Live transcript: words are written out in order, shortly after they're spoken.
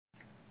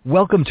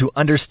Welcome to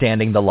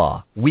Understanding the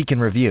Law, Week in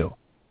Review.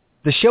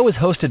 The show is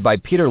hosted by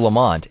Peter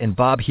Lamont and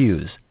Bob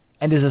Hughes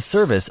and is a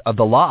service of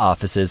the law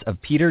offices of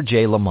Peter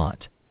J.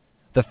 Lamont.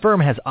 The firm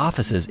has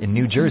offices in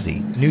New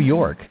Jersey, New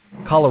York,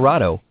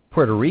 Colorado,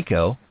 Puerto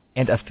Rico,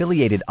 and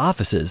affiliated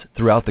offices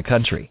throughout the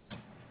country.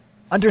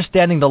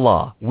 Understanding the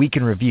Law, Week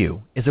in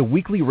Review is a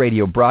weekly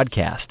radio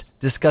broadcast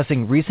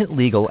discussing recent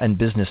legal and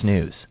business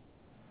news.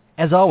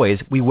 As always,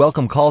 we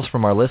welcome calls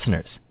from our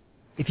listeners.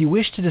 If you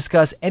wish to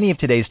discuss any of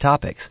today's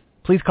topics,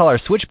 please call our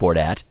switchboard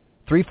at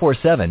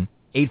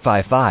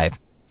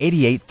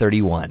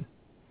 347-855-8831.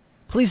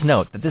 Please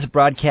note that this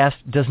broadcast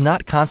does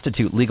not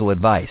constitute legal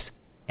advice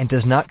and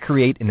does not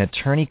create an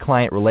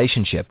attorney-client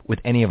relationship with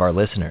any of our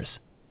listeners.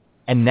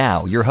 And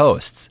now, your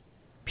hosts,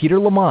 Peter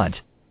Lamont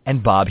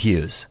and Bob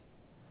Hughes.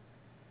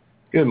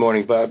 Good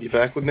morning, Bob. You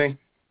back with me?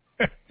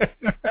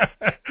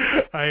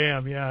 I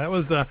am, yeah. That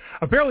was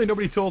apparently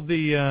nobody told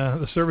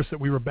the service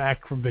that we were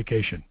back from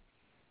vacation.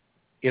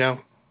 You know,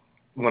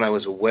 when I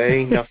was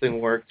away, nothing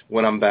worked.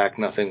 When I'm back,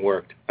 nothing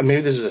worked.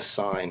 Maybe this is a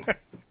sign.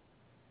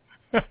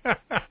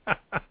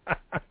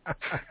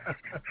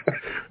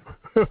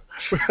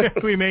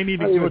 We may need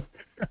to go.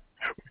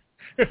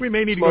 We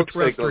may need to go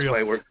terrestrial. Smoke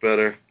might work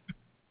better.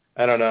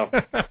 I don't know.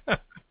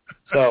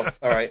 So,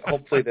 all right.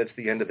 Hopefully, that's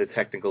the end of the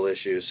technical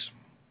issues.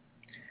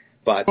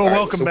 But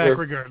welcome back,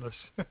 regardless.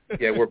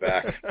 Yeah, we're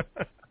back.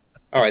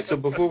 All right. So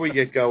before we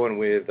get going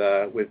with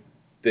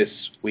this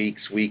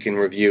week's Week in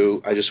Review,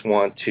 I just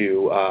want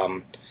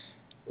to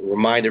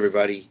remind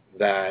everybody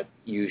that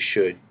you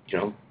should,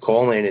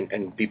 call in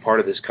and be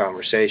part of this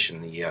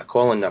conversation. The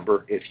call-in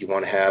number, if you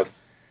want to have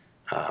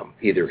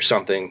either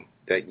something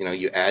that,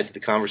 you add to the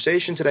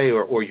conversation today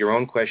or your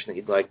own question that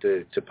you'd like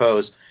to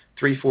pose,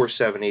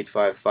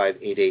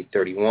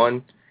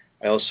 347-855-8831.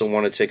 I also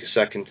want to take a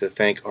second to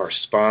thank our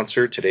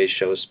sponsor. Today's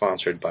show is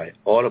sponsored by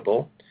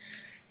Audible.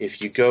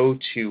 If you go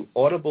to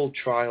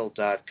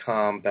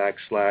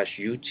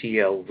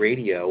audibletrial.com/UTL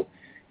radio,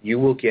 you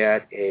will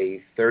get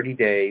a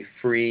 30-day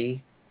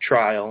free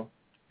trial,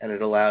 and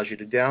it allows you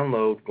to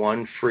download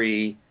one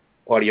free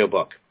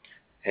audiobook.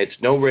 It's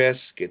no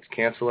risk. It's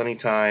cancel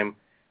anytime.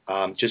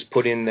 Just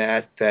put in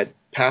that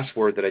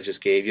password that I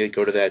just gave you.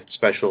 Go to that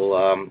special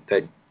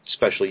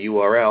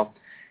URL,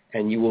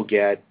 and you will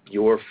get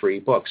your free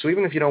book. So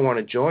even if you don't want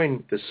to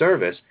join the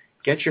service,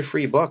 get your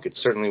free book.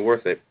 It's certainly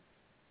worth it.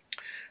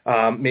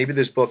 Maybe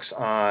there's books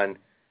on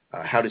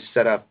how to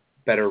set up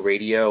better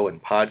radio and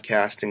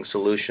podcasting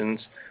solutions.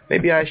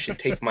 Maybe I should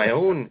take my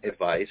own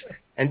advice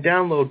and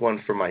download one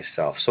for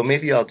myself. So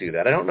maybe I'll do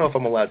that. I don't know if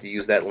I'm allowed to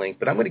use that link,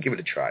 but I'm going to give it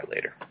a try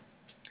later.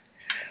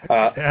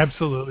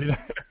 Absolutely.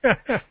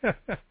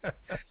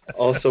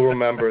 Also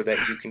remember that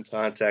you can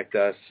contact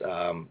us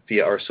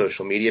via our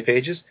social media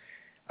pages.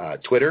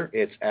 Twitter,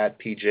 it's at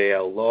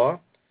PJL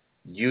Law.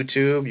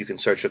 YouTube, you can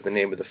search up the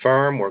name of the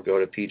firm or go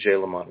to PJ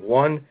Lamont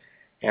 1.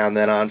 And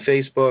then on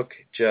Facebook,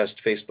 just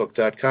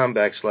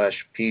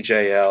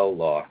facebook.com/PJL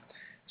Law.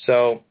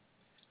 So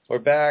we're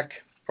back.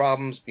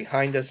 Problems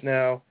behind us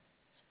now.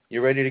 You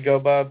ready to go,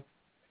 Bob?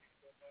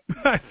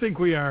 I think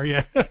we are,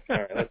 yeah. All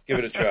right, let's give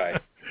it a try.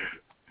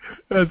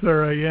 That's all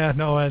right, yeah.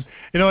 No, and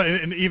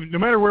even no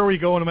matter where we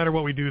go, no matter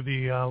what we do,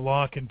 the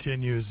law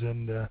continues,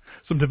 and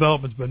some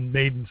developments been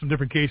made in some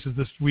different cases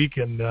this week,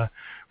 and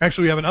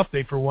actually we have an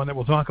update for one that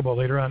we'll talk about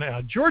later on.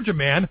 Georgia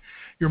man,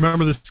 you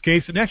remember this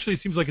case, and actually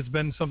it seems like it's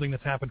been something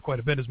that's happened quite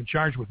a bit, has been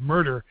charged with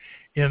murder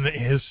in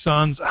his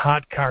son's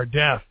hot car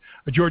death.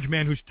 A Georgia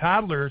man whose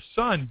toddler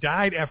son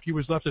died after he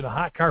was left in a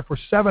hot car for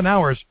 7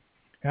 hours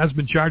has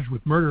been charged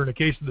with murder in a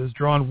case that has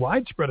drawn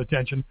widespread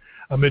attention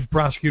amid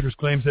prosecutors'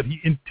 claims that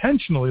he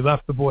intentionally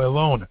left the boy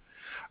alone.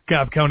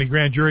 Cobb County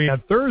grand jury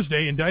on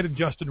Thursday indicted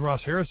Justin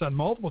Ross Harris on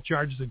multiple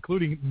charges,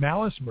 including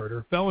malice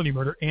murder, felony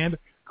murder, and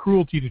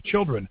cruelty to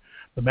children.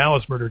 The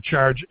malice murder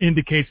charge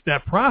indicates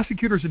that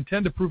prosecutors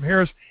intend to prove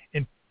Harris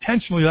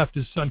intentionally left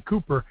his son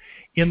Cooper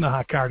in the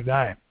hot car to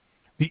die.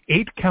 The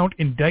 8-count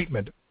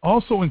indictment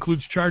also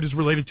includes charges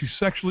related to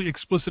sexually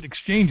explicit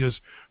exchanges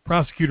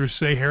prosecutors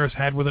say Harris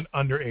had with an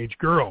underage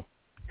girl.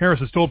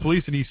 Harris has told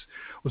police that he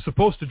was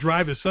supposed to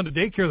drive his son to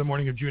daycare the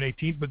morning of June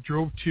 18th, but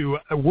drove to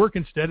work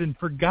instead and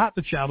forgot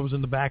the child was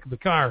in the back of the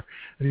car,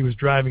 and he was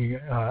driving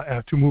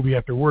to a movie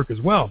after work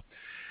as well.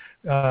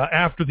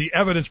 After the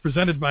evidence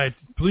presented by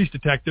police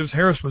detectives,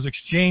 Harris was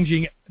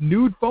exchanging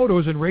nude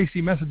photos and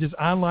racy messages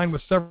online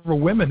with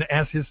several women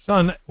as his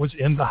son was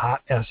in the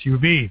hot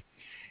SUV.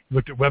 He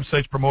looked at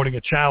websites promoting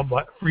a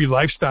child-free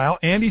lifestyle,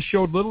 and he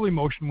showed little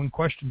emotion when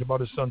questioned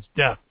about his son's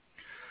death.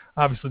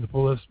 Obviously, the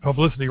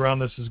publicity around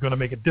this is going to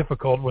make it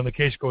difficult when the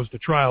case goes to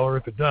trial, or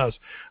if it does.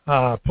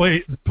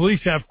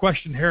 Police have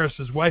questioned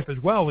Harris's wife as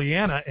well,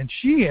 Leanna, and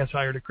she has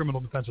hired a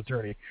criminal defense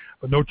attorney,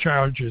 but no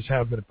charges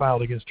have been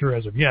filed against her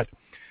as of yet.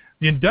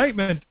 The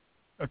indictment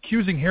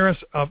accusing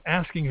Harris of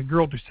asking a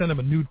girl to send him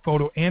a nude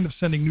photo and of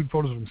sending nude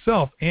photos of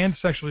himself and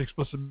sexually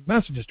explicit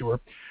messages to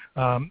her.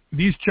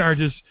 These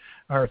charges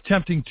are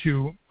attempting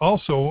to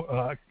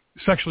also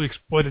sexually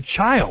exploit a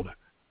child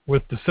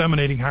with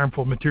disseminating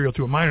harmful material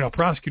to a minor. Now,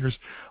 prosecutors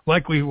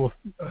likely will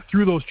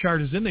throw those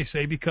charges in, they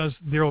say, because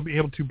they'll be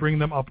able to bring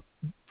them up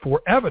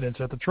for evidence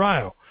at the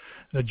trial.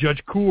 The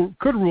judge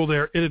could rule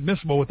they're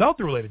inadmissible without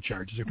the related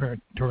charges,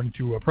 according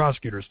to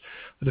prosecutors.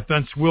 The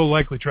defense will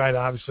likely try to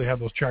obviously have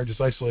those charges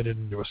isolated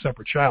into a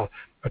separate trial.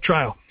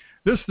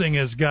 This thing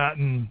has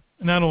gotten,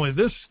 not only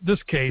this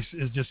case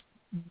is just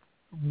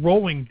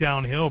rolling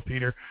downhill,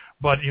 Peter,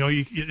 but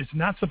it's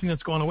not something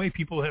that's gone away.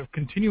 People have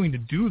continuing to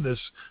do this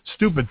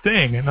stupid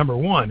thing, number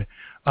one.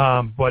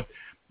 But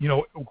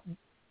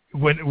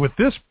with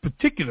this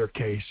particular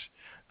case,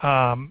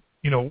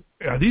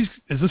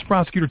 is this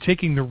prosecutor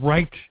taking the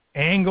right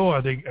angle?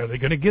 Are they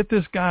going to get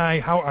this guy?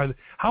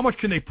 How much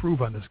can they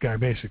prove on this guy,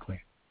 basically?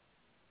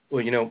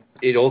 Well,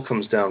 it all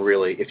comes down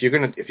really. If you're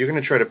going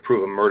to try to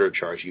prove a murder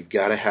charge, you've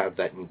got to have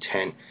that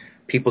intent.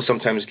 People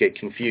sometimes get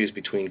confused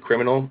between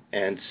criminal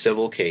and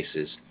civil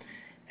cases.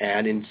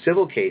 And in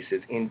civil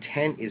cases,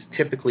 intent is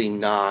typically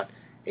not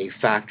a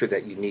factor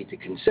that you need to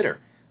consider.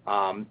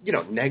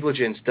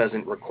 Negligence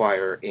doesn't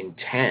require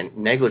intent.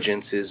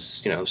 Negligence is,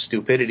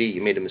 stupidity,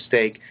 you made a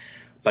mistake.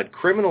 But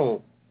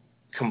criminal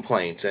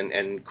complaints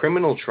and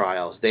criminal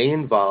trials, they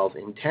involve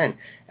intent.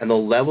 And the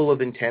level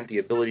of intent, the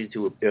ability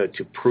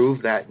to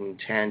prove that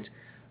intent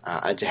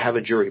and to have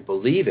a jury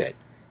believe it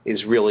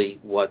is really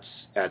what's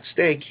at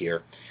stake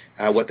here,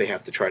 what they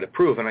have to try to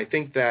prove. And I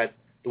think that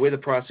the way the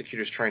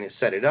prosecutor's trying to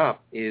set it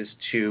up is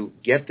to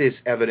get this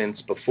evidence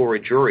before a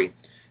jury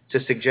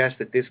to suggest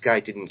that this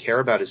guy didn't care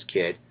about his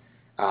kid,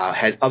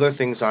 had other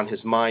things on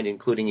his mind,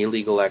 including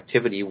illegal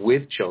activity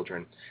with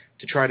children,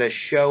 to try to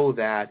show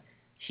that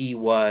he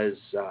was,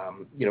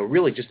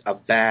 really just a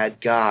bad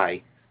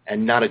guy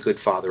and not a good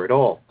father at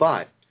all.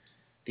 But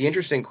the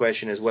interesting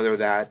question is whether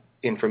that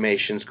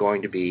information is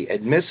going to be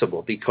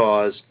admissible,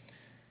 because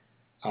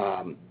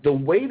the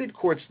way that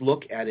courts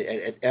look at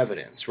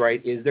evidence,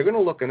 right, is they're going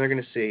to look and they're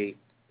going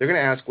to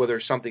ask whether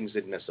something's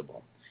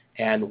admissible.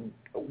 And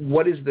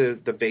what is the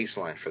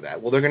baseline for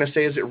that? Well, they're going to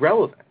say, is it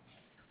relevant?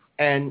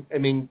 And,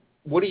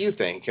 what do you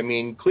think?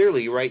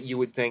 Clearly, right, you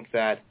would think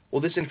that,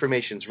 well, this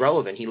information's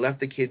relevant. He left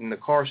the kid in the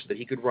car so that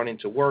he could run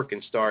into work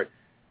and start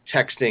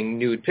texting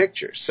nude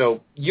pictures.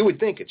 So you would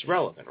think it's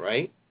relevant,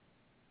 right?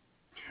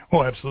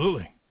 Oh,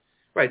 absolutely.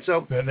 Right.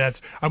 So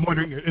I'm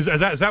wondering, is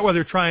that why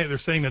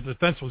they're saying that the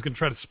defense was going to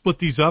try to split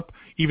these up,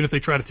 even if they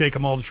try to take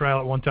them all to trial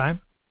at one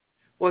time?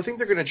 Well, I think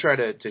they're going to try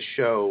to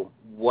show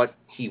what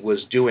he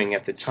was doing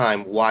at the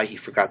time, why he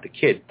forgot the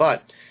kid.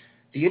 But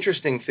the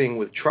interesting thing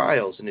with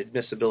trials and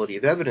admissibility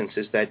of evidence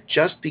is that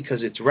just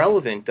because it's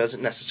relevant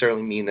doesn't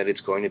necessarily mean that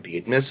it's going to be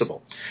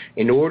admissible.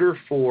 In order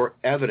for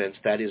evidence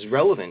that is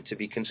relevant to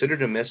be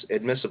considered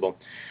admissible,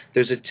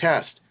 there's a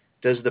test.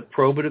 Does the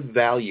probative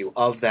value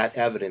of that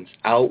evidence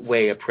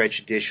outweigh a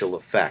prejudicial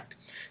effect?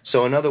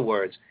 So in other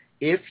words,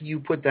 if you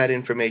put that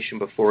information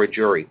before a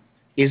jury,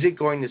 is it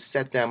going to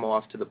set them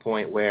off to the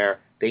point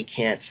where they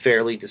can't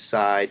fairly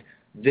decide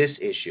this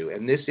issue?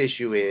 And this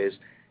issue is,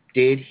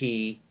 did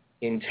he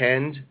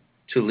intend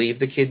to leave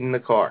the kid in the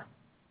car?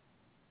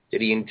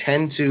 Did he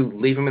intend to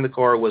leave him in the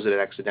car, or was it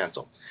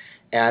accidental?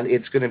 And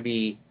it's going to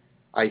be,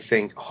 I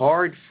think,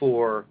 hard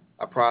for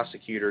a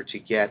prosecutor to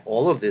get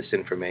all of this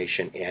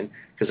information in,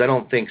 because I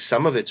don't think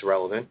some of it's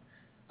relevant.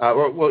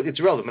 It's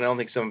relevant, but I don't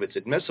think some of it's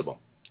admissible.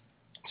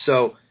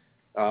 So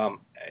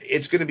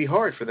it's going to be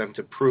hard for them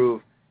to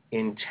prove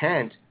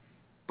intent.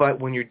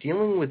 But when you're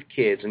dealing with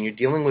kids and you're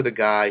dealing with a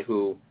guy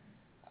who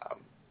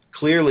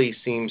clearly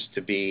seems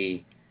to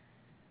be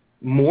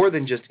more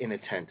than just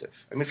inattentive.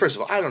 First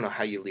of all, I don't know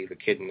how you leave a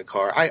kid in the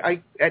car.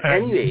 I at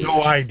any age.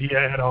 No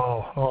idea at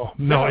all. Oh,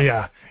 no,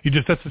 yeah.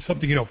 That's just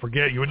something you don't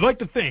forget. You would like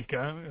to think.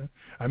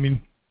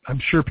 I'm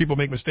sure people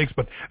make mistakes,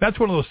 but that's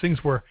one of those things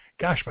where,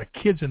 gosh, my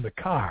kid's in the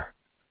car.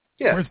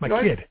 Yeah. Where's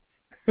my kid?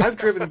 I've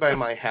driven by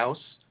my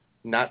house,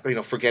 not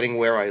forgetting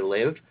where I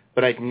live,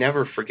 but I'd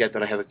never forget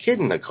that I have a kid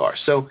in the car.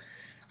 So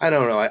I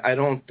don't know. I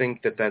don't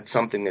think that that's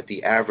something that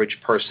the average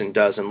person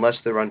does unless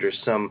they're under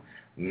some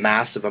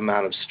massive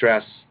amount of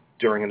stress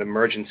during an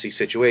emergency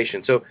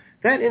situation. So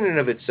that in and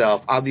of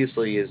itself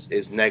obviously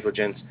is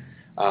negligence.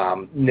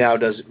 Now,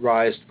 does it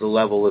rise to the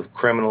level of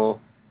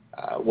criminal?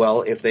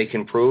 Well, if they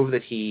can prove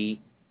that he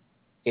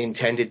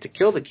intended to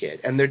kill the kid,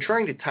 and they're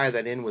trying to tie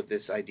that in with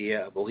this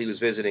idea of, well, he was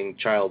visiting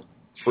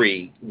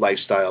child-free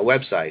lifestyle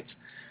websites.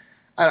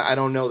 I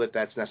don't know that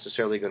that's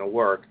necessarily going to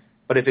work,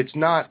 but if it's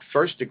not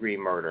first-degree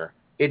murder,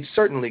 it's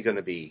certainly going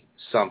to be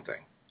something.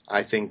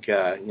 I think,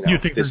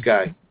 this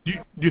guy...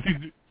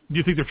 Do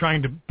you think they're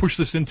trying to push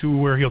this into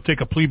where he'll take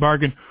a plea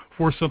bargain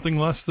for something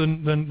less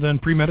than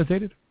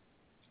premeditated?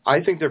 I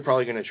think they're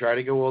probably going to try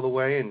to go all the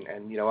way,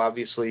 and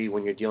obviously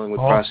when you're dealing with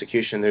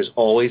prosecution, there's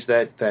always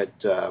that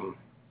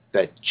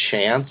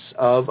chance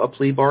of a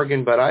plea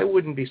bargain. But I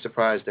wouldn't be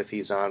surprised if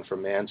he's on for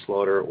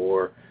manslaughter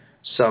or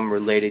some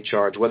related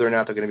charge. Whether or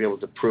not they're going to be able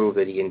to prove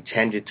that he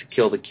intended to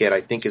kill the kid, I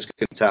think is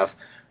going to be tough.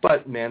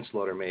 But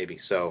manslaughter maybe.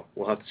 So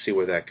we'll have to see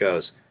where that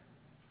goes.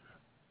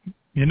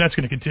 And that's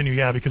going to continue,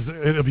 yeah, because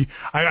it'll be.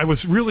 I was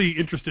really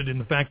interested in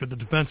the fact that the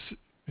defense,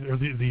 or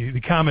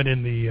the comment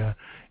in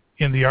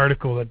in the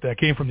article that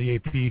came from the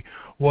AP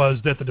was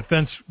that the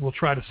defense will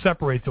try to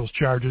separate those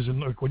charges and,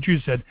 like what you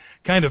said,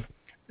 kind of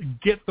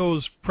get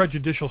those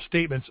prejudicial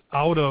statements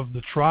out of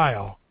the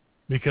trial,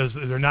 because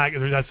that's not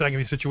going to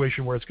be a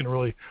situation where it's going to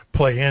really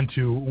play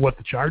into what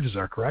the charges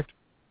are, correct?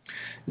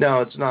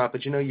 No, it's not.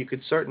 But, you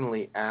could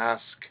certainly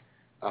ask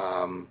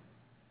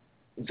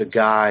the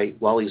guy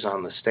while he's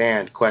on the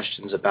stand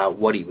questions about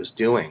what he was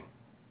doing.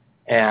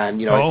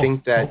 And, I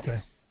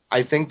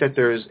think that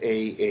there's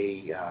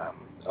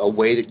a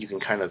way that you can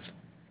kind of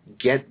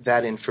get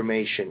that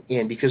information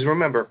in. Because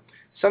remember,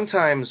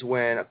 sometimes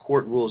when a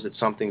court rules that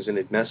something's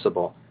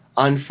inadmissible,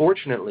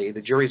 unfortunately,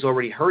 the jury's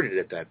already heard it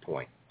at that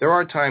point. There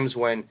are times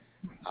when,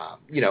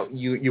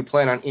 you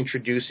plan on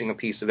introducing a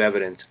piece of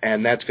evidence,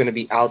 and that's going to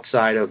be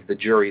outside of the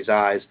jury's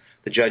eyes.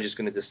 The judge is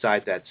going to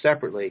decide that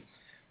separately.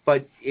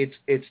 But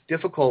it's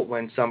difficult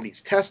when somebody's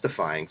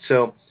testifying.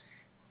 So,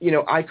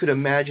 I could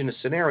imagine a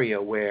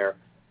scenario where,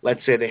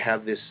 let's say they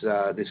have this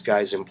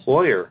guy's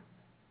employer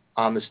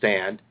on the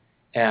stand,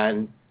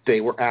 and they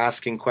were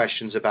asking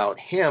questions about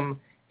him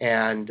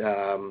and,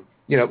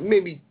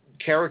 maybe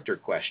character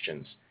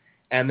questions.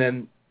 And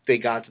then they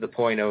got to the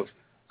point of,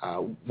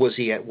 was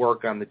he at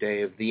work on the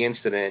day of the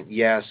incident?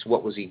 Yes.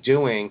 What was he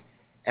doing?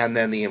 And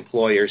then the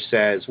employer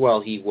says, well,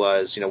 he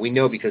was, we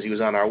know because he was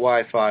on our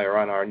Wi-Fi or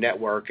on our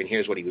network, and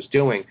here's what he was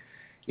doing.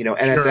 And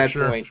at that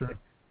point,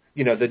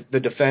 the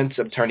defense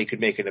attorney could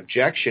make an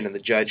objection, and the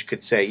judge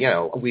could say,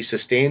 we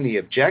sustain the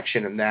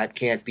objection, and that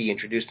can't be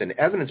introduced into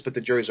evidence, but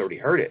the jury's already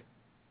heard it.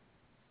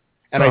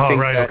 And I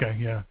think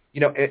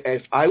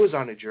if I was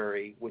on a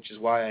jury, which is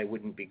why I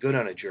wouldn't be good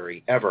on a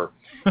jury ever,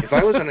 if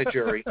I was on a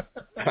jury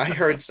and I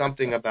heard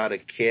something about a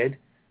kid,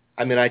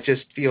 I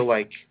just feel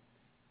like,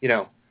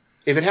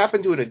 if it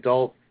happened to an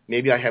adult,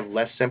 maybe I have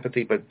less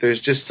sympathy, but there's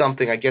just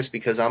something, I guess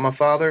because I'm a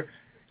father,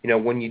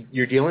 when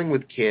you're dealing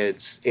with kids,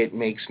 it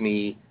makes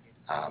me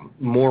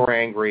more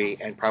angry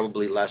and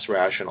probably less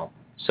rational.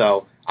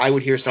 So I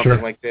would hear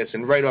something like this,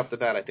 and right off the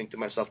bat, I think to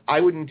myself, I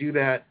wouldn't do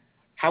that.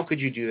 How could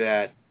you do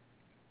that?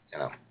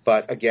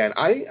 But again,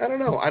 I don't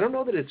know. I don't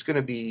know that it's going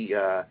to be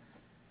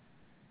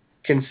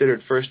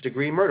considered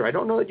first-degree murder. I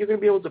don't know that you're going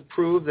to be able to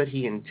prove that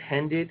he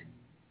intended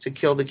to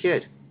kill the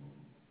kid.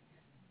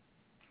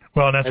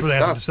 Well, and that's where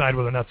they have to decide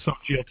whether or not some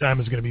jail time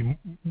is going to be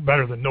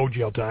better than no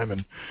jail time.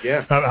 And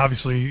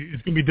obviously,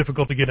 it's going to be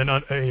difficult to get an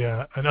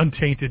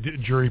untainted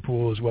jury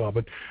pool as well.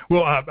 But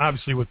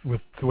obviously, with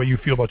the way you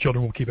feel about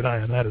children, we'll keep an eye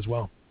on that as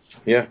well.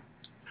 Yeah.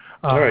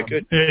 All right,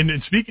 good.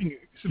 And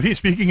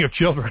speaking of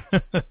children,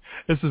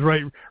 this is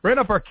right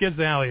up our kids'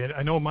 alley.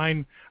 I know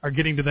mine are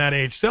getting to that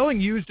age.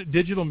 Selling used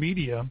digital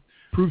media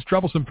proves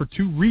troublesome for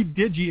two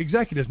Reed-Digi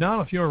executives.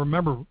 Now, if you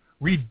remember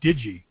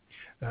Reed-Digi,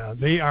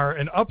 they are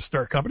an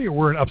upstart company, or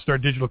we're an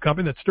upstart digital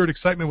company that stirred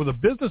excitement with a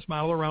business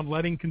model around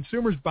letting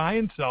consumers buy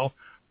and sell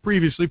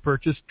previously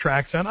purchased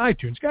tracks on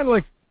iTunes, kind of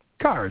like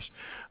cars.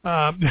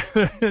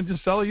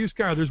 Just sell a used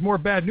car. There's more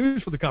bad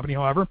news for the company,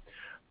 however,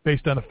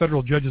 based on a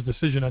federal judge's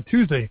decision on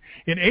Tuesday.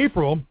 In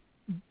April,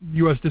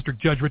 U.S. District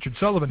Judge Richard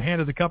Sullivan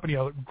handed the company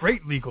a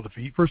great legal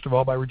defeat, first of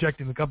all, by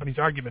rejecting the company's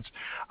arguments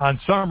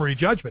on summary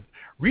judgment.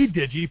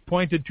 Reed-Digi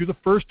pointed to the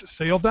first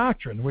sale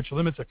doctrine, which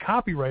limits a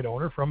copyright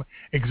owner from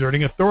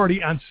exerting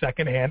authority on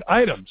secondhand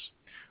items.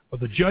 But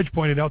the judge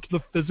pointed out to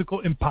the physical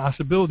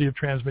impossibility of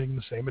transmitting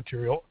the same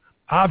material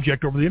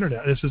object over the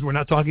Internet. We're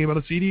not talking about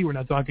a CD. We're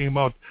not talking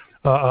about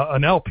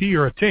an LP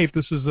or a tape.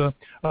 This is a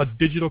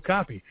digital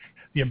copy.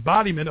 The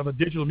embodiment of a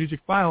digital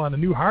music file on a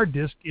new hard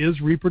disk is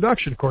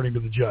reproduction, according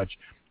to the judge.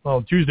 Well,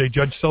 on Tuesday,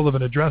 Judge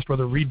Sullivan addressed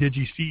whether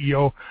Reed-Digi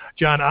CEO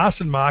John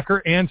Ossenmacher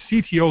and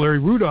CTO Larry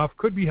Rudolph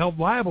could be held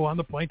liable on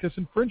the plaintiff's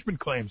infringement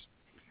claims.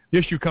 The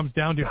issue comes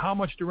down to how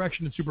much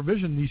direction and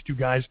supervision these two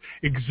guys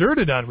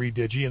exerted on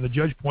Reed-Digi, and the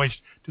judge points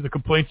to the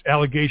complaint's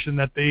allegation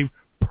that they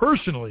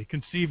personally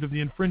conceived of the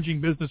infringing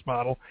business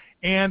model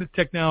and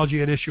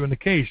technology at issue in the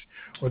case,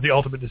 where the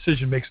ultimate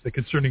decision makes the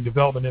concerning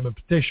development and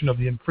implementation of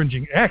the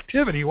infringing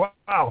activity.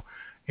 Wow.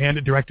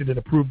 And directed and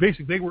approved.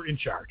 Basically, they were in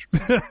charge.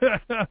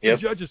 The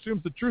judge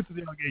assumes the truth of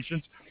the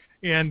allegations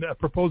and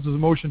proposes a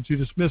motion to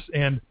dismiss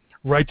and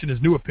writes in his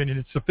new opinion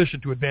it's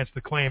sufficient to advance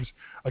the claims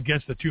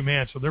against the two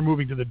men. So they're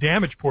moving to the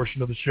damage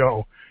portion of the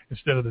show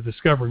instead of the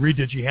discovery.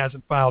 Reed-Digi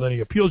hasn't filed any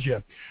appeals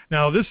yet.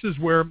 Now this is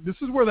where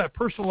that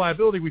personal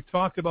liability, we've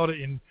talked about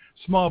it in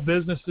small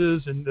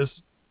businesses, and this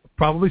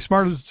probably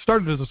started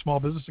as a small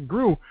business and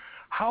grew.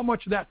 How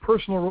much of that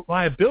personal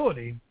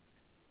liability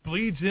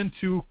bleeds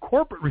into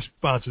corporate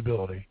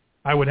responsibility?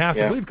 I would have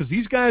to believe, because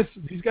these guys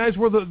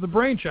were the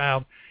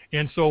brainchild.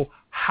 And so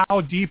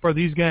how deep are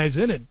these guys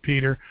in it,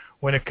 Peter,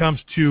 when it comes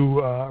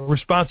to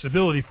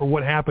responsibility for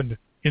what happened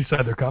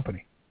inside their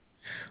company?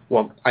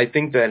 Well, I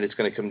think that it's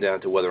going to come down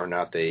to whether or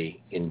not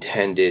they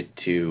intended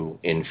to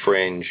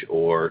infringe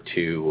or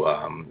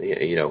to,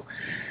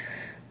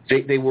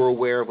 they were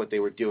aware of what they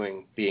were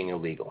doing being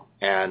illegal.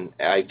 And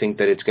I think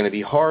that it's going to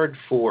be hard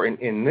for,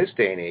 in this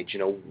day and age,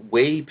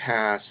 way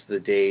past the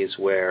days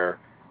where,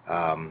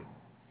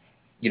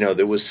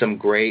 there was some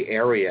gray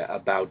area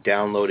about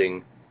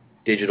downloading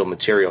digital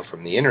material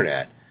from the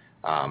Internet.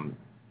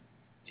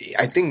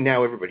 I think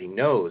now everybody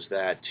knows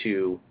that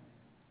to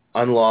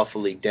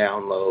unlawfully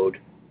download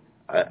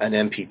an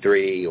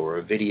MP3 or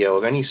a video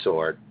of any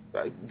sort,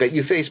 that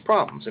you face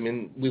problems. I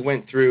mean, we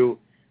went through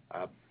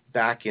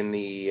back in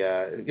the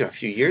a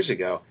few years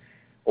ago,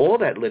 all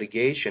that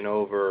litigation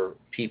over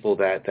people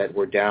that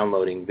were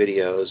downloading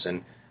videos,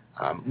 and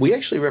we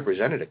actually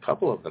represented a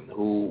couple of them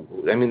who,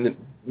 I mean, the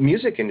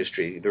music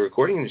industry, the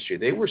recording industry,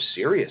 they were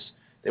serious.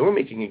 They were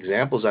making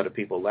examples out of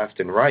people left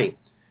and right.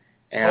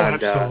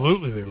 And,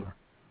 absolutely they were.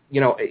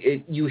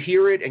 You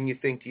hear it and you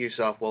think to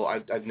yourself, well,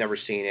 I've never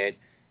seen it.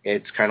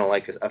 It's kind of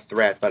like a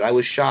threat. But I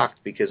was shocked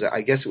because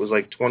I guess it was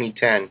like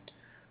 2010.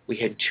 We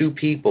had two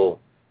people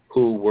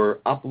who were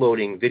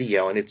uploading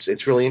video, and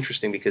it's really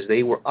interesting because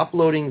they were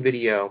uploading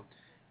video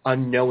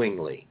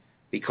unknowingly,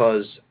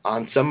 because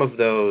on some of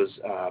those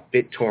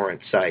BitTorrent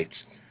sites,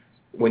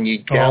 when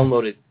you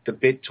downloaded the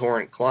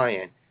BitTorrent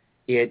client,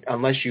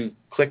 unless you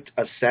clicked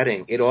a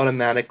setting, it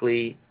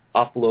automatically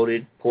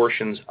uploaded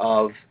portions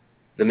of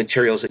the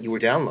materials that you were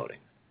downloading.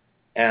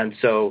 And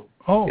so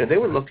they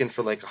were looking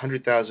for like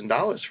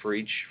 $100,000 for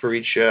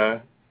each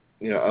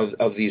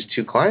of these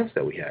two clients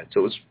that we had. So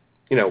it was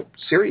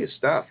serious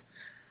stuff.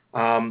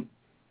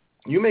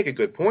 You make a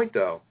good point,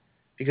 though,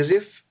 because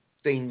if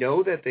they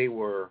know that they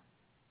were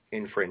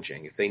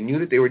infringing, if they knew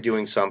that they were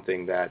doing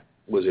something that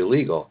was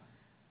illegal,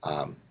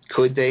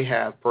 could they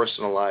have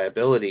personal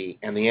liability?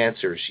 And the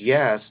answer is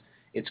yes.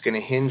 It's going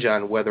to hinge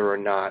on whether or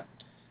not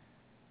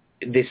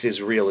this is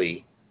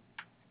really,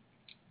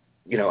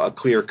 a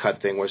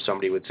clear-cut thing where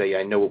somebody would say, yeah,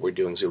 I know what we're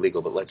doing is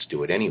illegal, but let's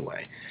do it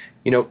anyway.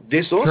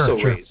 This also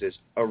raises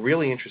a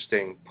really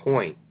interesting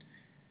point.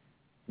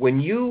 When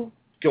you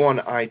go on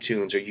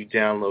iTunes or you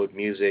download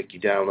music, you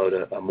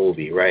download a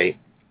movie, right?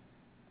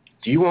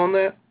 Do you own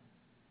that?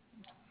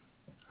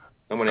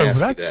 I'm going to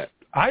ask you that.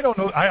 I don't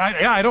know.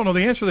 I don't know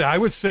the answer to that. I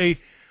would say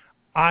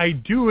I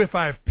do if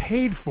I've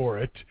paid for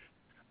it.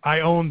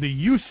 I own the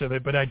use of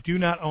it, but I do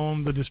not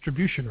own the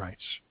distribution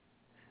rights.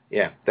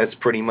 Yeah, that's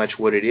pretty much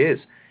what it is.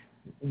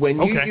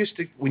 When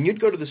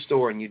you'd go to the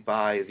store and you'd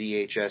buy a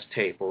VHS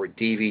tape or a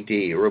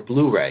DVD or a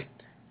Blu-ray,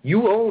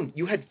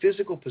 you had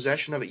physical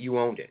possession of it. You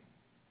owned it.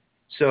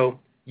 So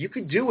you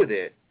could do with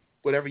it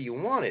whatever you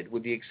wanted,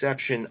 with the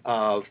exception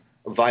of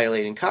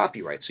violating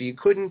copyright. So you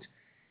couldn't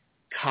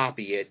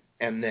copy it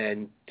and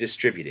then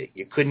distribute it.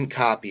 You couldn't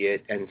copy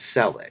it and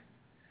sell it.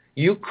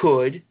 You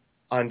could,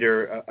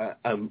 under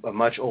a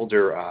much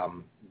older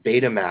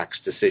Betamax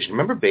decision.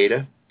 Remember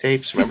Beta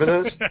tapes? Remember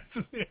those?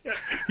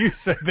 You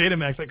said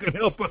Betamax. I couldn't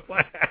help but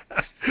laugh.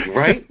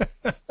 Right?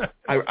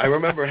 I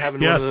remember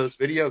having one of those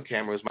video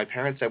cameras. My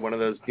parents had one of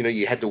those.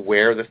 You had to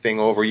wear the thing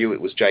over you.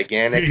 It was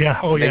gigantic. Yeah.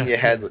 Oh, yeah. And you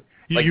had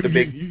the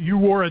big. You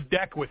wore a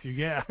deck with you.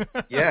 Yeah.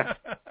 Yeah.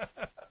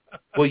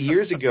 Well,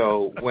 years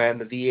ago, when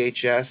the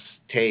VHS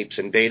tapes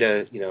and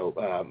Beta,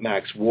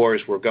 Max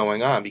wars were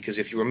going on, because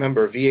if you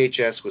remember,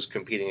 VHS was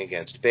competing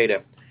against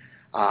Beta.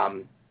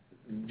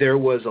 There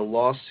was a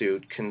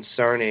lawsuit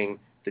concerning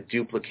the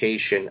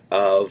duplication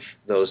of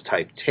those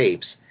type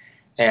tapes,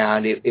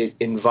 and it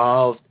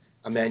involved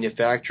a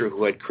manufacturer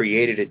who had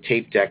created a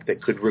tape deck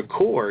that could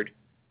record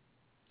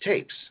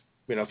tapes,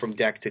 from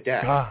deck to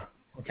deck.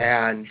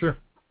 And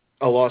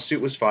a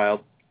lawsuit was filed,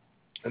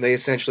 and they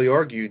essentially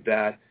argued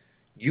that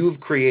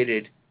you've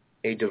created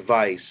a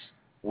device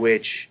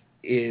which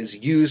is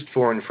used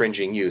for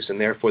infringing use, and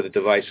therefore the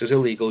device is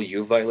illegal.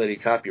 You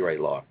violated copyright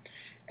law.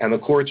 And the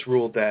courts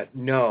ruled that,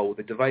 no,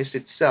 the device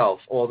itself,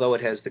 although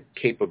it has the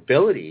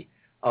capability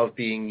of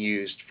being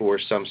used for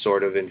some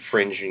sort of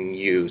infringing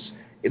use,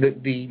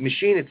 the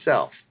machine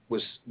itself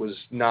was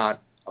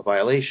not a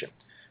violation.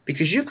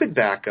 Because you could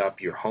back up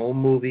your home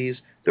movies.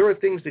 There are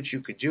things that you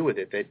could do with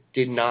it that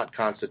did not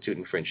constitute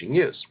infringing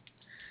use.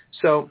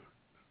 So,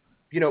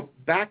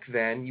 back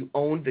then you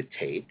owned the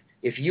tape.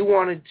 If you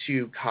wanted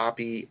to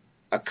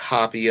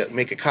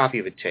make a copy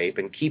of a tape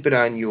and keep it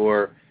on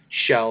your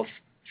shelf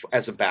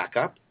as a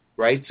backup,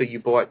 right? So you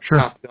bought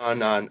Top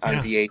Gun on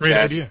VHS. Great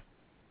idea.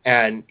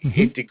 And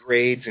it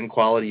degrades in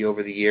quality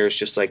over the years,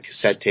 just like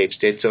cassette tapes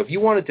did. So if you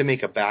wanted to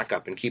make a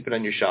backup and keep it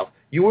on your shelf,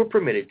 you were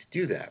permitted to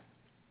do that.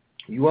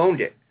 You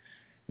owned it.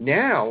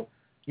 Now,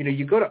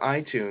 you go to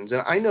iTunes,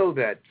 and I know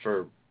that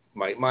for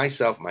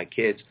myself, my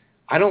kids,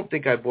 I don't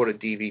think I bought a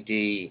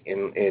DVD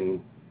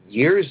in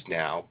years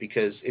now,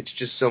 because it's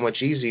just so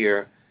much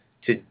easier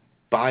to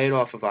buy it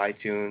off of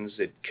iTunes.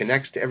 It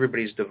connects to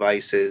everybody's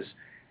devices,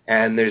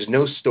 and there's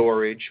no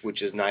storage,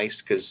 which is nice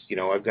because,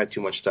 I've got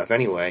too much stuff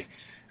anyway.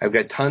 I've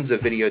got tons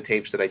of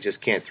videotapes that I just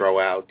can't throw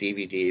out,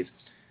 DVDs.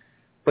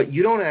 But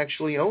you don't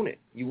actually own it.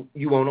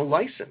 You own a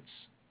license.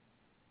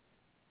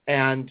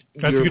 And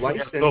your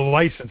license... The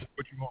license,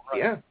 what you own, right?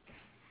 Yeah.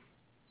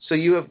 So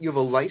you have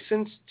a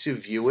license to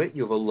view it.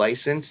 You have a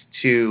license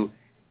to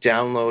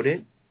download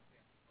it.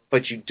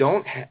 But you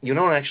don't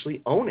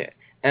actually own it.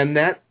 And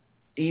that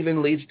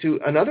even leads to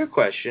another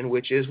question,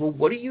 which is, well,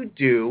 what do you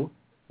do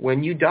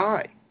when you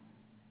die?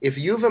 If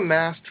you've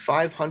amassed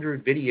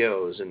 500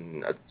 videos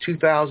and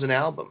 2,000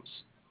 albums,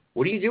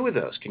 what do you do with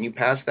those? Can you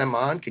pass them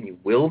on? Can you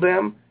will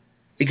them?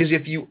 Because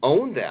if you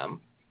own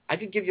them, I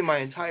could give you my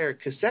entire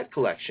cassette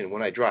collection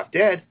when I drop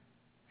dead.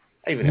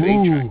 I even have an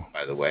 8-track,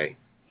 by the way.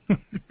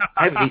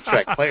 I have an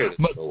 8-track player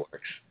that still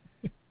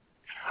works.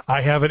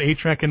 I have an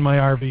 8-track in my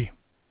RV.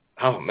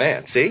 Oh,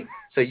 man. See?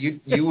 So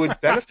you would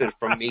benefit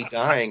from me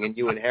dying and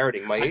you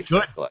inheriting my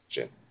 8-track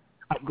collection.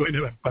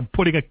 I'm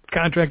putting a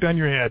contract on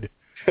your head.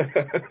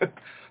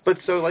 But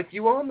so, like,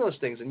 you own those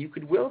things and you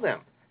could will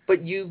them.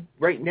 But you,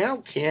 right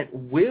now, can't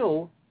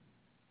will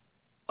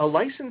a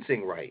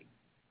licensing right.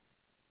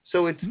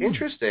 So it's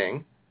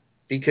interesting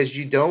because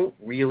you don't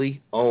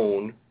really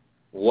own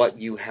what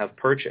you have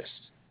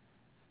purchased.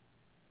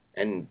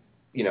 And,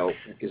 you know,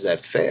 is that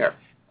fair?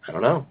 I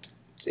don't know.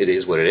 It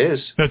is what it is.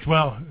 And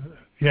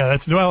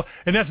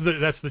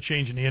that's the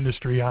change in the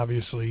industry,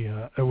 obviously,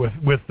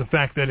 with the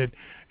fact that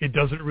it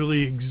doesn't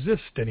really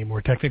exist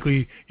anymore.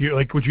 Technically,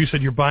 like what you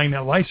said, you're buying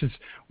that license.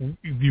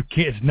 You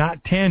can't. It's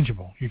not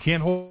tangible. You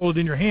can't hold it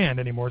in your hand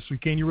anymore. So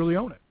can you really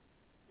own it?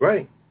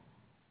 Right.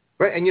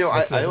 And you know,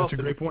 that's a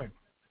great point.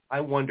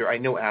 I wonder. I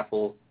know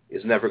Apple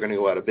is never going to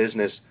go out of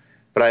business,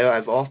 but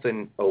I've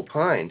often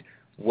opined,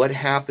 what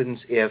happens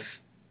if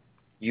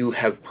you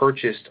have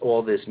purchased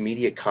all this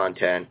media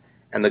content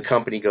and the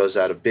company goes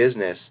out of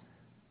business?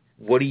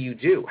 What do you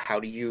do? How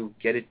do you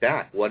get it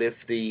back? What if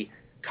the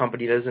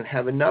company doesn't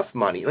have enough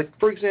money? Like,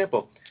 for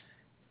example,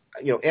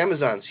 you know,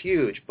 Amazon's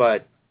huge,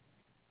 but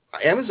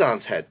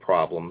Amazon's had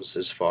problems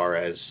as far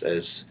as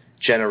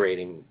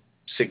generating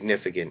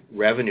significant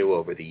revenue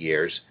over the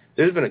years.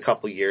 There's been a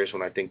couple of years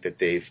when I think that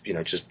they've, you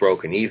know, just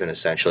broken even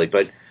essentially.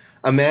 But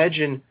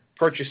imagine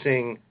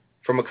purchasing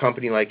from a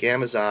company like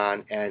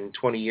Amazon and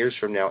 20 years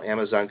from now,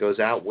 Amazon goes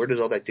out. Where does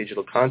all that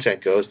digital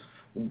content go?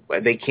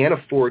 They can't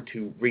afford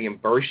to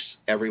reimburse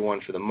everyone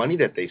for the money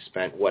that they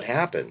spent. What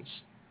happens?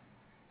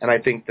 And I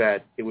think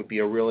that it would be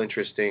a real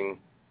interesting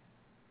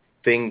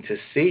thing to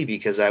see,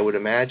 because I would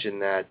imagine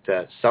that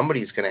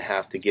somebody's going to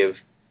have to give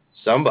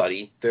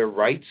somebody their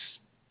rights,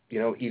 you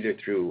know, either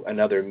through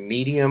another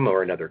medium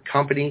or another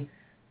company.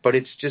 But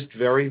it's just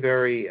very,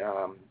 very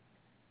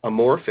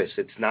amorphous.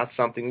 It's not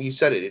something, you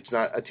said it, it's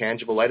not a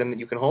tangible item that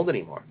you can hold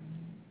anymore.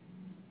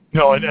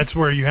 No, and that's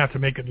where you have to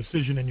make a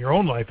decision in your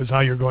own life, is how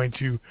you're going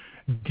to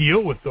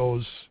deal with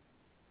those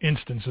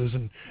instances.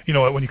 And, you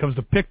know, when it comes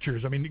to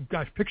pictures, I mean,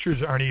 gosh,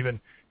 pictures aren't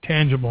even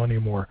tangible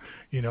anymore.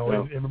 You know,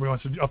 no. And everybody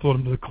wants to upload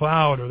them to the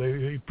cloud, or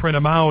they print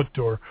them out,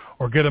 or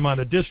get them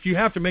on a disc. You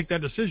have to make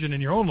that decision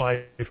in your own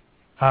life,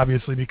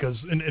 obviously, because,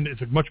 and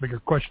it's a much bigger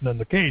question than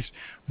the case,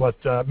 but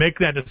make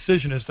that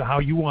decision as to how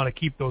you want to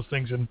keep those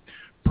things in,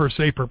 per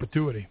se,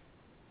 perpetuity.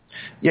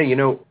 Yeah, you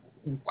know,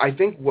 I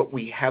think what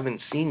we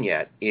haven't seen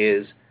yet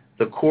is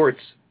the courts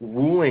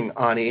ruling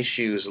on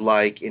issues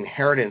like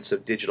inheritance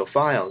of digital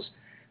files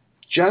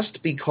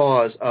just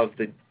because of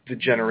the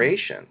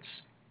generations.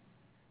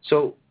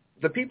 So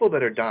the people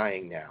that are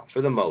dying now,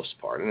 for the most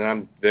part, and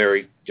I'm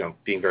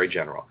being very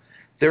general,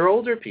 they're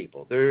older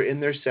people. They're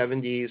in their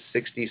 70s,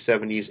 60s,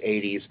 70s,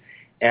 80s,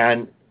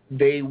 and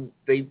they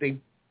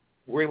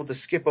were able to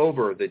skip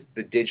over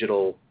the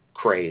digital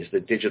craze,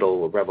 the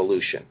digital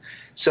revolution.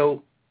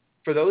 So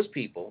for those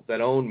people that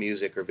own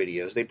music or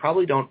videos, they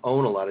probably don't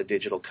own a lot of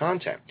digital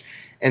content.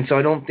 And so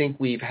I don't think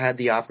we've had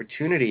the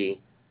opportunity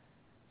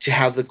to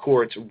have the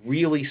courts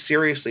really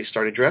seriously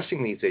start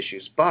addressing these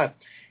issues. But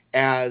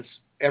as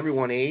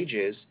everyone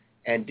ages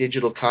and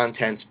digital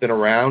content's been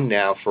around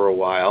now for a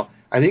while,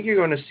 I think you're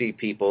going to see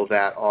people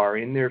that are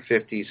in their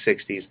 50s,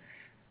 60s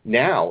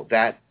now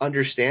that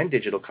understand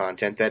digital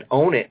content, that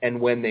own it.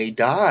 And when they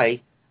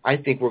die, I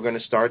think we're going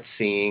to start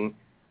seeing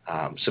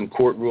some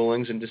court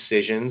rulings and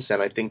decisions,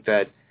 and I think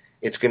that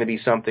it's going to be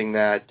something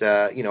that,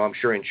 you know, I'm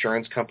sure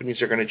insurance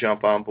companies are going to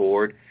jump on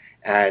board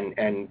and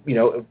you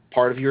know,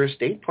 part of your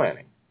estate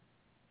planning.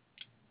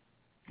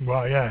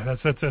 Well, yeah,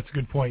 that's a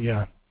good point,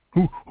 yeah.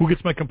 Who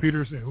gets my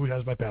computers and who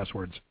has my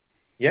passwords?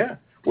 Yeah.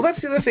 Well,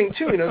 that's the other thing,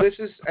 too. You know, this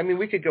is, I mean,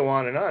 we could go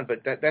on and on,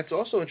 but that's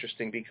also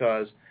interesting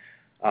because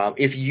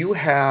if you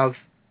have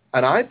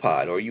an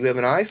iPod or you have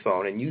an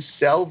iPhone and you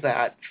sell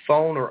that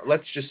phone, or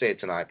let's just say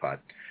it's an iPod,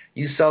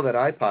 you sell that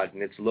iPod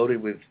and it's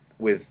loaded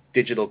with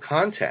digital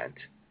content,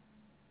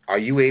 are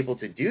you able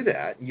to do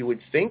that? You would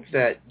think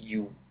that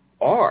you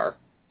are,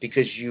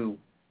 because you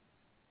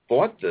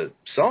bought the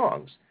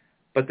songs,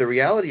 but the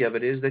reality of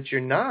it is that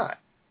you're not,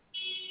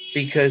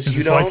 because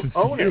you don't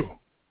own it.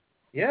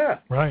 Yeah.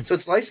 Right. So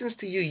it's licensed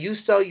to you. You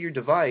sell your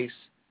device.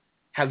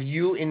 Have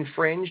you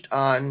infringed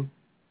on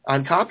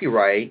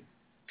copyright?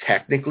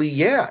 Technically,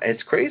 yeah.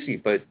 It's crazy,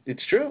 but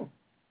it's true.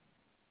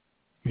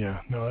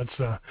 Yeah, no,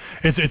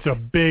 it's a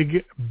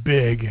big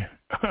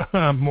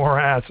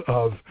morass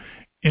of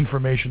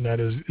information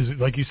that is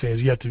like you say,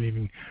 is yet to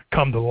even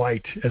come to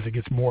light as it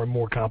gets more and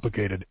more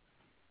complicated.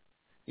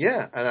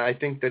 Yeah, and I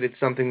think that it's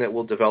something that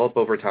will develop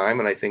over time,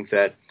 and I think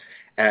that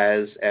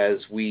as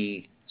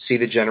we see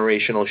the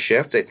generational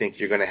shift, I think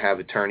you're going to have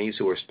attorneys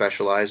who are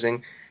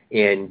specializing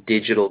in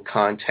digital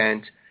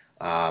content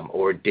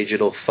or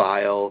digital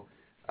file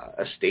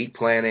estate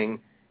planning,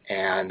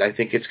 and I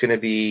think it's going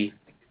to be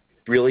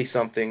really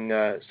something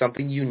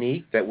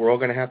unique that we're all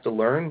going to have to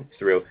learn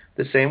through,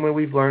 the same way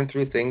we've learned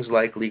through things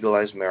like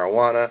legalized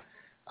marijuana,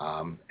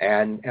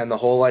 and the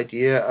whole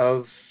idea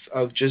of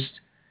just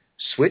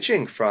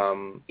switching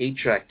from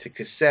 8-track to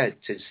cassette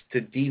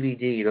to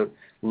DVD to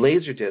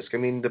Laserdisc. I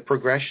mean, the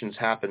progressions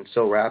happen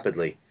so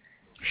rapidly.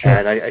 Sure.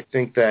 And I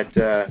think that,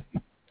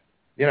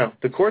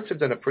 the courts have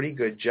done a pretty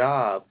good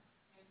job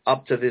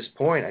up to this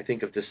point, I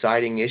think, of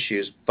deciding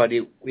issues, but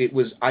it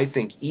was, I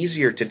think,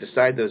 easier to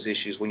decide those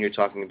issues when you're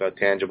talking about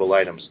tangible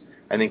items.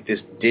 I think this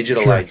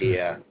digital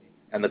idea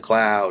and the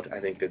cloud, I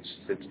think it's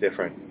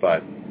different,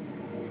 but...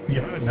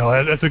 Yeah,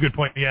 no, that's a good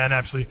point. Yeah, and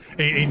absolutely.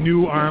 A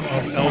new arm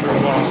of elder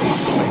law is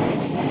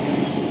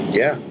coming.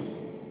 Yeah.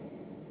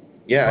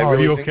 Yeah, I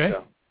really think okay?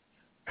 so.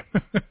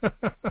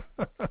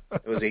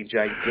 It was a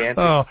gigantic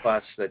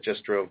bus that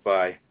just drove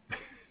by.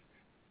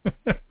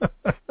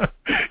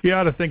 You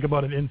ought to think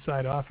about an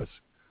inside office.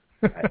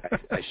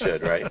 I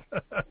should, right?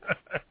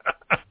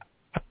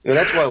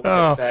 That's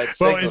why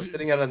signal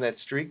sitting out on that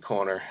street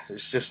corner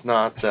is just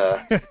not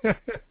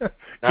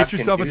Get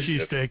yourself a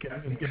cheesesteak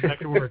and get back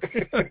to work.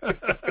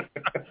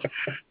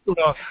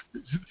 Well,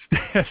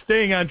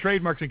 staying on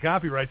trademarks and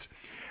copyrights,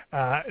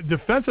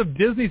 defense of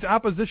Disney's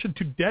opposition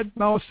to Dead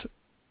Mouse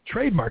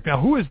trademark.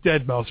 Now, who is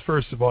Dead Mouse,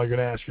 first of all, you're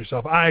going to ask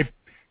yourself. I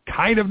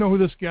kind of know who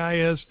this guy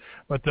is,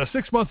 but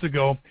 6 months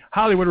ago,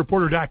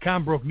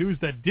 HollywoodReporter.com broke news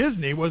that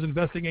Disney was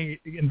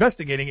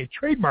investigating a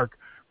trademark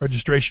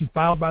registration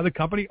filed by the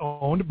company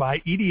owned by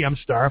EDM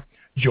star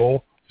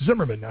Joel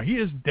Zimmerman. Now, he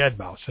is Dead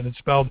Mouse, and it's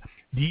spelled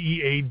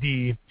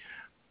DEADMAU5,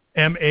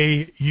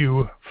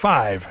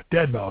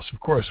 Dead Mouse,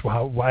 of course.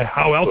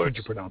 How else would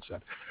you pronounce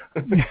that?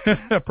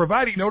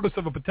 Providing notice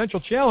of a potential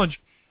challenge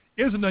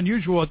isn't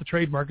unusual at the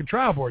Trademark and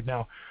Trial Board.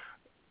 Now,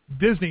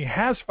 Disney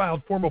has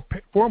filed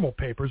formal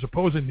papers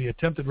opposing the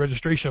attempted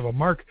registration of a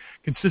mark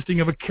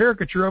consisting of a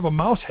caricature of a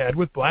mouse head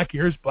with black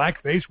ears,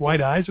 black face,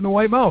 white eyes, and a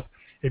white mouth.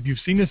 If you've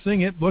seen this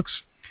thing, it looks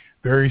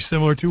very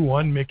similar to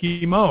one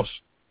Mickey Mouse.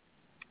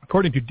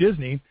 According to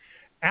Disney,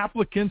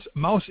 applicant's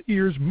mouse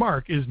ears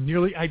mark is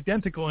nearly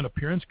identical in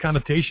appearance,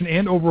 connotation,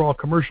 and overall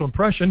commercial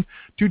impression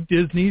to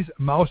Disney's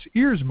mouse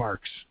ears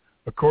marks.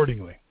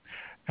 Accordingly,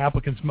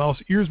 applicant's mouse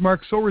ears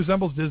mark so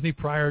resembles Disney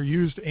prior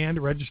used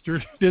and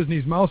registered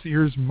Disney's mouse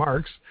ears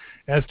marks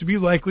as to be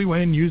likely,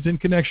 when used in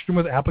connection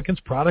with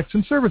applicant's products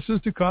and services,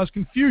 to cause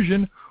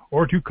confusion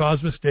or to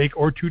cause mistake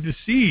or to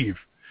deceive.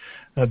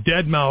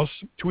 Dead Mouse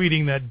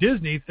tweeting that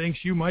Disney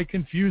thinks you might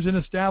confuse an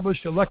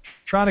established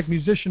electronic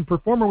musician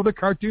performer with a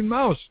cartoon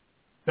mouse.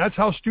 That's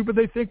how stupid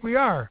they think we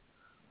are.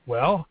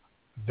 Well,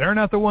 they're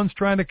not the ones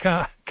trying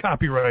to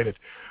copyright it.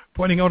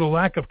 Pointing out a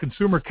lack of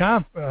consumer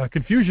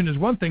confusion is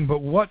one thing,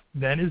 but what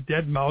then is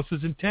Dead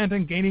Mouse's intent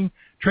in gaining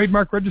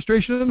trademark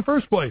registration in the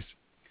first place?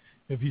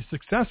 If he's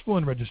successful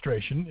in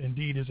registration,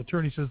 indeed his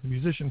attorney says the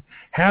musician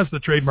has the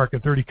trademark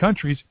in 30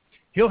 countries,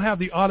 he'll have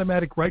the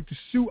automatic right to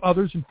sue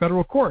others in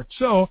federal court.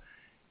 So,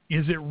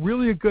 is it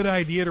really a good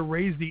idea to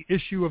raise the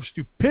issue of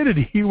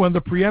stupidity when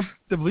the preemptive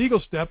legal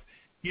step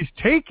he's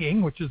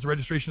taking, which is the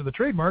registration of the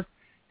trademark,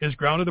 is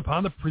grounded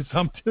upon the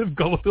presumptive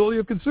gullibility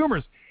of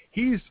consumers?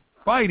 He's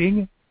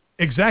fighting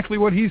exactly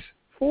what he's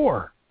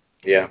for.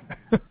 Yeah.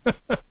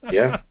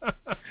 Yeah.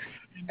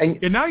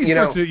 And now you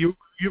go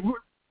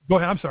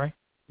ahead. I'm sorry.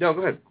 No,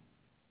 go ahead.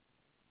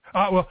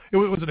 Well, it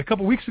was a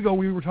couple weeks ago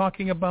we were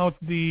talking about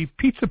the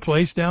pizza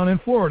place down in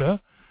Florida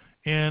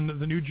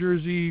and the New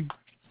Jersey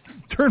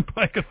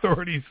Turnpike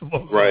Authority's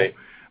logo. Right.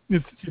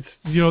 It's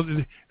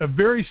a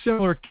very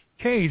similar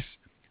case,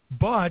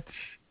 but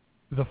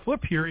the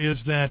flip here is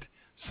that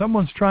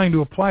someone's trying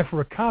to apply for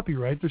a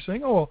copyright. They're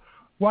saying, "Oh,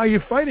 why are you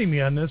fighting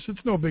me on this?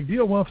 It's no big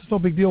deal." Well, if it's no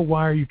big deal,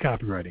 why are you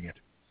copyrighting it?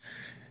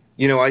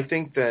 I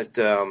think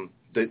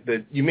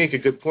that you make a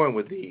good point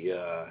with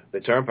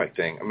the Turnpike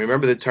thing. I mean,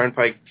 remember the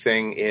Turnpike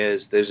thing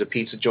is there's a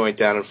pizza joint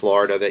down in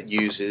Florida that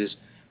uses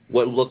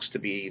what looks to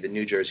be the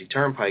New Jersey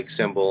Turnpike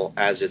symbol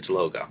as its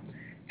logo.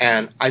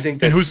 And I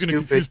think that's who's going to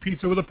confuse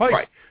pizza with a pipe?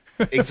 Right.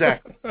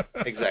 Exactly.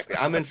 Exactly.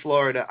 I'm in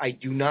Florida. I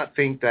do not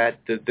think that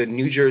the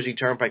New Jersey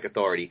Turnpike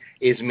Authority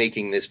is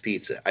making this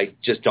pizza. I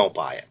just don't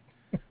buy it.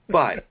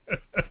 But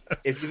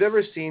if you've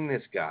ever seen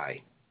this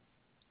guy,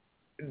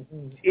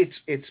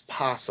 it's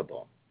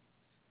possible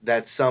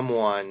that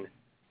someone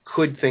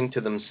could think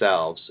to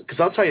themselves,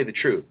 because I'll tell you the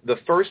truth, the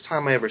first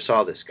time I ever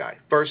saw this guy,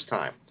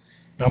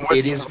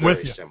 it is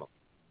very similar.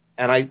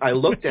 And I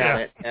looked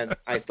at it and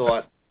I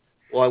thought,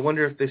 well, I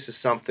wonder if this is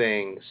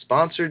something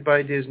sponsored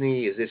by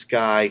Disney. Is this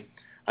guy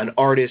an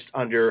artist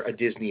under a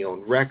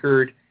Disney-owned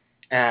record?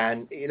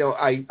 And,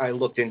 I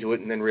looked into it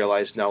and then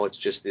realized, no, it's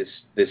just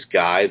this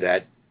guy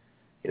that,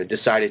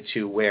 decided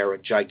to wear a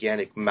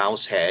gigantic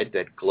mouse head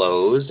that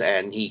glows,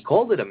 and he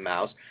called it a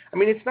mouse. I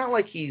mean, it's not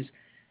like he's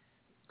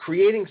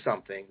creating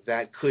something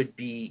that could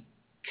be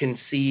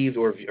conceived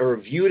or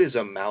viewed as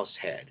a mouse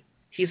head.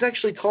 He's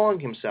actually calling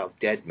himself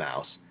Dead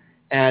Mouse,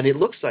 and it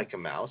looks like a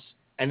mouse,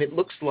 and it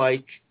looks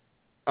like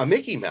a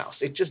Mickey Mouse.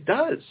 It just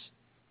does.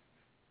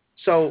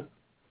 So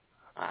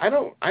I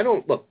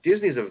don't look,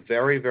 Disney's a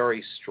very,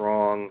 very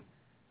strong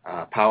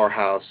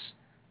powerhouse.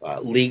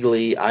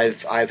 Legally,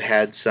 I've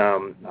had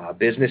some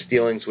business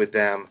dealings with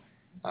them,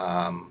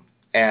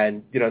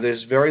 and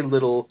there's very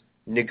little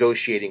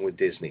negotiating with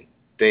Disney.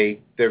 They're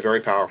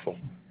very powerful,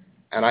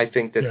 and I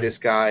think that this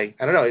guy,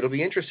 I don't know, it'll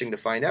be interesting to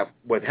find out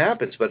what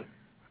happens, but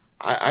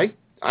I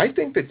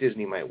think that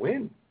Disney might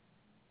win.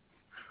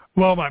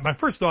 Well, my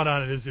first thought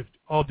on it is if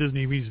all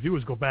Disney needs to do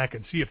is go back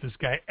and see if this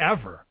guy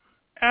ever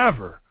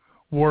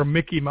wore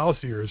Mickey Mouse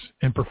ears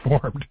and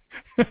performed.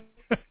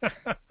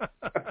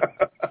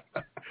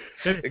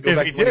 They go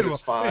back when he was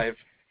 5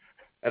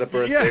 at a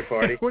birthday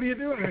party. What are you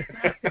doing?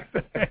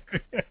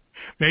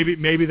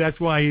 Maybe that's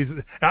why he's.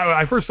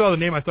 I first saw the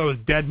name, I thought it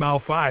was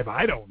Deadmau 5.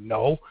 I don't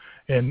know,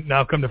 and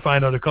now come to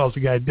find out it calls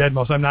the guy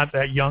Deadmau. So I'm not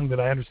that young that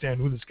I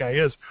understand who this guy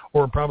is,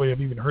 or probably have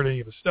even heard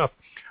any of his stuff.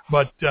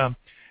 But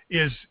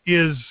is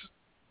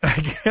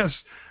I guess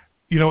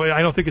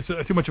I don't think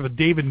it's too much of a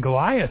David and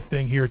Goliath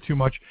thing here too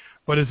much.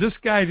 But is this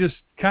guy just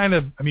kind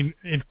of? I mean,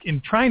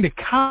 in trying to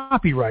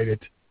copyright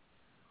it,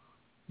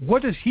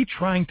 what is he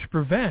trying to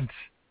prevent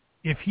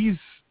if he's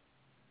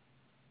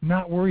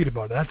not worried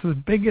about it? That's the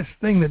biggest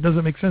thing that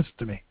doesn't make sense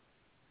to me.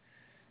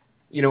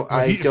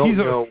 I don't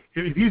know.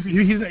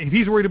 If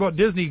he's worried about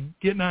Disney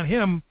getting on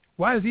him,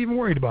 why is he even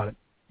worried about it?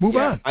 Move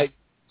on.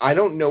 I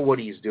don't know what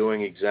he's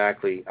doing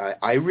exactly.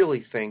 I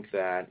really think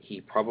that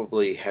he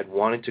probably had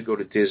wanted to go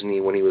to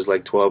Disney when he was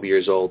like 12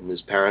 years old and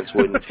his parents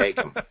wouldn't take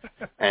him.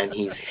 And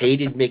he's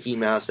hated Mickey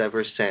Mouse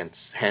ever since,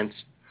 hence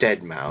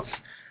Deadmau.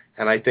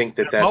 And I think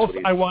that's what he's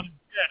doing. I want him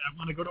dead. I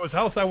want to go to his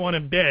house. I want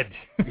him dead.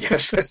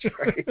 Yes, that's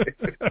right.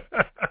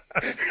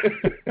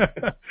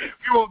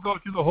 We won't go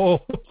through the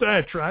whole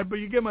diatribe, but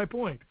you get my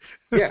point.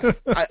 Yeah,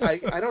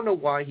 I don't know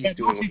why he's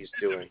doing what he's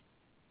doing.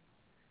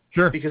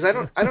 Sure. Because I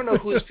don't know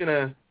who's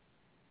gonna.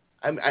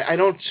 I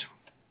don't.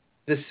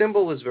 The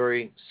symbol is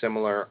very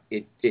similar.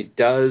 It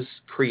does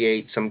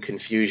create some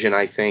confusion.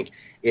 I think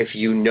if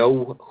you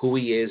know who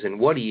he is and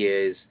what he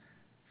is,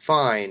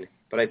 fine.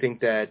 But I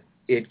think that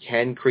it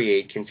can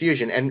create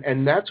confusion,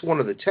 and that's one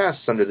of the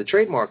tests under the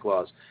trademark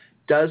laws.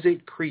 Does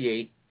it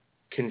create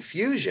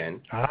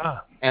confusion?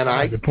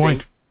 Good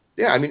point.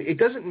 Yeah, I mean, it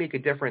doesn't make a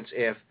difference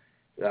if,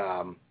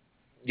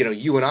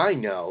 you and I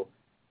know,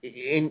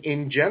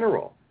 in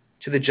general,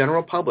 to the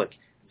general public,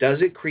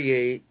 does it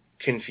create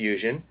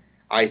confusion?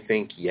 I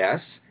think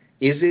yes.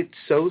 Is it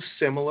so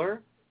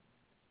similar?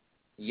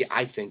 Yeah,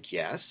 I think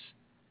yes.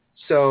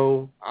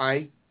 So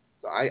I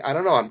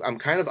don't know. I'm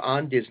kind of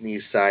on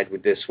Disney's side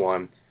with this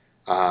one.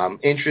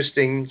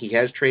 Interesting. He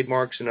has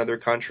trademarks in other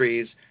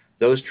countries.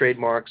 Those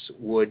trademarks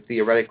would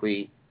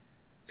theoretically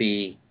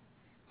be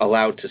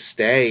allowed to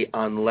stay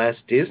unless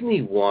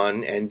Disney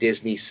won and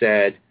Disney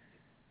said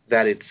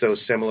that it's so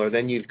similar.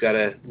 Then you've got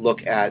to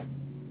look at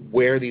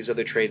where these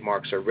other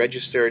trademarks are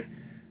registered.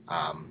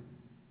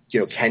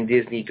 Can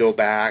Disney go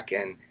back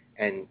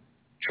and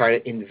try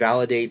to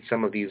invalidate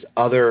some of these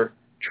other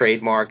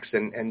trademarks?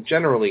 And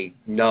generally,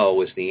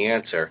 no is the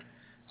answer.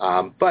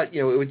 But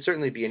it would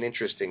certainly be an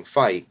interesting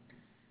fight.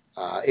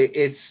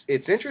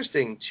 It's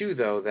interesting, too,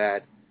 though,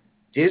 that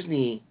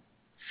Disney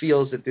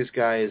feels that this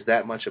guy is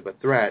that much of a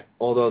threat,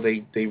 although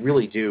they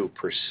really do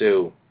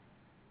pursue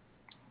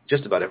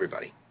just about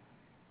everybody.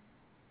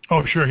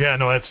 Oh, sure. Yeah,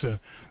 no, that's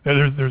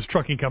there's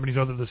trucking companies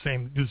do the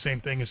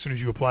same thing. As soon as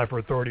you apply for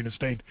authority in a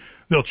state,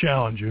 they'll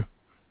challenge you.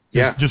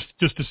 Yeah.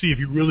 Just to see if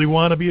you really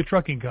want to be a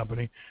trucking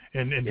company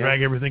and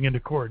drag everything into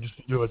court just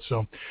to do it.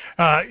 So,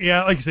 like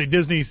you say,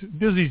 Disney's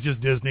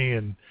just Disney,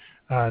 and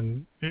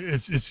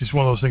it's just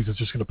one of those things that's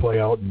just going to play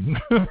out. And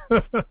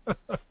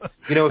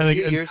I think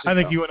you and I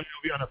will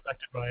be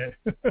unaffected by it.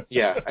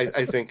 Yeah,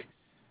 I think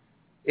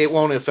it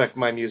won't affect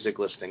my music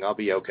listing. I'll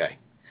be okay.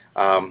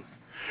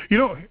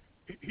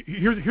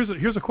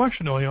 Here's a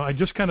question, though. I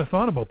just kind of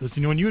thought about this.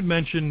 When you had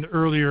mentioned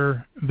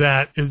earlier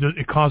that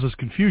it causes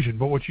confusion,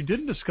 but what you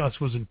didn't discuss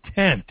was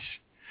intent.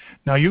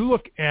 Now, you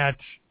look at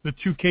the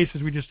two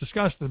cases we just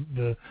discussed,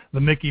 the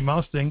Mickey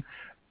Mouse thing.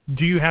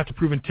 Do you have to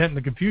prove intent in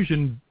the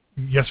confusion?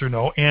 Yes or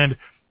no? And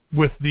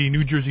with the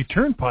New Jersey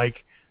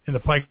Turnpike and the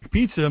Pike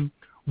Pizza,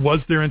 was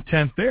there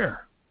intent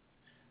there?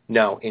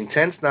 No,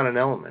 intent's not an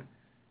element.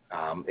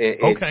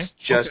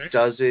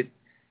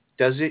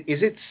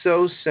 Is it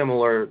so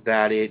similar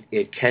that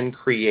it can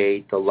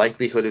create the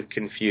likelihood of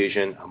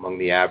confusion among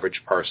the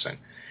average person?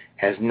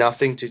 Has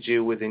nothing to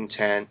do with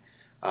intent.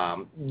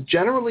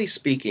 Generally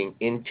speaking,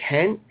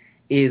 intent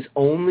is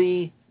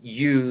only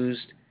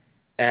used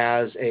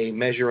as a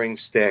measuring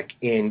stick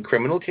in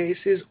criminal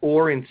cases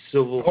or in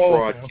civil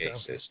fraud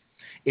cases.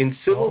 In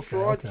civil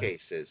fraud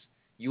cases,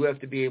 you have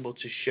to be able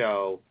to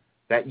show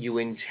that you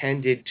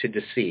intended to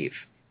deceive.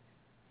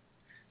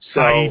 So,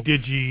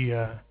 Digi...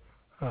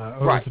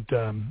 right. Was it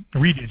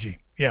Redigi?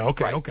 Yeah,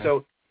 okay, right. okay.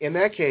 So in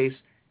that case,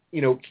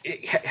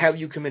 have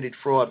you committed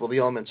fraud? Well, the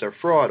elements of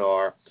fraud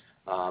are,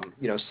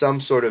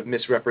 some sort of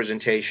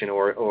misrepresentation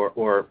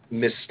or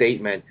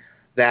misstatement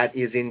that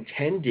is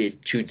intended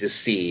to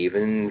deceive,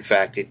 and in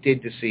fact, it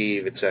did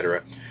deceive,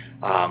 etc.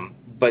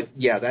 But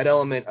yeah, that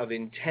element of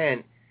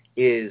intent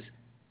is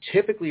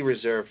typically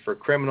reserved for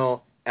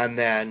criminal and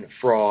then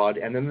fraud,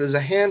 and then there's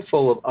a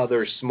handful of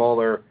other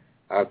smaller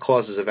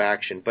causes of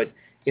action. But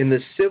in the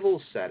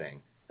civil setting,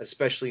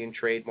 especially in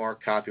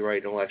trademark,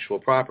 copyright, intellectual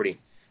property,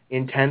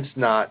 intent's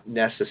not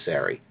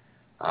necessary,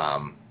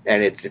 and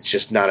it's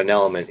just not an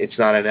element. It's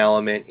not an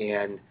element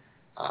in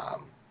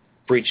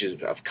breaches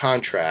of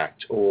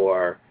contract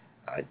or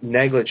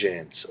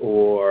negligence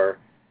or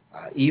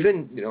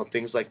even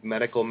things like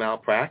medical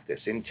malpractice.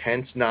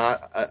 Intent's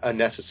not a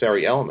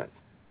necessary element.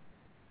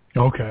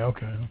 Okay.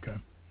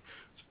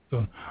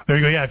 So there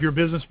you go. Yeah, if you're a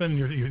businessman and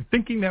you're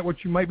thinking that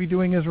what you might be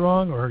doing is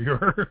wrong, or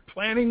you're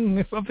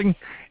planning something, you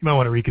might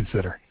want to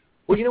reconsider.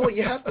 Well, you know what?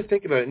 You have to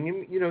think about it.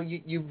 And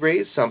you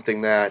raised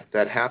something that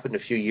happened a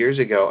few years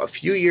ago. A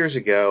few years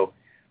ago,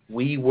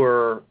 we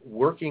were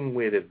working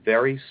with a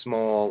very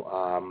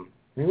small,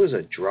 it was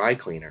a dry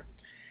cleaner.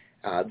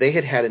 They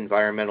had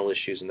environmental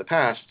issues in the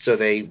past, so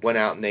they went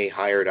out and they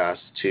hired us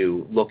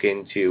to look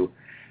into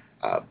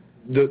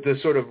the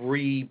sort of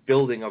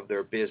rebuilding of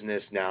their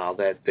business now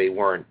that they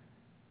weren't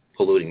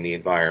polluting the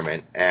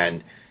environment,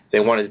 and they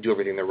wanted to do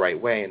everything the right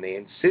way, and they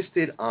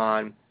insisted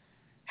on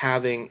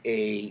having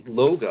a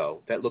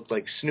logo that looked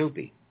like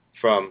Snoopy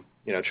from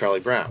Charlie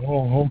Brown.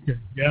 Oh, okay,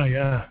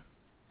 yeah.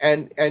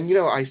 And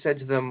I said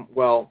to them,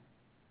 well,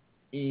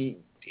 is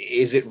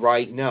it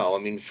right? No. I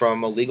mean,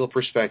 from a legal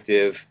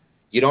perspective,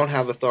 you don't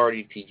have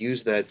authority to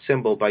use that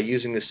symbol. By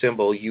using the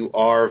symbol, you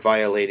are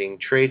violating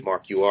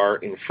trademark. You are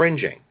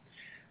infringing.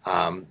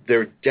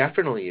 There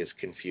definitely is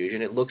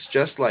confusion. It looks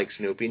just like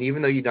Snoopy, and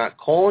even though you're not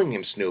calling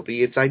him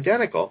Snoopy, it's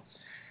identical.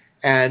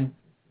 And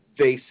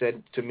they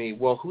said to me,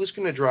 well, who's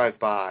going to drive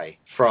by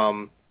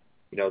from,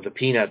 the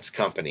Peanuts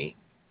Company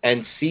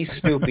and see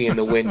Snoopy in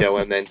the window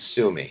and then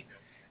sue me?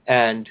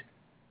 And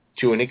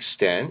to an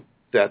extent,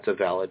 that's a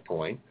valid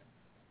point.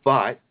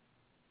 But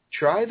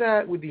try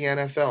that with the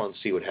NFL and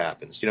see what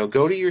happens.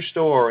 Go to your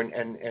store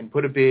and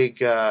put a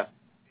big,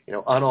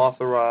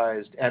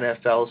 unauthorized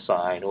NFL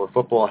sign or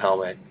football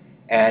helmet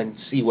and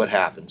see what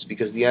happens.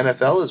 Because the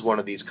NFL is one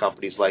of these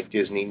companies like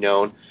Disney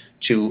known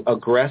to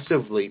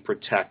aggressively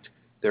protect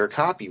their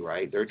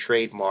copyright, their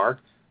trademark,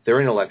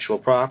 their intellectual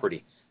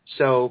property.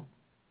 So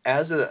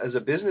as a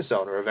business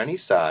owner of any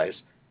size,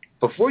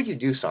 before you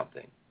do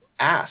something,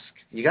 ask.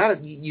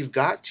 You've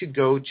got to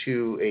go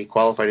to a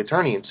qualified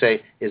attorney and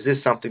say, is this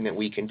something that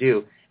we can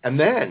do? And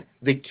then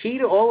the key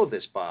to all of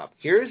this, Bob,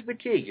 here's the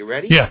key. You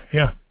ready?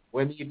 Yeah.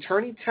 When the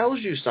attorney tells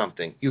you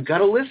something, you've got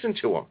to listen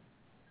to him.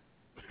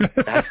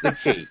 That's the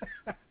key.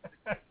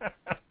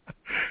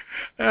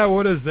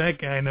 What does that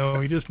guy know?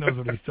 He just knows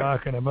what he's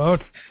talking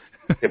about.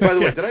 Hey, by the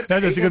way, did I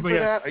pay him for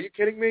that? Are you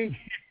kidding me?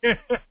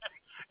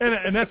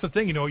 And that's the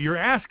thing, you're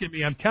asking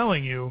me, I'm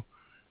telling you.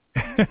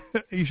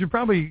 You should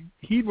probably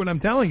heed what I'm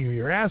telling you.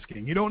 You're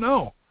asking. You don't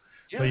know.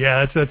 Yeah. So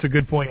yeah, that's a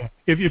good point.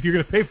 If you're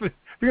going to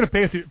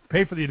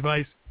pay for the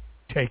advice,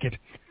 take it.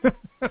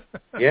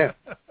 Yeah.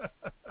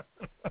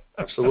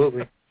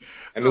 Absolutely.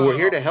 I mean, we're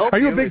here to help you.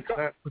 Are you a big?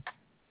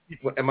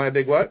 Am I a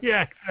big what?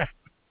 Yeah. Are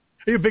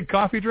you a big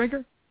coffee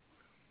drinker?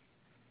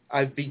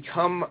 I've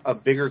become a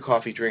bigger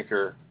coffee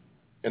drinker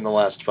in the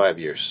last 5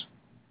 years.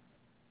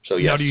 So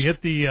yes. Now, do you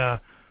hit the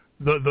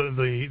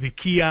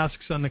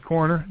kiosks on the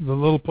corner, the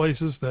little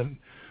places that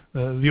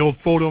the old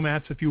photo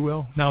mats, if you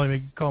will? Now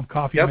they call them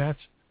coffee mats.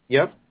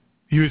 Yep.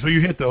 So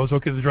you hit those,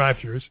 okay? The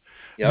drive-thrus.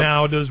 Yep.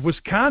 Now, does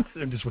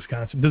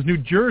New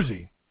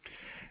Jersey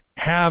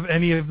have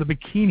any of the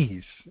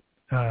bikinis,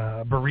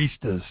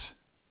 baristas?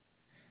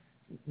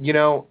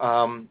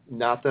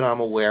 Not that I'm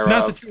aware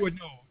Not of. That you would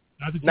know.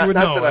 Not that you not, would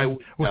not know. That I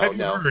what have you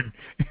no. heard?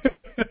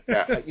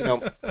 Yeah,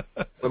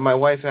 when my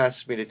wife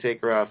asks me to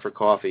take her out for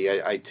coffee,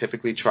 I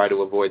typically try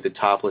to avoid the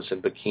topless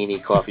and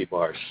bikini coffee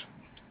bars.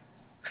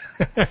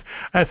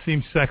 That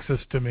seems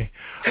sexist to me.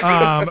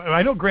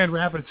 I know Grand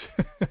Rapids.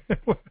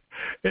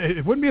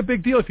 It wouldn't be a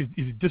big deal if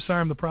you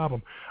disarm the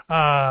problem.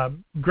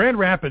 Grand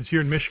Rapids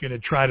here in Michigan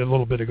had tried it a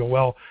little bit ago.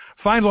 Well,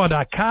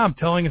 FindLaw.com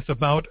telling us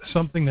about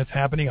something that's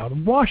happening out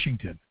in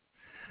Washington.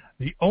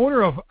 The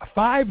owner of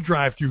 5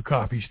 drive-through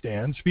coffee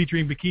stands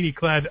featuring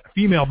bikini-clad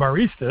female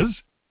baristas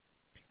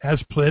has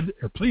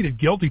pleaded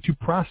guilty to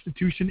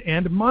prostitution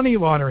and money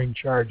laundering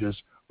charges.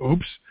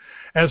 Oops.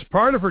 As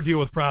part of her deal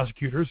with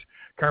prosecutors,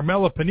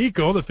 Carmela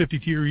Panico, the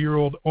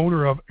 52-year-old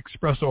owner of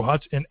Espresso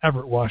Huts in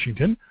Everett,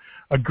 Washington,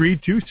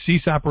 agreed to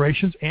cease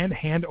operations and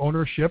hand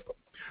ownership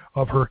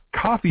of her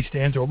coffee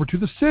stands over to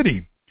the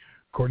city.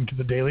 According to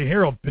the Daily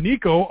Herald,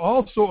 Panico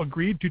also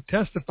agreed to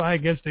testify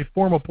against a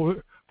former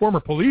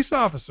police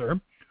officer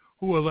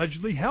who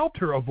allegedly helped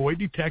her avoid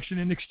detection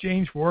in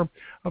exchange for,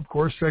 of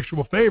course,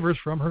 sexual favors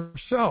from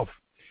herself.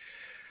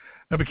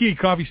 Now, bikini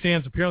coffee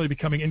stands apparently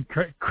becoming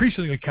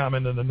increasingly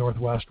common in the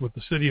Northwest, with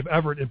the city of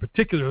Everett in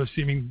particular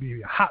seeming to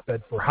be a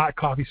hotbed for hot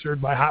coffee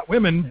served by hot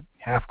women,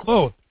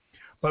 half-clothed.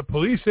 But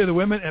police say the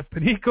women at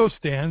Panico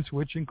stands,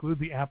 which include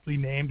the aptly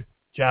named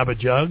Jabba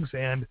Jugs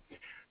and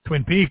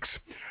Twin Peaks,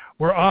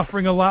 were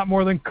offering a lot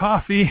more than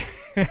coffee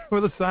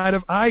with a side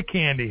of eye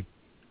candy.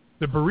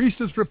 The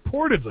baristas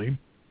reportedly,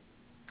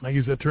 I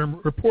use that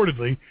term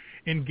reportedly,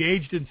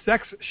 engaged in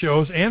sex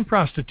shows and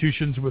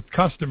prostitutions with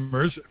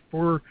customers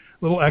for a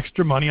little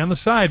extra money on the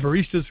side.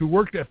 Baristas who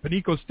worked at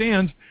Panico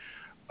stands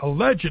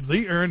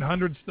allegedly earned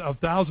hundreds of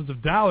thousands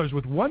of dollars,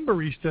 with one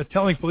barista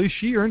telling police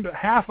she earned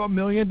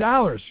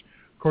 $500,000,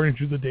 according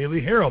to the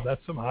Daily Herald.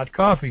 That's some hot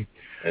coffee.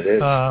 It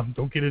is.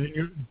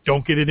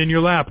 Don't get it in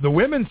your lap. The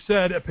women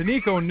said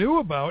Panico knew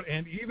about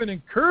and even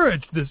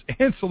encouraged this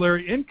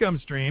ancillary income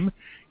stream,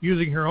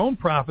 using her own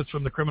profits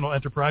from the criminal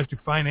enterprise to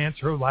finance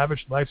her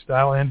lavish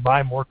lifestyle and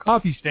buy more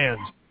coffee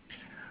stands,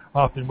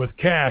 often with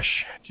cash.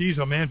 Geez,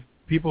 oh man,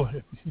 people,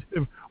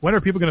 when are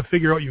people going to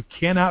figure out you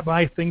cannot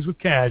buy things with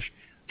cash?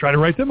 Try to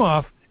write them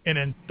off, and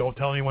then don't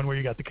tell anyone where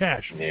you got the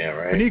cash. Yeah,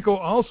 right. Panico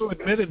also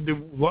admitted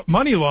to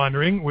money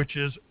laundering, which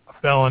is a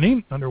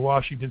felony under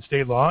Washington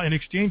state law, in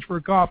exchange for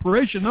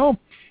cooperation, though,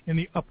 in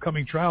the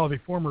upcoming trial of a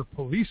former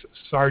police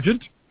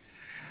sergeant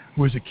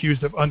who is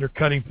accused of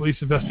undercutting police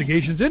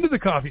investigations into the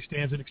coffee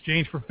stands in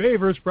exchange for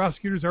favors.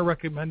 Prosecutors are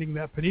recommending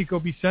that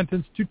Panico be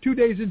sentenced to 2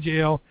 days in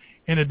jail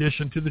in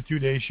addition to the 2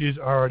 days she has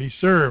already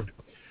served.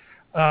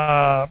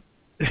 I'll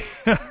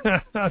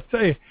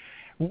tell you,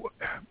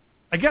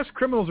 I guess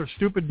criminals are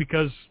stupid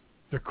because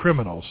they're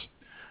criminals.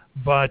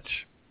 But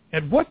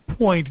at what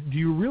point do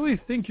you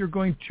really think you're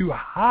going to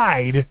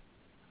hide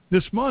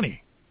this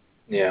money?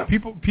 Yeah.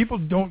 People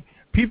don't...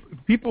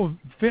 People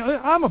feel,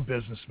 I'm a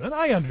businessman.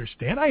 I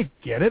understand. I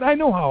get it. I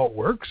know how it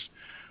works.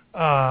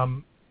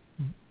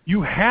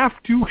 You have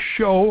to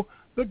show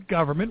the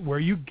government where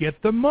you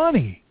get the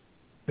money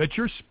that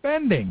you're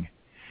spending.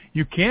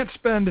 You can't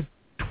spend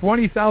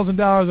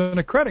 $20,000 on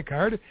a credit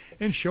card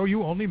and show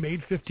you only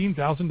made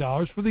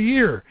 $15,000 for the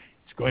year.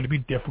 It's going to be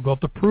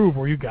difficult to prove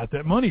where you got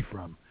that money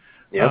from.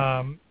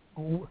 Yep.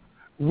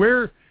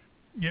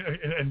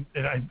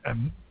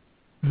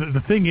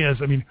 The thing is,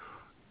 I mean,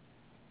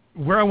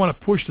 where I want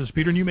to push this,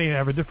 Peter, and you may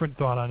have a different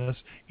thought on this,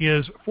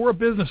 is for a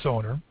business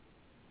owner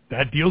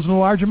that deals in a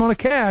large amount of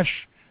cash,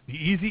 the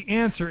easy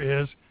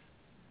answer is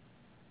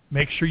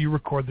make sure you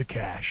record the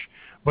cash.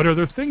 But are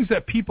there things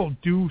that people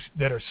do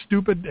that are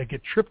stupid, that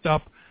get tripped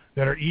up,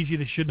 that are easy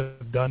they shouldn't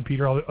have done,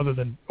 Peter, other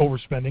than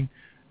overspending?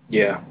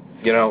 Yeah.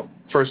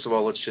 First of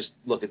all, let's just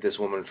look at this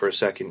woman for a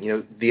second.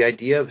 The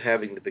idea of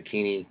having the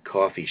bikini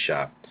coffee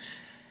shop,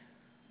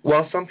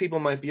 while some people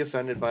might be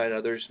offended by it,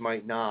 others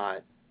might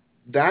not,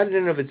 that in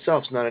and of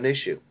itself is not an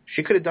issue.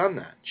 She could have done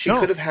that. She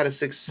could have had a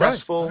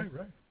successful,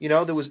 right.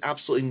 There was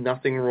absolutely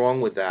nothing wrong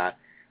with that.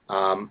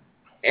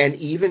 And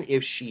even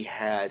if she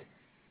had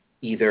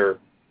either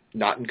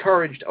not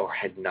encouraged or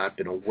had not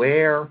been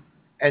aware,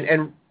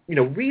 and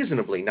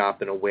reasonably not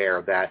been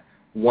aware that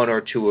one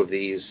or two of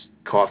these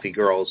coffee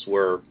girls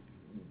were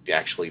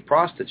actually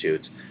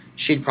prostitutes,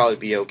 she'd probably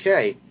be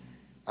okay.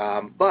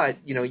 But,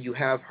 you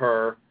have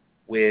her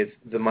with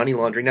the money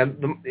laundering. Now,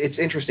 it's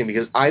interesting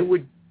because I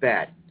would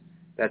bet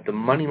that the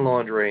money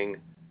laundering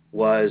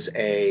was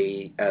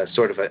a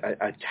sort of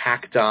a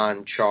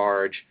tacked-on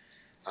charge.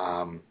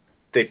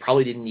 They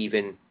probably didn't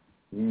even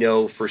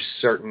know for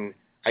certain.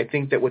 I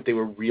think that what they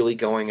were really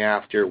going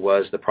after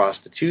was the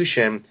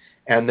prostitution,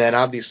 and then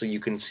obviously you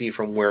can see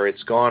from where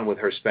it's gone with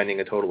her spending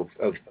a total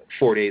of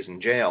 4 days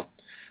in jail,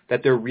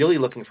 that they're really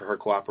looking for her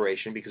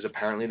cooperation because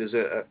apparently there's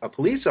a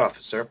police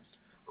officer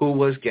who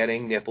was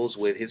getting nipples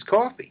with his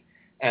coffee,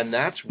 and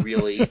that's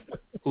really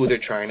who they're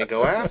trying to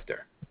go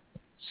after.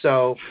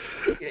 So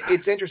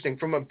it's interesting.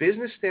 From a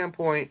business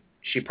standpoint,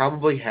 she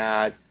probably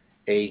had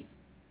a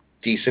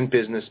decent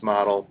business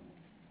model.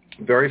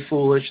 Very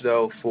foolish,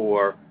 though,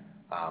 for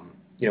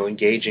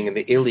engaging in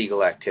the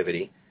illegal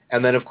activity.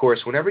 And then, of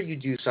course, whenever you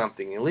do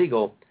something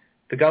illegal,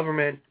 the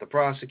government, the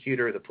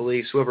prosecutor, the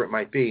police, whoever it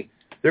might be,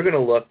 they're going to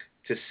look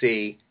to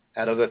see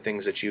at other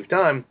things that you've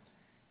done.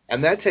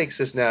 And that takes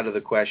us now to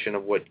the question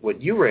of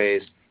what you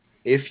raised.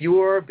 If you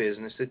are a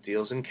business that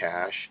deals in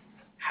cash,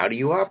 how do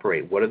you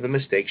operate? What are the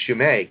mistakes you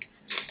make?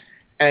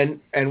 And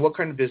what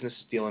kind of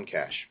businesses deal in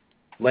cash?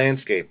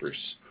 Landscapers,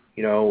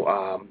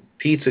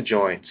 pizza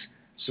joints,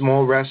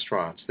 small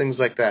restaurants, things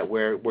like that,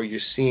 where you're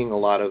seeing a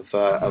lot of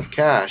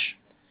cash.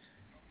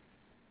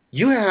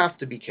 You have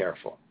to be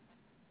careful.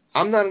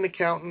 I'm not an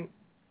accountant.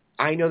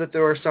 I know that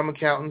there are some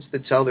accountants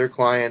that tell their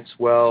clients,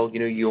 well,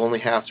 you only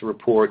have to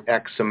report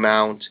X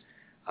amount.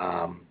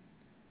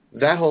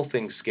 That whole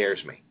thing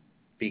scares me.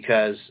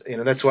 Because,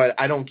 that's why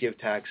I don't give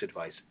tax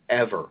advice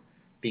ever,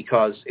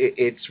 because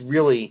it's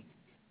really,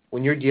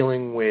 when you're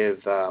dealing with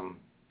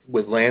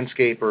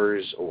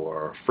landscapers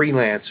or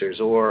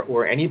freelancers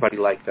or anybody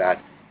like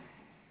that,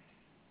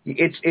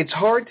 it's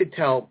hard to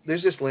tell.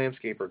 There's this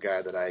landscaper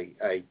guy that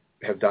I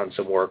have done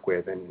some work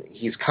with, and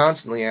he's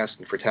constantly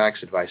asking for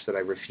tax advice that I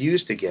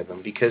refuse to give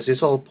him because his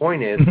whole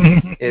point is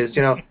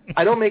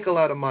I don't make a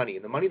lot of money.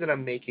 The money that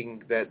I'm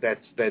making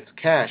that's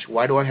cash,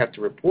 why do I have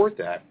to report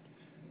that?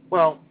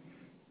 Well,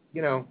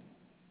 do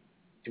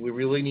we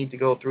really need to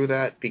go through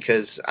that?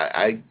 Because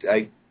I've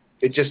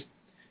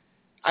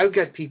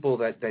got people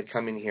that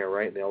come in here,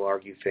 right, and they'll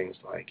argue things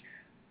like,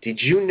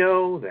 did you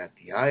know that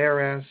the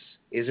IRS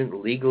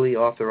isn't legally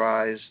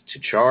authorized to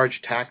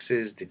charge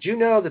taxes. Did you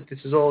know that this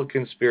is all a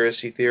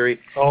conspiracy theory?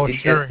 Oh,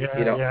 sure,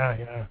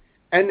 yeah.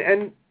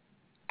 And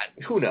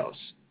who knows?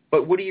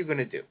 But what are you going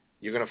to do?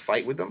 You're going to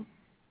fight with them?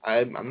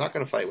 I'm not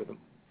going to fight with them.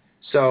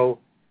 So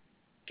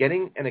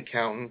getting an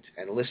accountant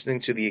and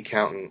listening to the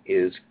accountant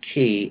is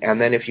key. And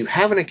then if you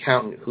have an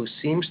accountant who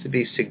seems to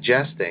be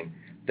suggesting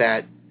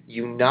that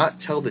you not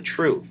tell the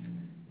truth,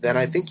 then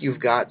I think you've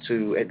got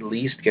to at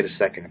least get a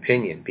second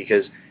opinion,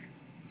 because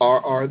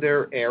are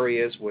there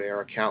areas where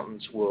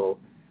accountants will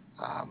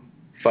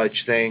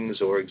fudge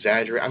things or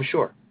exaggerate? I'm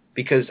sure,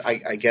 because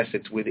I guess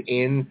it's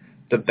within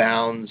the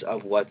bounds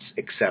of what's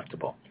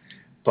acceptable.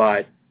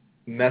 But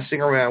messing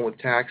around with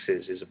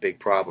taxes is a big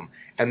problem.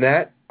 And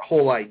that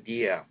whole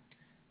idea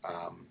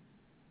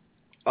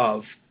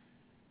of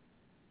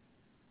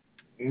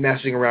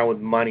messing around with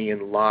money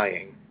and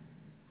lying,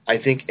 I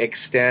think,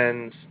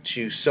 extends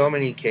to so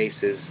many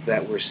cases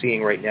that we're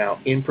seeing right now.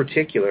 In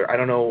particular, I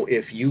don't know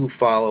if you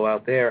follow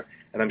out there,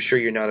 and I'm sure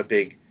you're not a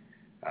big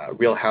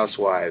Real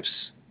Housewives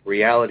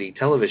reality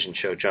television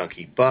show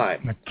junkie, but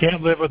I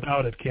can't live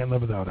without it.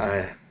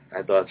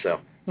 I thought so.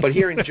 But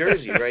here in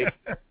Jersey, right,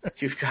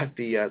 you've got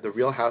the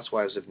Real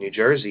Housewives of New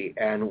Jersey,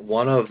 and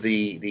one of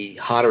the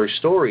hotter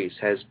stories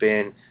has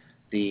been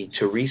the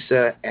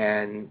Teresa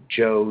and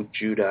Joe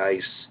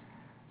Giudice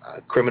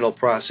criminal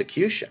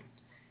prosecution.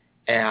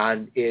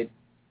 And it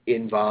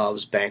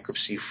involves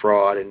bankruptcy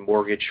fraud and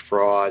mortgage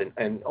fraud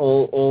and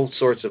all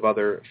sorts of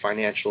other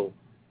financial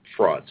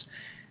frauds.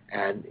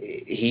 And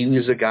he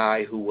was a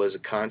guy who was a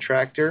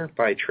contractor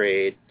by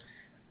trade,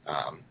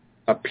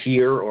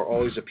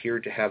 always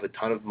appeared to have a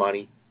ton of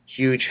money,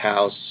 huge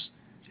house.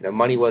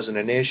 Money wasn't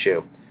an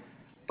issue.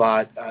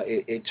 But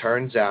it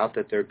turns out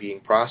that they're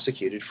being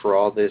prosecuted for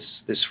all this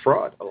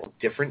fraud, all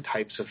different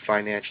types of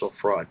financial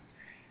fraud.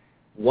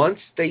 Once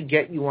they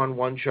get you on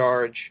one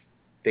charge,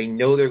 they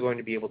know they're going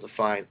to be able to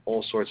find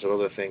all sorts of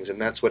other things,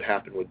 and that's what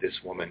happened with this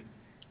woman.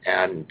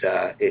 And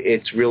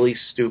it's really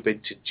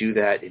stupid to do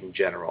that in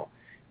general.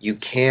 You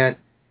can't,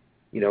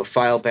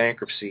 file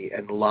bankruptcy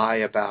and lie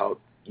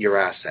about your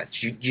assets.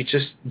 You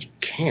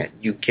can't.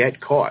 You get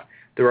caught.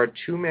 There are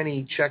too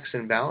many checks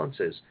and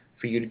balances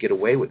for you to get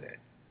away with it.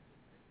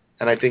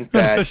 And I think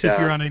that... Especially if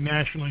you're on a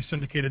nationally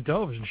syndicated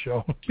television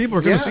show. People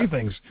are going to see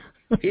things.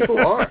 People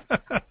are.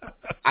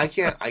 I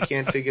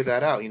can't figure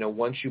that out.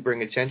 Once you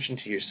bring attention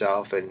to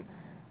yourself, and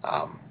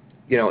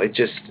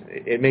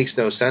it makes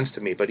no sense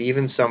to me. But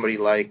even somebody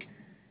like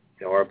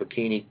our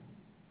bikini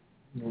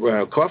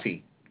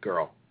coffee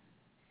girl,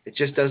 it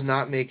just does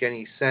not make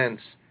any sense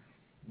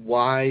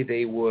why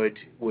they would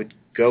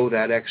go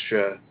that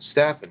extra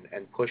step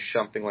and push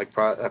something like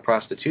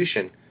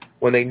prostitution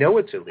when they know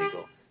it's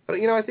illegal. But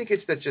I think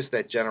it's just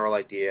that general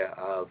idea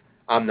of,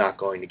 I'm not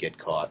going to get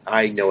caught.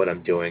 I know what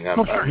I'm doing.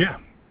 Sure, yeah.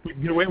 We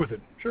can get away with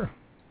it. Sure.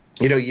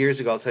 Years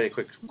ago, I'll tell you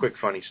a quick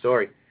funny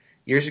story.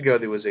 Years ago,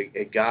 there was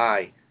a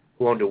guy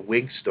who owned a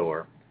wig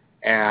store,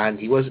 and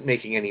he wasn't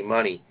making any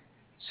money.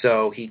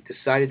 So he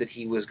decided that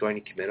he was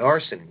going to commit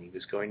arson, and he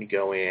was going to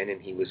go in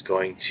and he was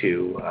going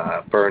to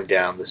burn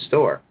down the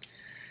store.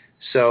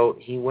 So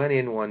he went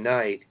in one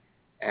night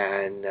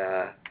and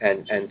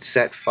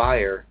set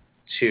fire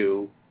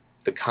to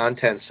the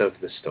contents of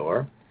the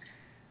store,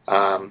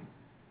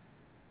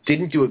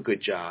 didn't do a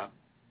good job,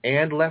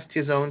 and left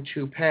his own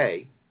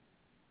toupee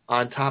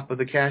on top of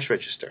the cash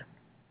register.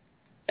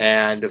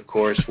 And, of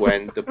course,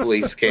 when the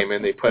police came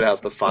in, they put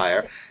out the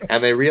fire,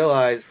 and they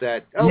realized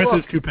that,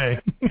 his toupee.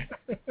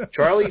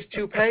 Charlie's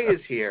toupee is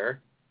here.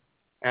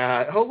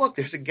 Look,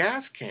 there's a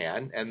gas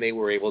can, and they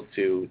were able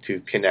to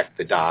connect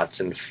the dots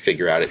and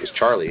figure out it was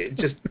Charlie. It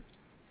just,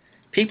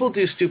 people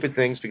do stupid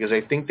things because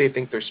they think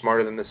they're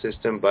smarter than the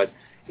system, but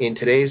in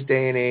today's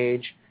day and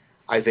age,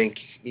 I think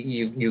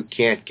you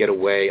can't get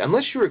away,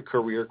 unless you're a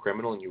career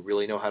criminal and you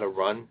really know how to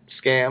run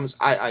scams.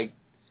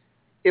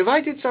 If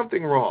I did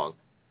something wrong,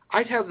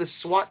 I'd have the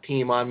SWAT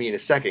team on me in a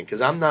second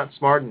because I'm not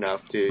smart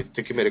enough to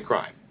commit a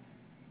crime.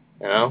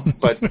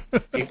 But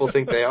people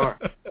think they are.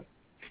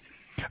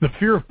 The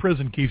fear of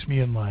prison keeps me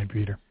in line,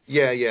 Peter.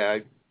 Yeah,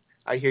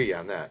 I hear you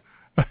on that.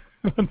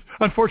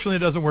 Unfortunately, it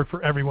doesn't work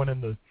for everyone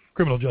in the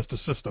criminal justice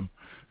system.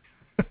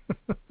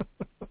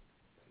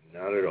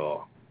 Not at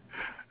all.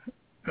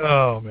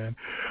 Oh, man.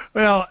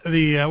 Well,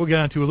 we'll get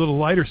on to a little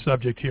lighter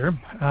subject here.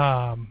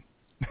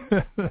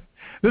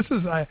 This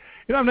is, I'm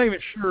not even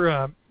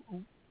sure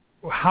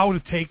how to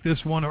take this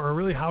one or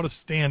really how to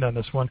stand on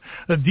this one.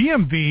 The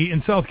DMV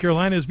in South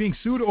Carolina is being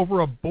sued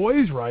over a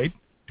boy's right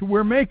to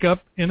wear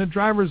makeup in a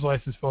driver's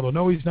license photo.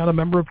 No, he's not a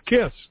member of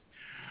KISS.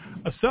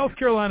 A South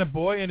Carolina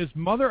boy and his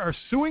mother are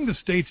suing the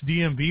state's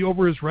DMV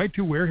over his right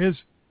to wear his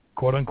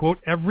quote-unquote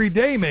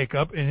everyday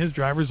makeup in his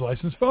driver's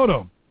license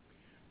photo.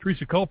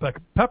 Teresa Culpepper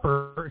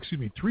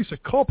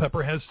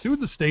has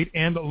sued the state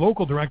and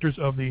local directors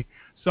of the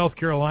South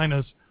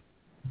Carolina's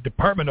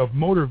Department of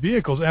Motor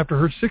Vehicles after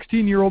her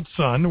 16-year-old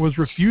son was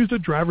refused a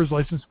driver's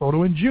license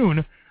photo in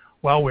June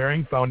while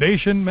wearing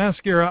foundation,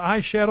 mascara,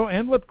 eyeshadow,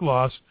 and lip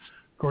gloss,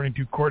 according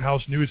to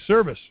Courthouse News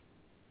Service.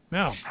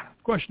 Now,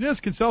 the question is,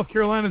 can South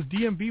Carolina's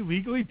DMV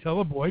legally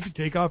tell a boy to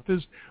take off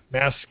his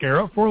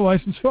mascara for a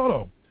licensed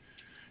photo?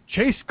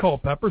 Chase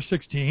Culpepper,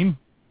 16,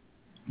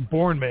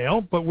 born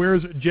male, but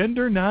wears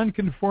gender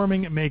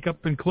non-conforming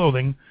makeup and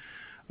clothing,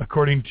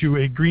 according to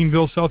a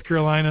Greenville, South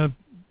Carolina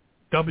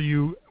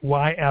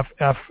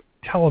WYFF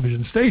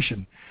television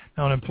station.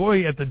 Now, an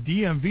employee at the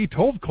DMV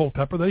told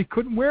Culpepper that he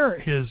couldn't wear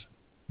his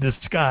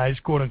disguise,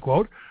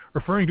 quote-unquote,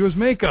 referring to his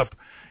makeup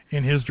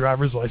in his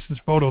driver's license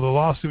photo. The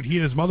lawsuit he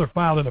and his mother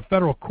filed in a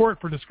federal court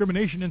for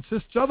discrimination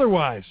insists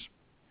otherwise.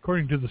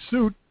 According to the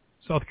suit,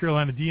 South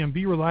Carolina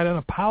DMV relied on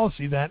a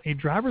policy that a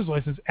driver's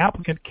license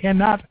applicant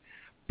cannot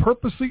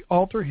purposely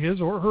alter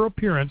his or her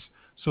appearance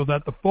so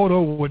that the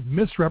photo would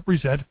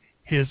misrepresent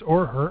his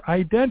or her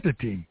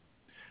identity.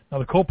 Now,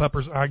 the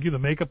Culpeppers argue the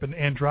makeup and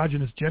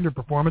androgynous gender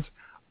performance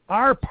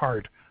are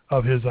part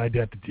of his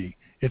identity.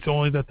 It's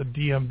only that the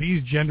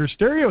DMV's gender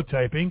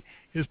stereotyping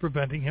is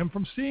preventing him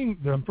from seeing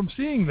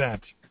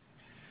that.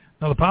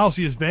 Now, the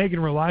policy is vague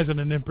and relies on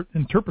an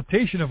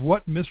interpretation of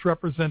what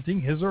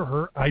misrepresenting his or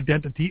her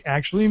identity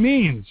actually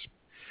means.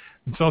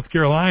 In South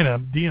Carolina,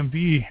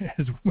 DMV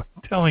is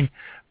telling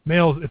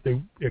males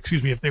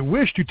if they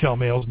wish to tell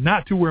males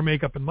not to wear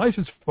makeup in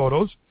license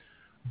photos,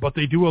 but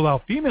they do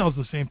allow females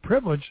the same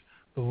privilege,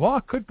 the law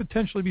could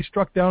potentially be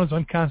struck down as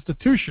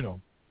unconstitutional.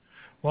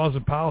 Laws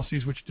and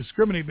policies which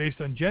discriminate based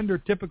on gender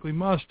typically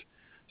must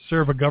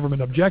serve a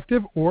government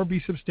objective or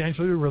be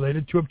substantially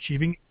related to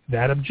achieving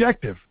that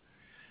objective.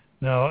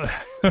 Now,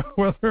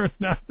 whether or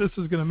not this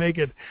is going to make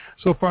it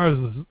so far as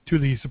to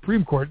the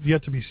Supreme Court,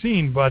 yet to be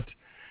seen. But,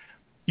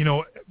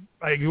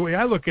 the way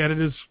I look at it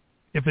is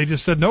if they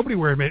just said nobody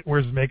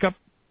wears makeup,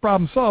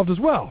 problem solved as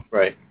well.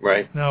 Right.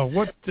 Now,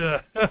 what?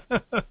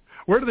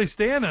 Where do they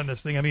stand on this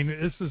thing? I mean,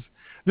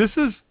 this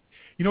is,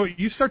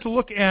 you start to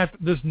look at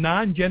this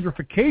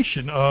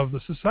non-genderification of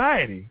the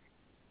society.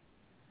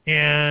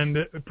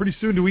 And pretty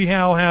soon do we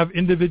all have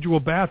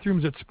individual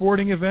bathrooms at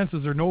sporting events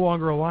as they're no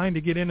longer a line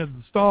to get into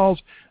the stalls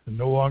and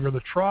no longer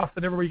the trough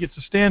that everybody gets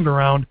to stand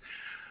around.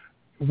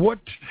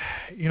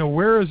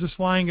 Where is this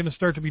line going to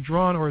start to be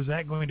drawn, or is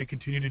that going to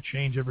continue to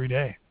change every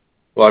day?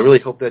 Well, I really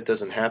hope that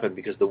doesn't happen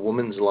because the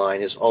women's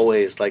line is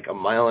always like a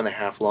mile and a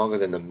half longer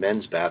than the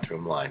men's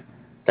bathroom line.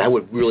 That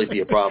would really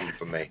be a problem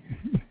for me.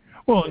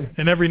 Well,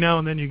 and every now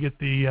and then you get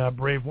the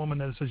brave woman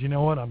that says, you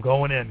know what, I'm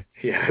going in.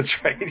 Yeah, that's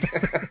right.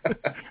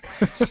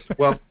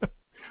 Well,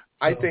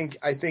 I think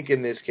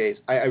in this case,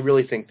 I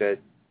really think that,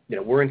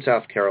 we're in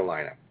South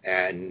Carolina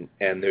and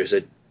there's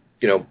a,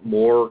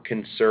 more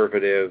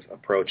conservative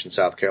approach in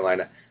South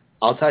Carolina.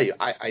 I'll tell you,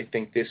 I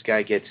think this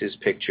guy gets his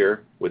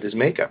picture with his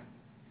makeup.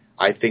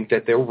 I think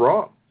that they're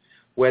wrong.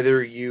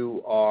 Whether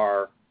you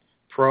are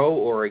pro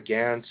or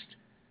against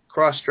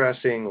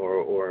cross-dressing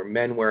or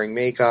men wearing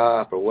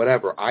makeup or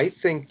whatever, I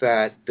think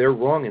that they're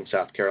wrong in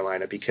South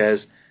Carolina because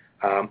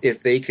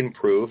if they can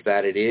prove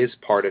that it is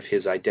part of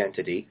his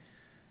identity,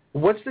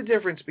 what's the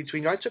difference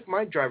between, I took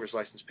my driver's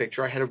license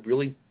picture, I had a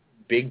really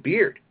big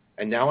beard,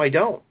 and now I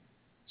don't.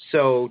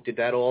 So did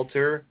that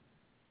alter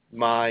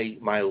my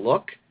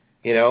look?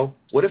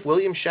 What if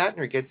William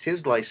Shatner gets his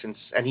license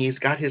and he's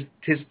got his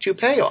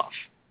toupee off,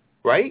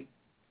 right?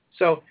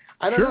 So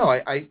I don't know.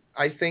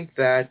 I think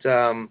that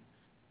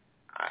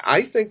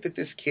I think that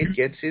this kid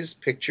gets his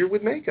picture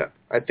with makeup.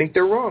 I think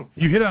they're wrong.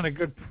 You hit on a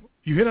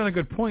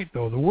good point,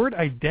 though. The word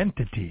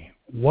identity.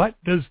 What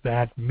does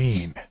that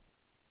mean?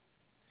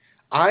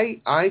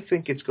 I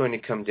think it's going to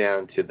come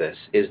down to this.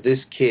 Is this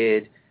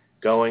kid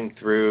going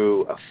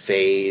through a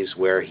phase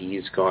where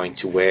he's going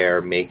to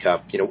wear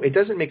makeup? It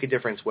doesn't make a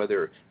difference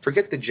whether,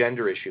 forget the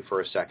gender issue for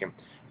a second.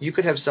 You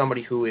could have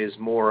somebody who is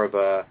more of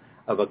a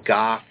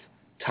goth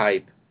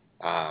type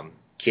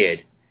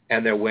kid,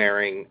 and they're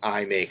wearing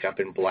eye makeup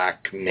and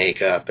black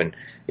makeup, and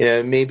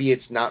maybe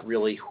it's not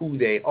really who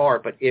they are.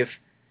 But if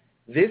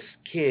this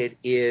kid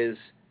is,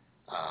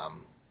 I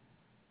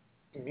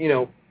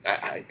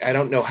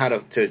don't know how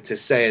to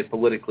say it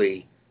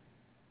politically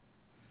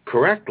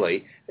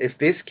correctly, if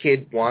this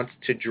kid wants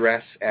to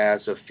dress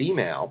as a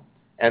female,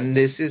 and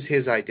this is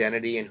his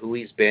identity and who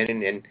he's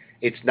been, and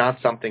it's not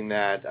something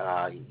that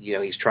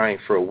he's trying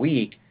for a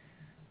week,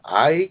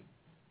 I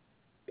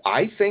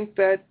think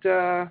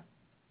that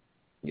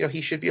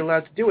he should be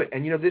allowed to do it.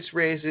 And this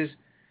raises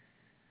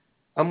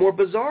a more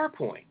bizarre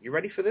point. You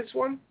ready for this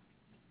one?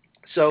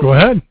 So go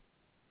ahead.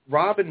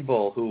 Robin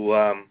Bull,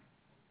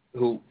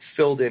 who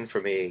filled in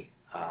for me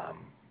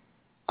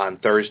on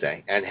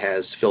Thursday and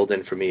has filled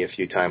in for me a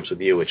few times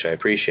with you, which I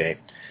appreciate,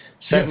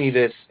 sent me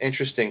this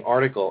interesting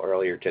article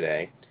earlier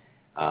today.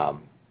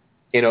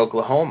 In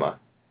Oklahoma,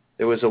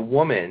 there was a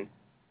woman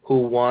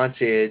who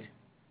wanted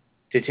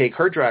to take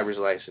her driver's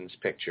license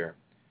picture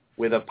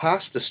with a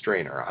pasta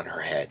strainer on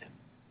her head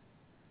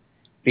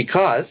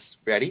because,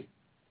 ready?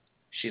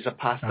 She's a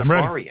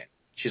pastafarian.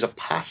 She's a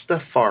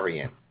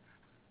pastafarian.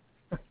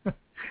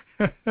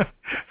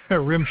 A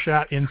rim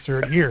shot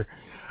insert here.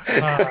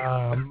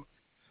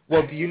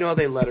 Well, do you know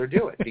they let her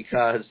do it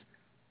because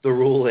the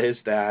rule is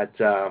that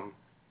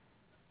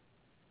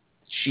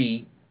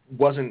she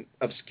wasn't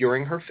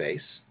obscuring her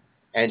face.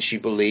 and she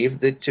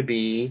believed it to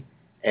be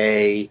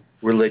a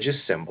religious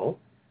symbol,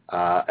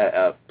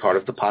 a part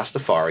of the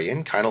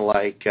Pastafarian, kind of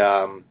like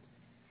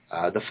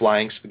the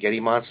Flying Spaghetti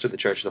Monster, the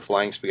Church of the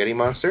Flying Spaghetti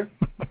Monster.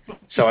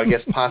 So I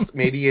guess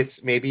maybe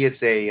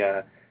it's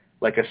a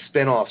like a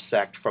spin-off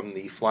sect from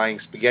the Flying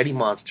Spaghetti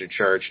Monster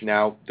Church.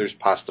 Now there's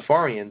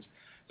Pastafarians,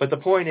 but the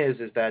point is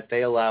that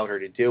they allowed her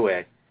to do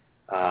it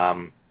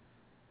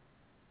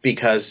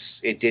because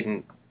it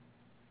didn't,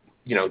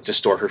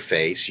 distort her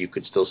face. You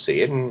could still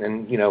see it,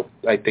 and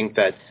I think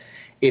that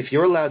if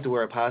you're allowed to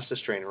wear a pasta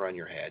strainer on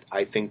your head,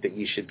 I think that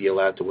you should be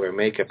allowed to wear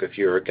makeup if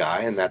you're a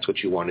guy, and that's what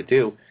you want to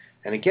do.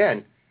 And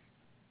again,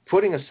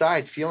 putting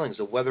aside feelings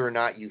of whether or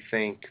not you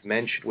think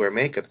men should wear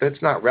makeup,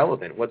 that's not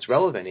relevant. What's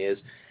relevant is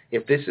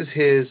if this is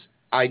his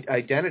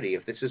identity,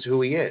 if this is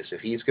who he is,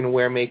 if he's going to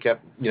wear makeup,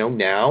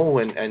 now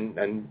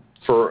and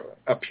for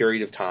a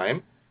period of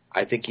time,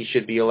 I think he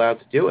should be allowed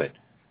to do it.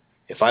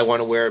 If I want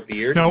to wear a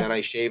beard and then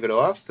I shave it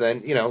off,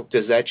 then,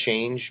 does that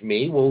change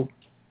me? Well,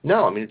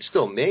 no. I mean, it's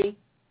still me.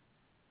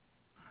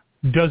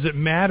 Does it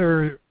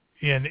matter?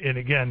 And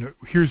again,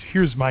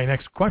 here's my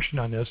next question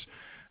on this,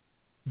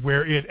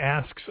 where it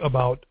asks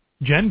about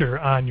gender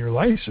on your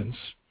license.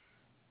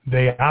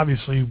 They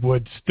obviously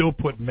would still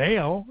put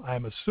male,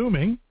 I'm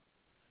assuming,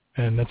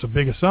 and that's a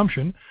big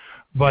assumption.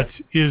 But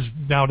does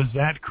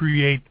that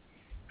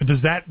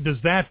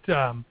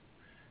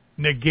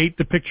negate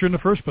the picture in the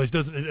first place?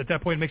 At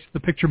that point, it makes the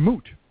picture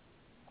moot.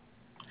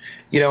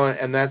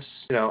 And that's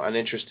an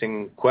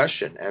interesting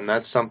question, and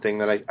that's something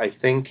that I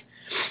think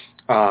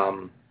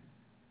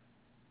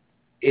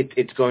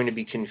it's going to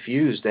be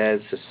confused as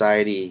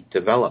society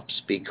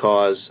develops,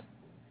 because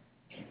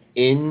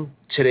in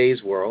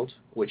today's world,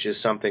 which is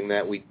something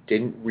that we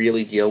didn't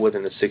really deal with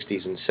in the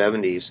 60s and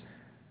 70s,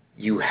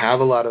 you have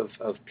a lot of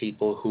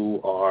people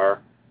who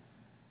are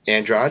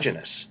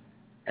androgynous.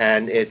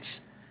 And it's,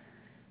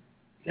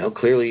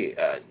 clearly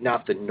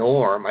not the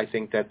norm. I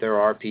think that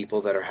there are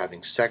people that are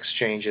having sex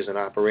changes and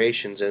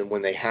operations, and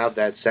when they have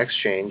that sex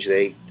change,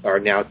 they are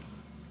now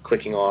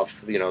clicking off,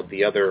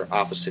 the other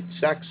opposite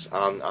sex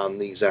on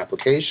these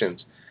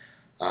applications.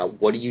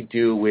 What do you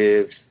do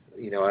with,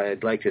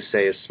 I'd like to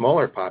say a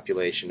smaller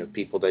population of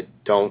people that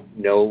don't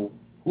know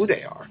who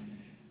they are?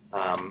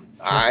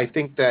 I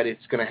think that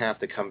it's going to have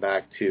to come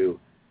back to,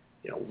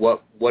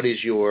 what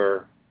is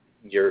your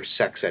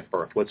sex at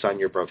birth? What's on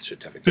your birth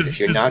certificate? If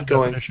you're not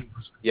going,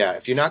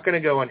 if you're not going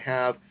to go and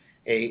have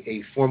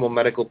a formal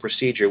medical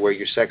procedure where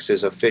your sex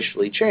is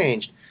officially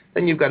changed,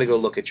 then you've got to go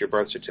look at your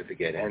birth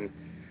certificate. And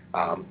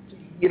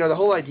the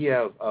whole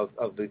idea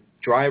of the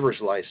driver's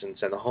license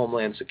and the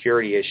Homeland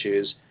Security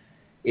issues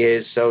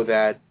is so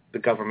that the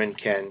government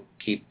can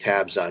keep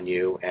tabs on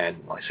you, and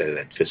I say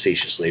that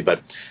facetiously,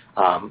 but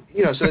so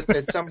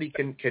that somebody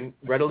can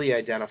readily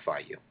identify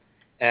you.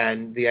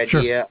 And the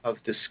idea of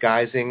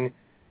disguising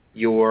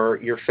your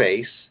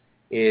face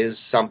is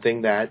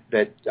something that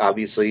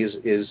obviously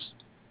is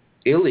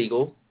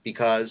illegal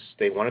because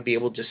they want to be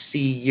able to see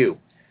you.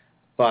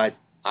 But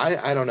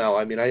I don't know.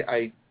 I mean,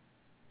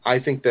 I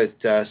think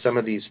that some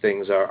of these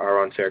things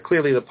are unfair.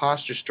 Clearly, the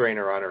posture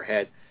strainer on her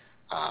head,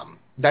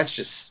 that's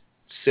just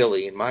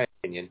silly in my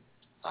opinion.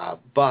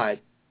 But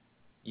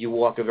you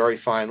walk a very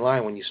fine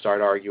line when you start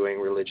arguing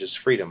religious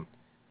freedom.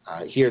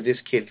 Here, this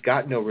kid's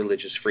got no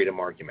religious freedom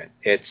argument.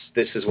 It's,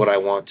 this is what I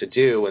want to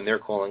do, and they're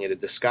calling it a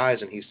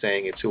disguise, and he's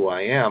saying it's who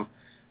I am.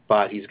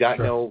 But he's got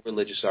no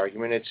religious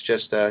argument. It's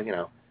just,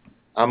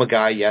 I'm a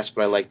guy, yes,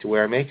 but I like to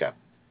wear makeup.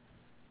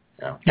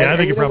 Yeah, I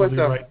think you're probably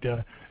right.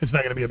 It's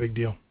not going to be a big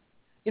deal.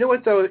 You know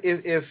what, though?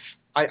 If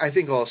I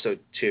think also,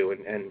 too,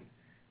 and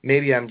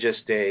maybe I'm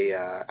just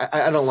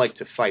I don't like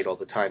to fight all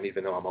the time,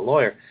 even though I'm a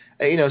lawyer.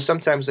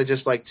 Sometimes I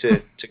just like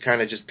to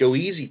kind of just go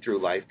easy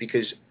through life,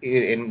 because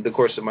in the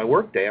course of my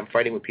workday, I'm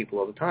fighting with people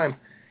all the time.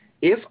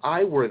 If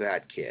I were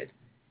that kid,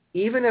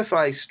 even if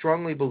I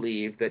strongly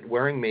believed that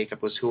wearing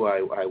makeup was who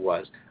I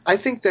was, I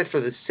think that for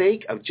the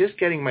sake of just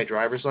getting my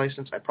driver's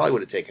license, I probably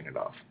would have taken it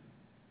off.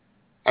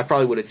 I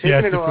probably would have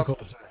taken it off.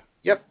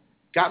 Yep.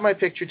 Got my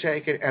picture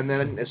taken, and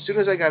then as soon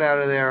as I got out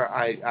of there,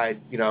 I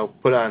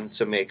put on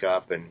some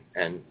makeup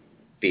and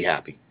be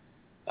happy.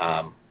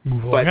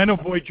 But I know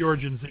Boy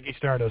George and Ziggy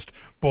Stardust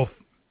both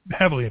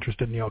heavily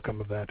interested in the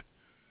outcome of that.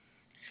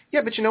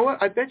 Yeah, but you know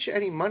what? I bet you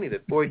any money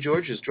that Boy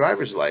George's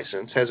driver's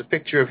license has a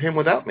picture of him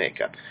without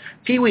makeup.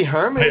 Pee Wee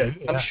Herman,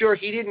 I'm sure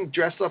he didn't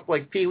dress up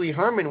like Pee Wee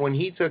Herman when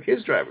he took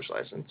his driver's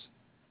license.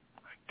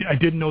 I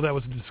didn't know that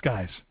was a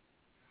disguise.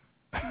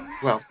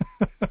 Well,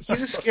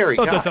 he's a scary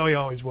guy. That's how he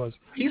always was.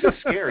 He's a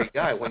scary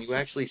guy when you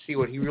actually see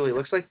what he really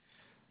looks like.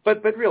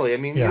 But really, I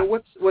mean,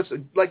 what's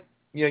like,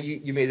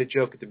 you made a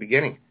joke at the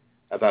beginning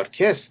about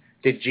Kiss.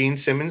 Did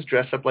Gene Simmons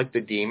dress up like the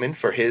Demon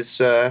for his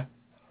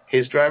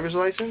driver's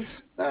license?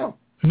 No.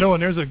 No,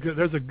 and there's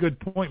a good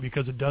point,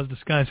 because it does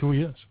disguise who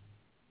he is.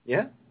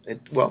 Yeah. That's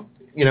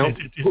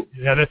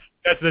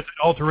an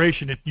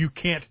alteration. You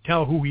can't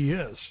tell who he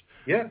is.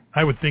 Yeah.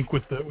 I would think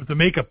with the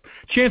makeup,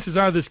 chances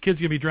are this kid's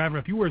going to be driving.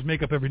 If he wears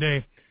makeup every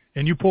day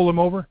and you pull him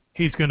over,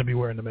 he's going to be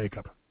wearing the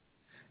makeup.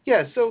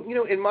 Yeah, so,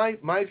 in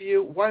my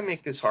view, why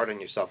make this hard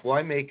on yourself?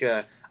 Why make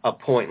a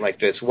point like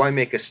this? Why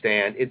make a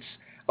stand? It's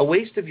a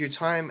waste of your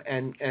time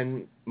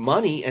and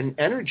money and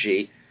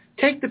energy.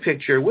 Take the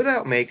picture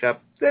without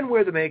makeup, then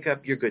wear the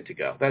makeup, you're good to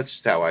go. That's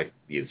how I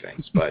view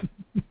things. But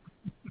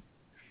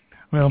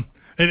well,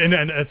 and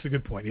that's a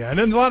good point, yeah. And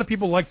then a lot of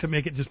people like to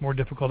make it just more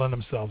difficult on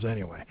themselves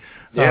anyway.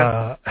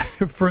 Yeah.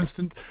 For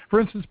instance,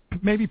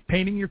 maybe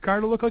painting your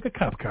car to look like a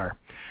cop car.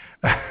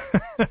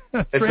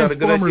 That's not a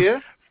good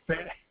idea?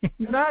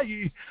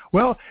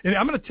 Well, and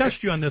I'm going to test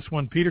you on this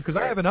one, Peter, because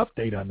I have an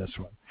update on this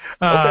one.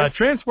 Okay.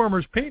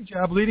 Transformers paint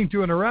job leading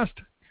to an arrest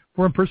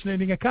for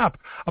impersonating a cop.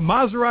 A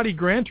Maserati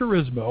Gran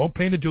Turismo,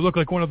 painted to look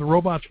like one of the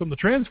robots from the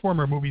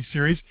Transformer movie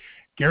series,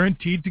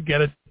 guaranteed to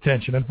get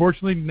attention.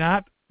 Unfortunately,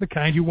 not the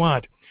kind you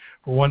want.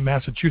 For one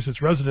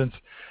Massachusetts resident,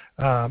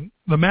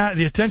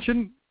 the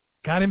attention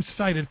got him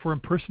cited for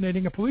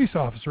impersonating a police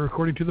officer,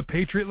 according to the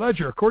Patriot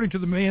Ledger. According to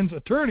the man's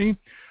attorney,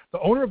 the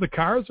owner of the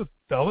car is a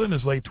fellow in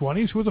his late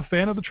 20s who was a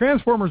fan of the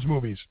Transformers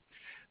movies.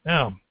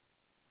 Now,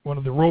 one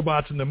of the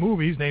robots in the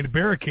movies, named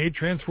Barricade,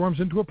 transforms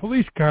into a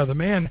police car. The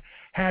man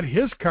had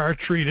his car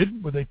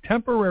treated with a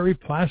temporary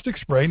plastic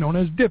spray known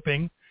as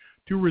dipping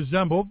to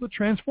resemble the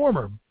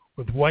Transformer,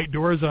 with white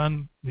doors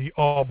on the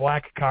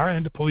all-black car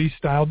and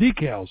police-style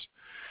decals.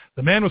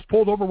 The man was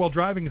pulled over while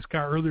driving his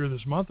car earlier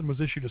this month and was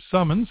issued a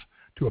summons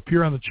to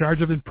appear on the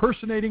charge of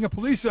impersonating a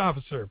police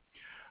officer.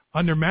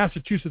 Under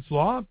Massachusetts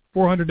law,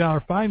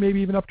 $400 fine,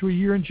 maybe even up to a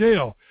year in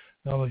jail.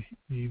 Now,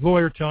 the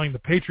lawyer telling the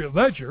Patriot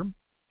Ledger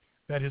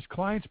that his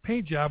client's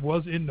paint job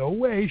was in no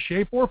way,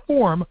 shape, or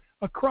form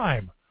a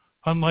crime.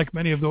 Unlike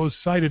many of those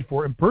cited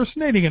for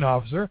impersonating an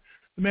officer,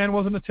 the man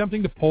wasn't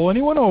attempting to pull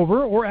anyone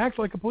over or act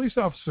like a police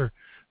officer.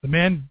 The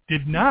man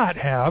did not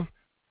have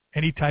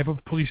any type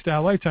of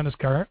police-style lights on his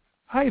car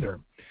either.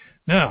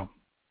 Now,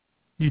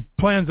 he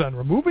plans on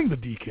removing the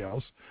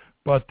decals,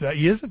 but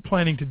he isn't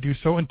planning to do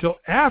so until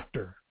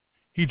after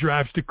he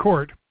drives to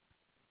court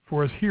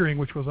for his hearing,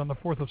 which was on the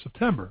 4th of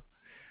September.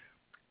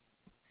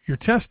 Your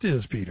test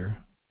is, Peter,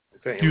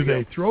 do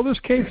they throw this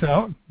case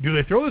out?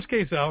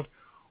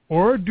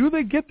 Or do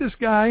they get this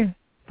guy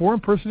for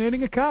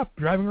impersonating a cop,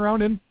 driving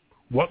around in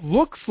what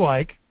looks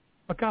like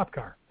a cop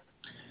car?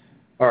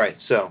 All right,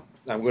 so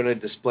I'm going to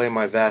display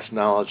my vast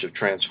knowledge of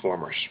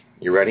Transformers.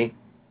 You ready?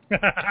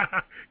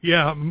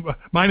 Yeah,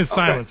 mine is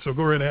silent, so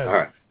go right ahead. All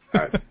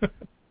right.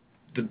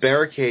 The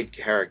Barricade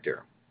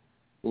character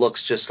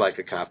looks just like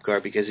a cop car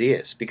because he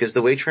is. Because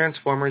the way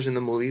Transformers in the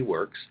movie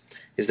works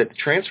is that the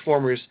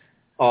Transformers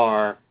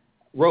are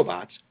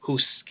robots who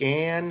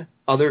scan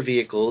other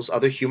vehicles,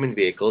 other human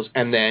vehicles,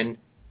 and then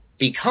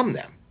become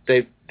them.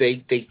 They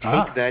take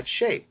that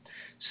shape.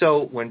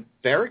 So when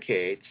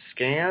Barricade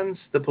scans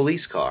the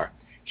police car,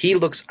 he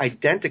looks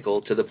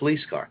identical to the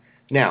police car.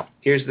 Now,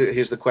 here's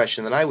the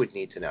question that I would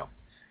need to know.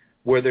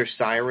 Were there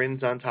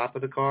sirens on top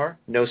of the car?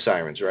 No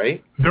sirens,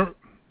 right?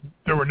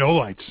 There were no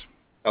lights.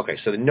 Okay,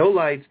 so no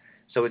lights.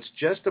 So it's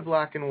just a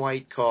black and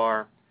white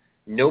car.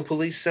 No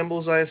police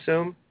symbols, I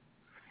assume?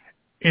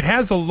 It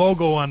has a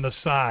logo on the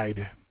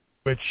side,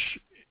 which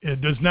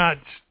it does not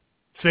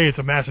say it's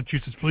a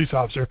Massachusetts police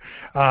officer.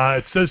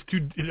 It says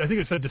I think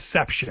it said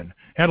Deception.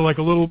 It had like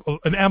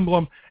an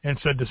emblem and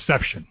said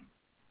Deception.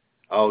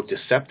 Oh,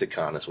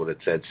 Decepticon is what it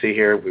said. See,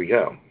 here we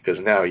go.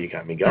 Because now you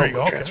got me going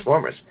with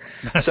Transformers.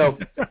 So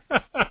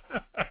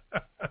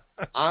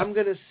I'm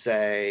going to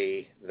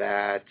say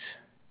that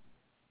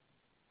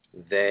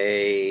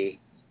they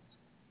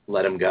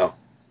let him go.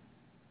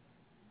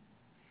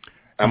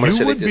 I'm going to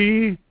say you would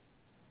be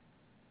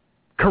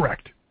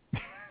correct.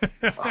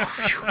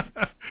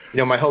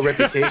 My whole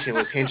reputation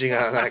was hinging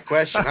on that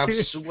question. I'm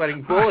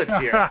sweating bullets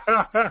here.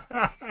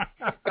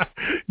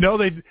 No,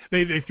 they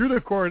threw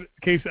the court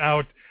case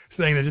out,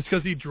 saying that just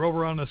because he drove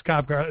around this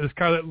car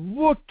that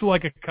looked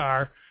like a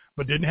car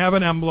but didn't have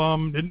an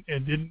emblem,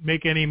 didn't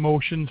make any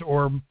motions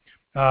or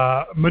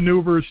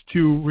maneuvers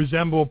to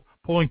resemble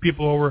pulling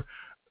people over,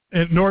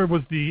 and nor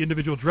was the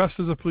individual dressed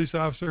as a police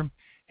officer.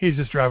 He's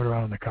just driving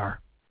around in the car.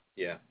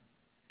 Yeah.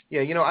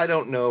 Yeah, I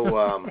don't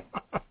know.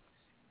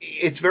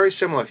 It's very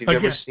similar. If you've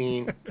ever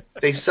seen,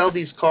 they sell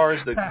these cars,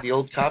 the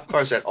old cop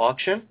cars at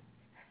auction.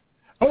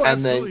 Oh,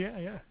 and absolutely,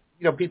 then,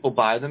 yeah. People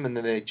buy them and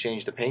then they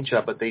change the paint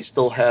job, but they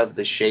still have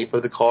the shape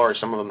of the car.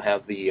 Some of them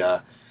have the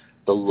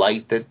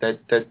light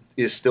that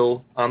is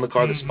still on the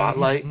car, the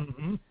spotlight.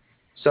 Mm-hmm.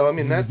 So, I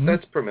mean,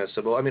 that's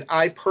permissible. I mean,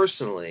 I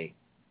personally,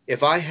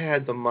 if I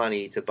had the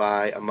money to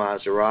buy a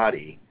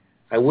Maserati,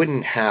 I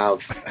wouldn't have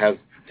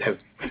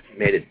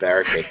made it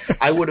Barricade.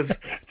 I would have...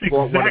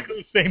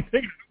 exactly the same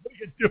thing. What are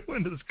you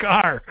doing to this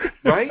car?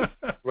 Right?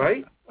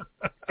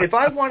 If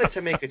I wanted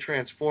to make a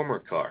Transformer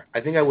car,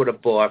 I think I would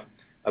have bought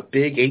a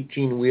big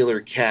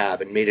 18-wheeler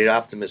cab and made it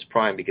Optimus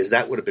Prime, because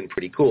that would have been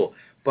pretty cool.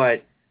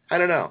 But I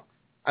don't know.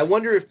 I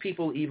wonder if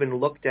people even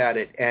looked at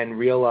it and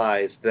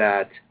realized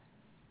that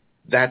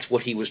that's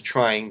what he was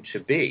trying to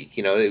be.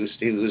 It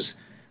was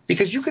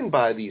because you can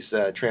buy these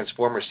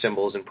Transformer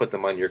symbols and put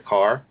them on your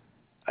car.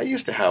 I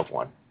used to have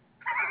one.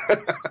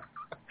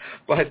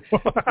 But,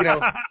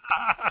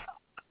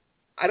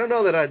 I don't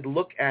know that I'd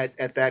look at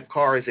that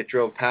car as it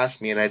drove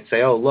past me and I'd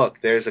say, oh, look,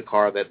 there's a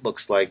car that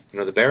looks like,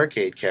 the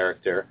Barricade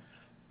character.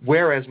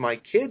 Whereas my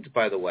kids,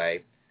 by the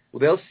way,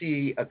 they'll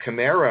see a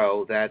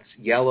Camaro that's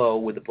yellow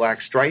with a black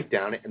stripe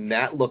down it, and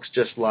that looks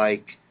just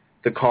like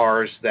the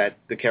cars that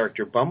the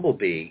character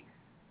Bumblebee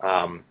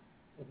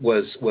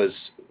was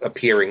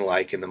appearing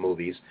like in the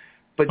movies.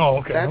 But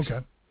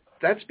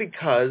that's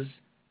because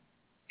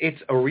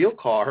it's a real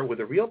car with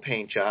a real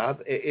paint job.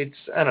 It's,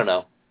 I don't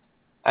know.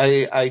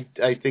 I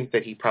think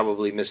that he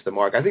probably missed the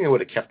mark. I think I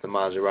would have kept the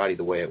Maserati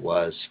the way it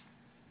was.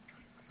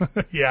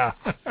 Yeah,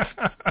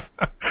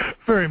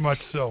 very much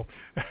so.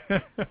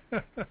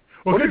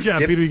 Well, good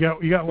job, Peter.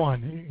 You got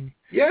one.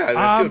 Yeah,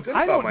 I feel good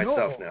about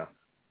myself now.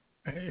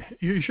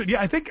 You should.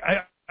 Yeah, I think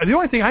the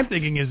only thing I'm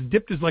thinking is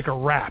dipped is like a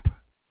wrap.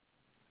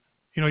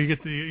 You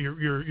get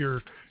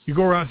you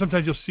go around.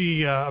 Sometimes you'll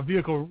see a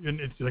vehicle, and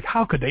it's like,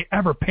 how could they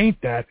ever paint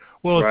that?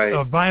 Well, it's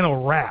a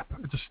vinyl wrap.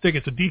 It's a stick.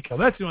 It's a decal.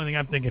 That's the only thing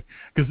I'm thinking,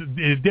 because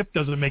dip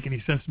doesn't make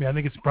any sense to me. I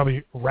think it's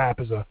probably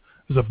wrap is a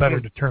better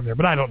term there,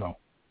 but I don't know.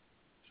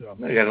 So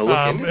you got to look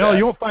into that.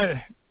 You won't find it.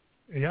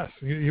 Yes,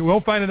 you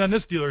won't find it on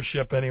this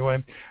dealership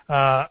anyway.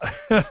 A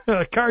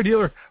car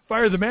dealer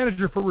fires a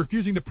manager for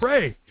refusing to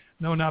pray.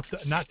 No, not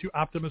to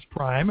Optimus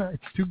Prime.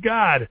 It's to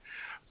God.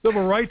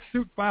 Civil rights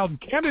suit filed in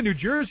Camden, New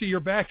Jersey, your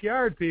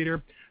backyard,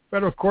 Peter.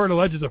 Federal court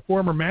alleges a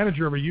former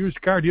manager of a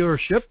used car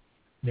dealership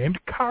named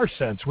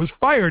CarSense was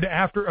fired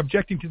after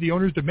objecting to the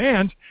owner's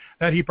demands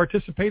that he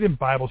participate in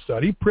Bible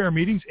study, prayer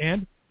meetings,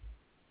 and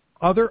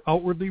other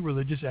outwardly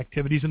religious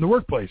activities in the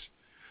workplace.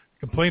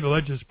 The complaint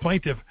alleges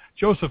plaintiff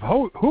Joseph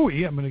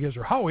Huey, I'm going to guess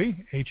her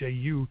Howie,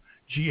 Haughey,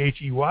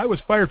 was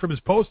fired from his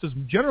post as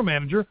general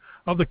manager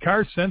of the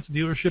CarSense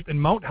dealership in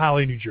Mount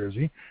Holly, New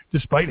Jersey,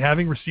 despite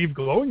having received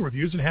glowing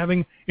reviews and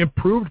having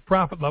improved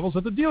profit levels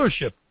at the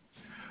dealership.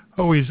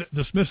 Huey's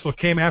dismissal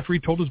came after he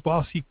told his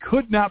boss he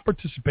could not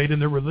participate in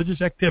their religious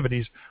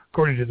activities,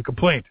 according to the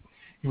complaint.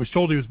 He was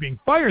told he was being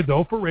fired,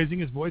 though, for raising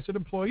his voice at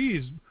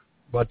employees.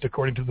 But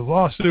according to the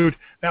lawsuit,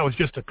 that was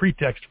just a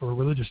pretext for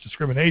religious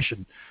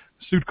discrimination.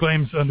 The suit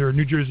claims under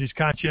New Jersey's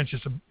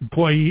Conscientious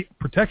Employee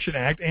Protection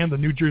Act and the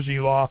New Jersey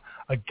law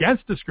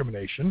against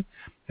discrimination,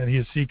 and he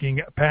is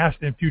seeking past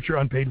and future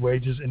unpaid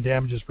wages and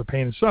damages for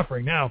pain and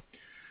suffering. Now,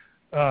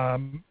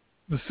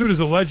 the suit is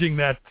alleging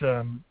that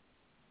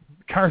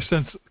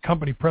CarSense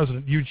company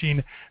president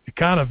Eugene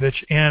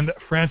Nikonovich and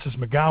Francis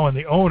McGowan,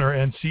 the owner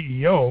and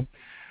CEO,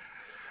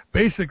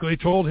 basically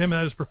told him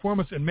that his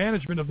performance and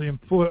management of the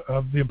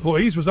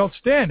employees was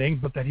outstanding,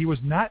 but that he was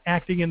not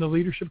acting in the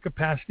leadership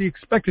capacity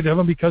expected of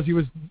him because he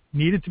was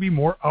needed to be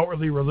more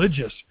outwardly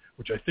religious,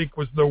 which I think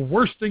was the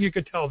worst thing you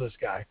could tell this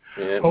guy.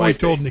 He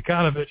told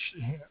Nikonovich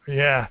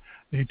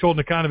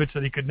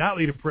that he could not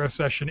lead a prayer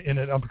session in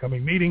an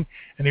upcoming meeting,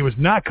 and he was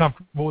not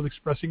comfortable with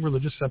expressing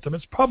religious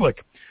sentiments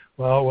public.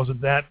 Well, it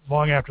wasn't that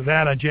long after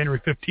that, on January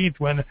 15th,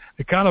 when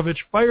Nikonovich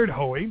fired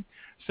Hoey,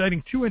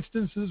 citing 2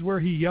 instances where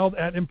he yelled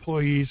at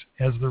employees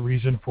as the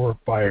reason for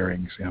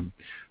firing him.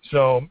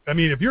 So, I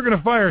mean, if you're going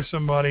to fire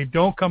somebody,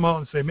 don't come out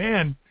and say,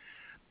 man,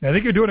 I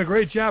think you're doing a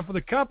great job for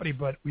the company,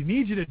 but we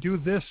need you to do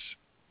this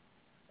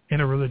in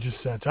a religious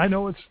sense. I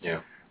know it's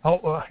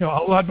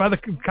outlawed by the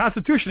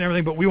Constitution and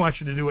everything, but we want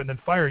you to do it and then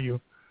fire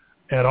you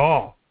at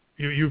all.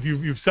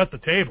 You've set the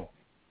table.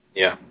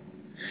 Yeah.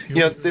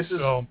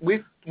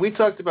 We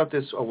talked about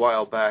this a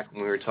while back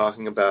when we were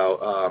talking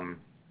about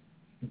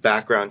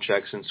background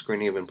checks and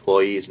screening of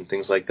employees and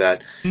things like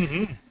that.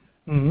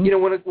 Mm-hmm.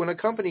 Mm-hmm. When a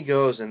company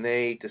goes and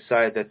they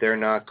decide that they're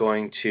not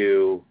going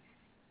to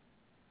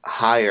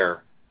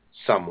hire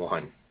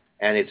someone,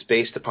 and it's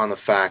based upon the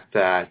fact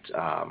that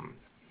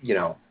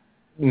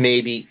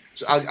maybe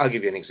I'll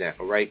give you an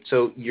example, right?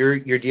 So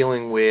you're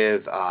dealing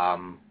with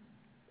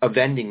a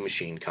vending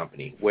machine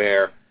company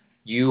where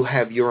you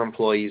have your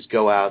employees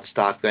go out,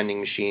 stock vending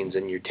machines,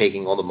 and you're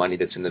taking all the money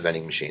that's in the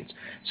vending machines.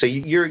 So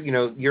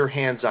you're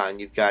hands-on.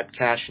 You've got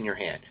cash in your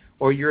hand,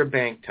 or you're a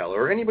bank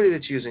teller, or anybody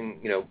that's using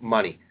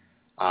money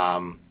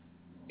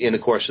in the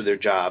course of their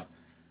job.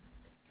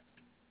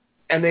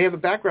 And they have a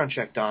background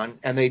check done,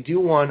 and they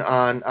do one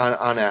on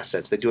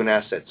assets. They do an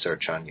asset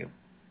search on you.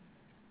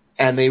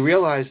 And they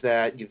realize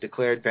that you've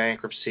declared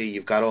bankruptcy,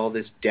 you've got all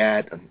this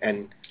debt,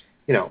 and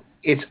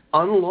it's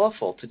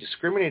unlawful to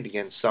discriminate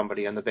against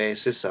somebody on the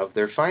basis of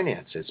their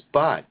finances.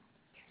 But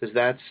does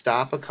that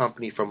stop a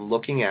company from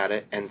looking at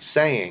it and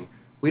saying,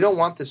 we don't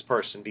want this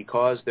person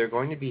because they're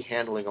going to be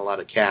handling a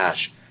lot of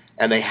cash,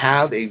 and they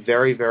have a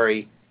very,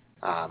 very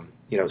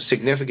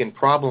significant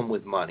problem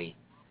with money,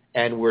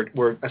 and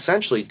we're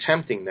essentially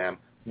tempting them.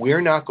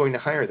 We're not going to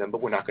hire them,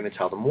 but we're not going to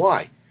tell them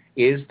why.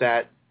 Does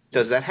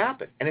that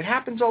happen? And it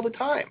happens all the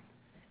time.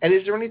 And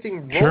is there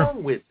anything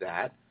wrong with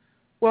that?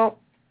 Well,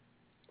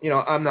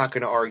 I'm not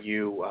going to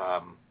argue,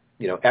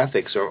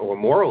 ethics or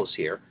morals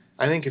here.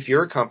 I think if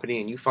you're a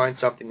company and you find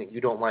something that you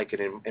don't like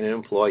in an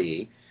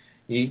employee,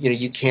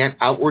 you can't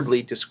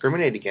outwardly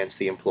discriminate against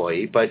the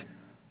employee. But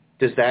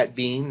does that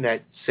mean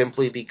that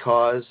simply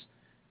because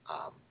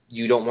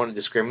you don't want to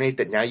discriminate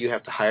that now you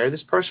have to hire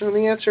this person? And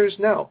the answer is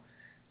no.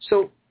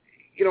 So,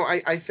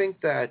 I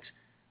think that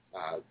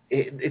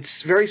it's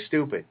very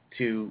stupid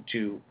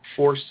to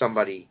force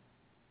somebody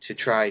to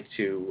try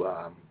to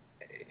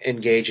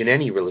engage in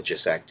any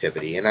religious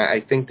activity, and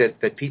I think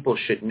that people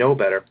should know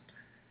better.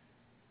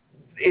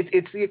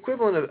 It's the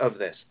equivalent of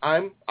this.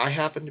 I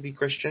happen to be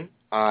Christian.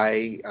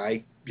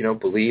 I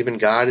believe in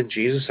God and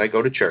Jesus. I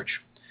go to church,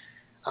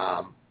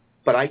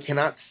 but I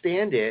cannot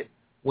stand it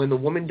when the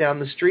woman down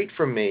the street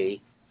from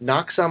me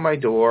knocks on my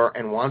door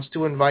and wants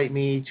to invite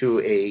me to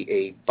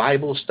a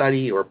Bible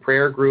study or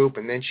prayer group,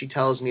 and then she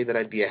tells me that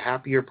I'd be a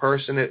happier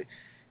person.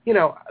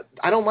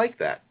 I don't like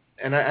that,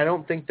 and I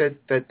don't think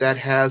that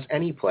has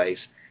any place.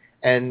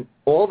 And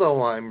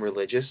although I'm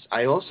religious,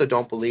 I also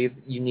don't believe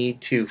you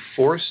need to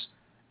force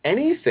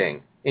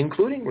anything,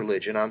 including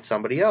religion, on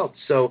somebody else.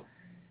 So,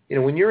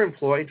 when you're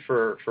employed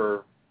for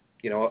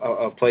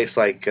a place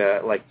like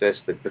this,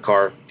 the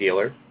car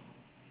dealer,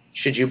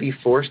 should you be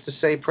forced to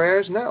say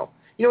prayers? No.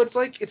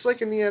 It's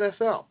like in the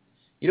NFL.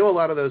 A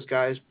lot of those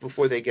guys,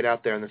 before they get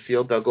out there in the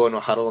field, they'll go in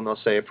a huddle and they'll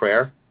say a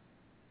prayer.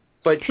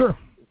 But sure,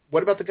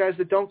 what about the guys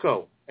that don't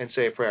go and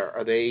say a prayer?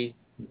 Are they,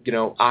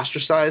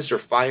 ostracized or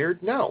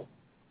fired? No.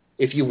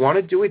 If you want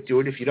to do it, do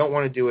it. If you don't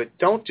want to do it,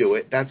 don't do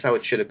it. That's how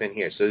it should have been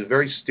here. So it's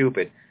very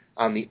stupid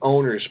on the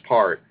owner's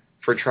part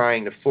for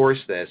trying to force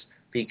this,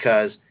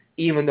 because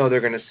even though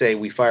they're going to say,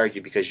 we fired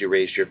you because you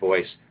raised your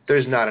voice,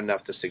 there's not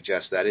enough to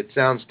suggest that. It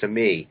sounds to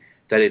me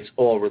that it's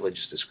all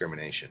religious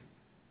discrimination.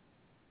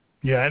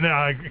 Yeah, and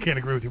I can't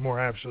agree with you more,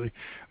 absolutely.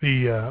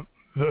 It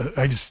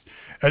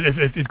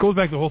goes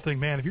back to the whole thing,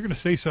 man. If you're going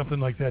to say something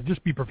like that,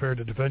 just be prepared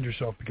to defend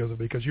yourself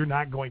because you're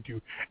not going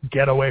to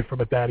get away from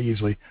it that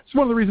easily. It's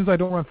one of the reasons I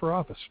don't run for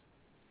office.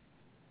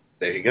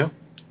 There you go.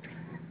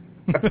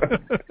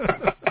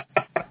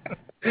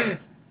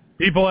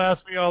 People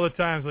ask me all the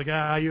time, it's like,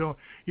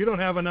 you don't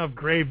have enough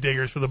grave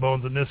diggers for the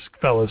bones in this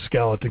fellow's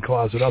skeleton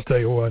closet. I'll tell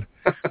you what.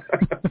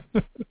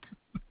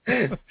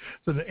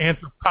 So the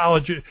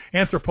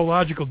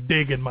anthropological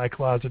dig in my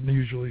closet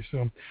usually.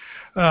 So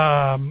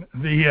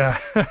the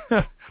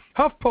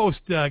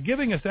HuffPost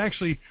giving us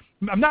actually,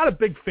 I'm not a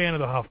big fan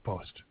of the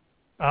HuffPost.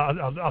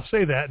 I'll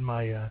say that in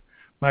my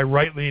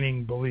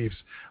right-leaning beliefs,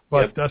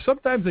 but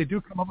sometimes they do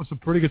come up with some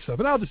pretty good stuff.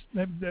 And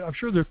I'm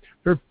sure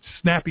they're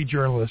snappy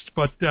journalists,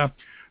 but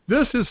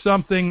this is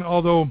something.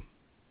 Although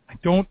I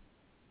don't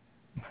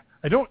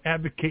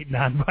advocate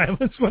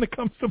nonviolence when it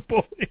comes to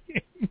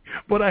bullying,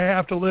 but I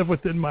have to live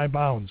within my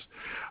bounds.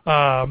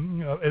 As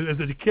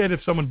a kid,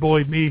 if someone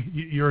bullied me,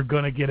 you're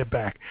going to get it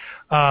back.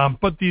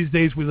 But these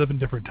days we live in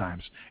different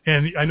times.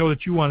 And I know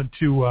that you wanted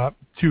to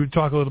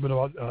talk a little bit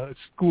about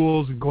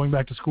schools and going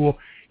back to school.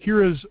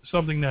 Here is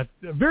something that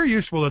very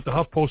useful that the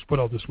HuffPost put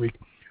out this week.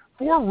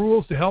 4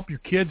 rules to help your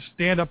kids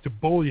stand up to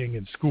bullying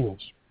in schools.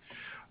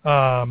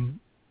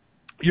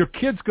 Your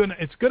kid's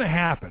it's going to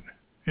happen.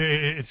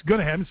 It's going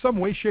to happen in some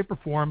way, shape, or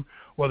form,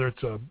 whether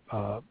it's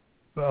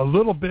a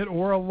little bit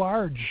or a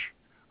large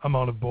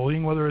amount of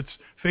bullying, whether it's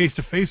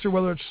face-to-face or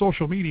whether it's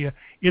social media.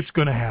 It's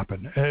going to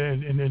happen,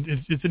 and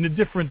it's in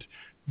different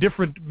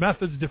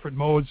methods, different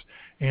modes,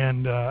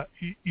 and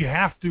you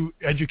have to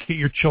educate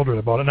your children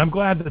about it. And I'm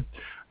glad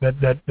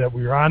that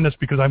we're on this,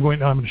 because I'm going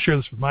to share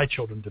this with my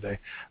children today.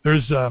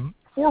 There's 4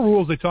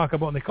 rules they talk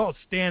about, and they call it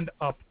Stand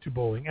Up to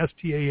Bullying.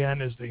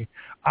 STAN is the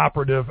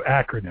operative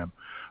acronym.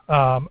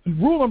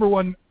 Rule number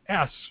 1,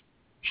 S,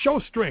 show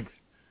strength.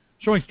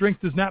 Showing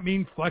strength does not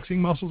mean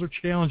flexing muscles or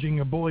challenging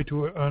a bully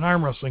to an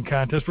arm wrestling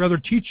contest. Rather,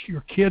 teach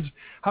your kids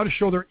how to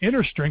show their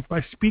inner strength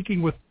by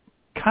speaking with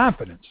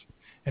confidence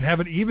and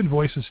have an even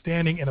voice and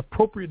standing an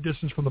appropriate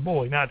distance from the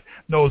bully, not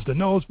nose to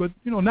nose, but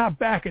not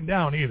backing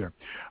down either.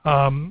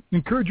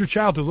 Encourage your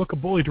child to look a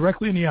bully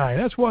directly in the eye.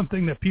 And that's one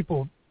thing that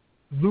people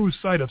lose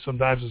sight of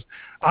sometimes, is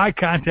eye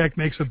contact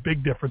makes a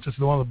big difference. It's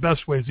one of the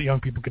best ways that young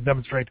people can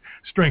demonstrate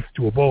strength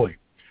to a bully.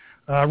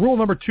 Rule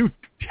number 2,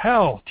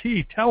 tell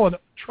a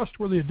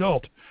trustworthy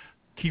adult.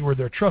 Keyword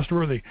there,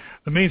 trustworthy.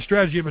 The main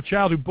strategy of a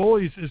child who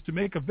bullies is to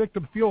make a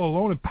victim feel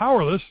alone and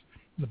powerless.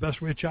 And the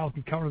best way a child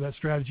can counter that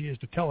strategy is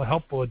to tell a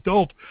helpful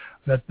adult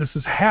that this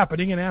is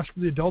happening and ask for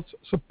the adult's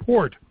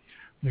support.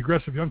 When the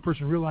aggressive young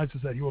person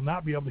realizes that he will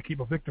not be able to keep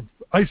a victim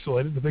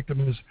isolated, the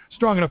victim is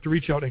strong enough to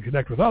reach out and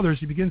connect with others,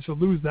 he begins to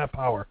lose that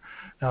power.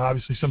 Now,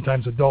 obviously,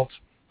 sometimes adults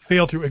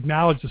fail to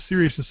acknowledge the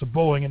seriousness of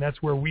bullying, and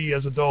that's where we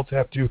as adults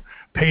have to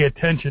pay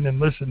attention and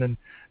listen, and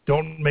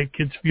don't make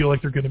kids feel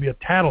like they're going to be a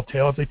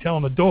tattletale if they tell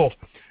an adult.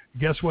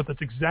 Guess what?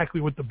 That's exactly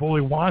what the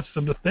bully wants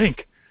them to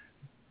think.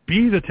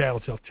 Be the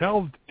tattletale.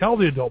 Tell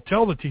the adult,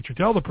 tell the teacher,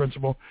 tell the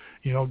principal.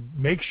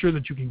 Make sure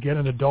that you can get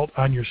an adult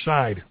on your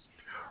side.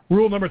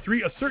 Rule number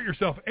 3, assert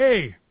yourself.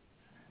 A,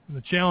 in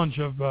the challenge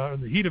of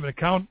the heat of an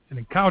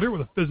encounter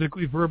with a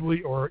physically,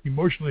 verbally, or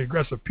emotionally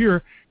aggressive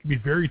peer can be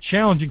very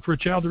challenging for a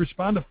child to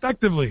respond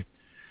effectively.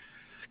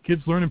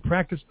 Kids learn and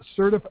practice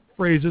assertive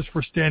phrases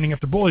for standing up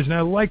to bullies, and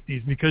I like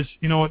these because,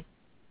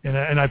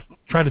 and I've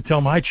tried to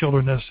tell my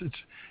children this.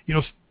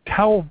 It's,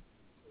 tell,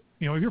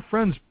 if your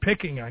friend's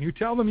picking on you,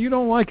 tell them you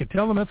don't like it.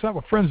 Tell them that's not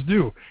what friends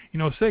do.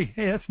 Say,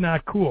 hey, that's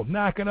not cool.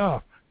 Knock it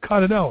off.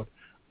 Cut it out.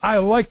 I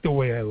like the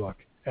way I look.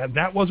 And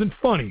that wasn't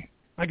funny.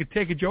 I could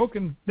take a joke,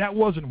 and that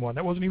wasn't one.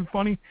 That wasn't even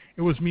funny.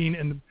 It was mean,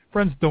 and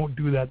friends don't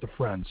do that to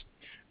friends.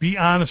 Be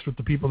honest with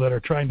the people that are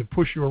trying to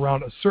push you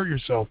around. Assert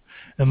yourself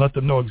and let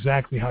them know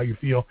exactly how you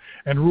feel.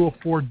 And rule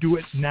 4, do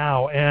it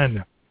now.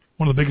 And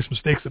one of the biggest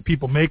mistakes that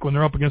people make when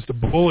they're up against a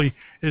bully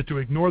is to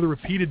ignore the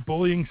repeated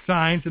bullying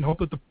signs and hope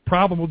that the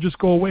problem will just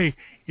go away.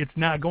 It's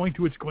not going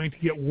to. It's going to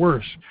get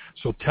worse.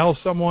 So tell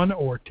someone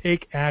or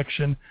take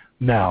action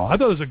now. I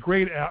thought it was a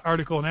great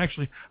article, and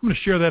actually I'm going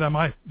to share that on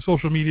my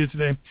social media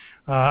today.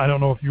 I don't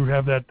know if you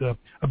have that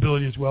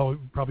ability as well.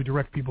 Probably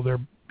direct people there,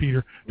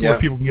 Peter, to where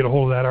people can get a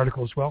hold of that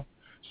article as well.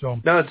 So,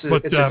 no, it's a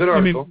good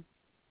article,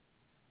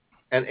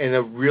 and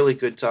a really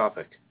good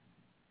topic.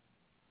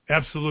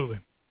 Absolutely.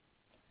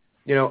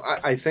 You know,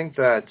 I think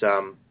that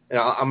I'm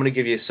going to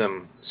give you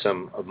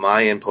some of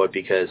my input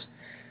because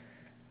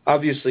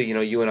obviously, you know,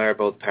 you and I are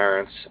both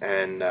parents,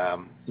 and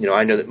you know,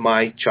 I know that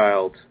my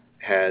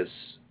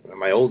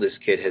oldest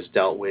kid has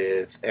dealt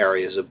with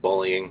areas of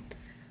bullying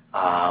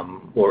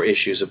or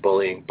issues of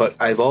bullying. But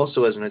I've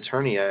also, as an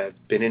attorney,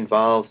 I've been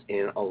involved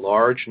in a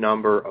large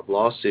number of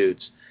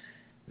lawsuits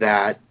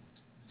that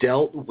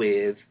dealt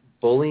with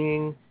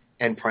bullying,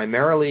 and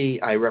primarily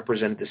I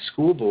represented the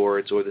school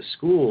boards or the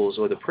schools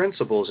or the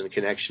principals in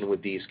connection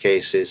with these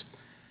cases,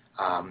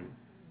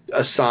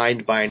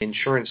 assigned by an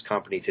insurance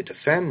company to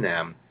defend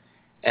them.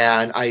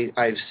 And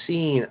I've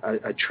seen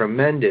a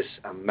tremendous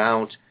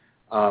amount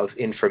of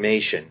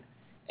information,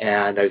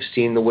 and I've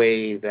seen the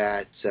way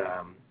that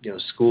you know,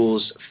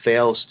 schools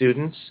fail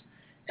students,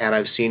 and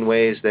I've seen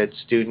ways that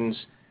students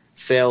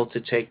fail to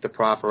take the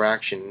proper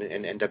action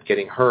and end up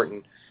getting hurt.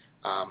 And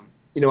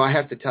you know, I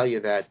have to tell you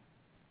that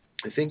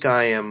I think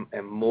I am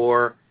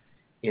more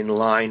in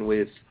line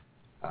with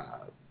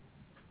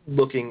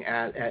looking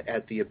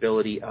at the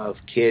ability of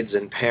kids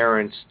and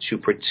parents to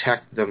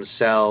protect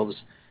themselves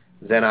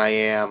than I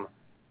am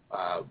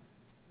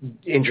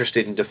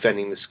interested in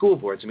defending the school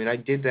boards. I mean, I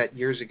did that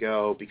years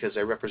ago because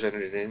I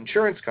represented an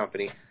insurance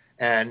company,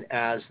 and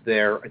as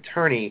their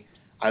attorney,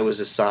 I was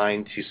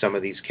assigned to some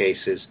of these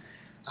cases.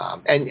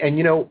 And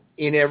you know,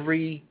 in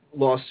every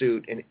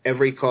lawsuit, in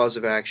every cause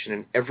of action,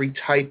 in every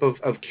type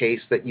of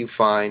case that you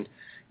find,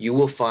 you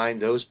will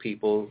find those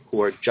people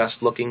who are just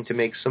looking to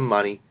make some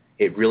money.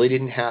 It really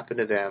didn't happen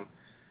to them.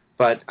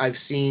 But I've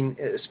seen,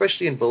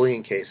 especially in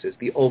bullying cases,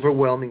 the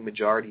overwhelming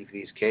majority of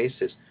these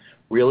cases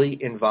really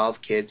involve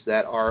kids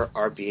that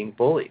are being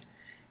bullied.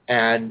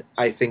 And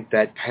I think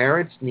that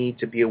parents need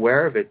to be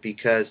aware of it,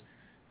 because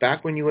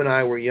back when you and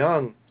I were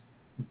young,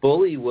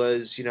 bully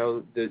was, you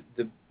know,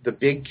 the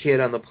big kid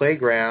on the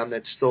playground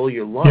that stole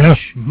your lunch.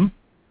 Yeah. Mm-hmm.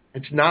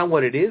 It's not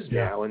what it is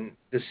now. And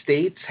the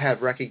states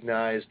have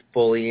recognized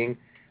bullying.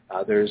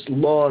 There's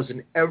laws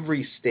in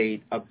every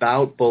state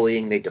about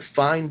bullying. They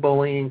define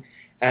bullying.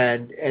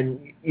 And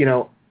you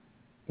know,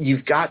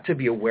 you've got to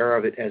be aware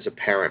of it as a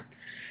parent.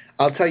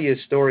 I'll tell you a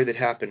story that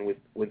happened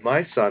with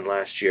my son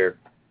last year.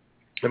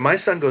 And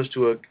my son goes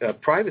to a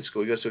private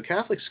school. He goes to a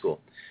Catholic school.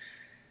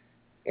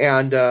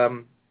 And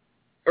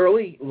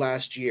early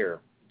last year,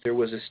 there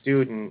was a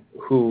student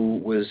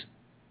who was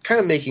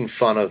kind of making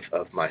fun of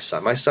my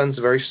son. My son's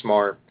very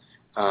smart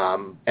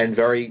and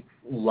very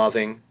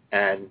loving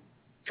and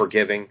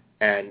forgiving.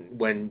 And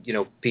when, you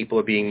know, people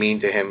are being mean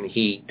to him,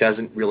 he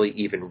doesn't really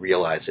even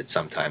realize it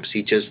sometimes.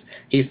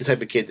 He's the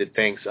type of kid that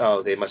thinks,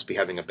 oh, they must be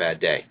having a bad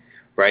day,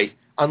 right?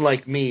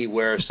 Unlike me,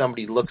 where if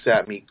somebody looks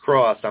at me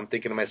cross, I'm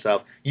thinking to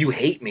myself, you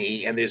hate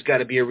me, and there's got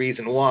to be a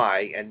reason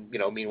why. And, you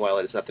know, meanwhile,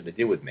 it has nothing to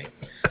do with me.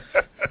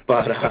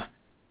 But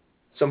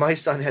so my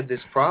son had this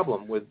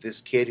problem with this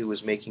kid who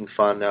was making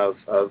fun of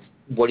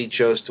what he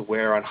chose to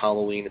wear on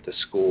Halloween at the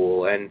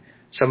school and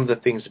some of the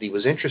things that he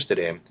was interested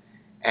in.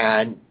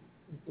 And,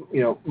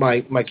 you know,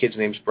 my kid's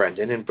name's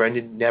Brendan, and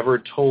Brendan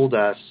never told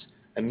us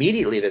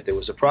immediately that there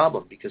was a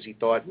problem, because he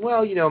thought,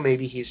 well, you know,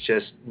 maybe he's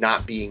just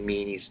not being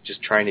mean. He's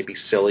just trying to be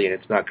silly, and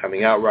it's not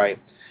coming out right.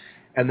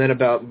 And then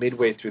about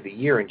midway through the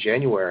year in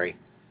January,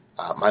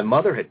 my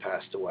mother had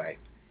passed away.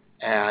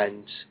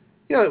 And,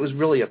 you know, it was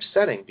really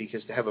upsetting,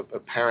 because to have a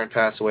parent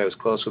pass away, I was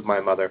close with my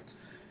mother.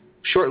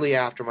 Shortly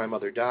after my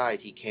mother died,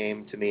 he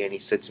came to me and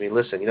he said to me,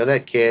 listen, you know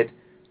that kid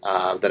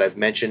that I've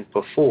mentioned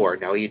before?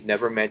 Now, he'd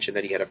never mentioned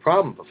that he had a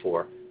problem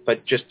before,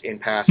 but just in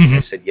passing,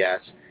 I said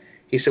yes.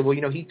 He said, well,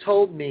 you know, he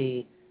told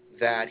me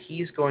that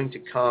he's going to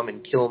come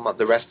and kill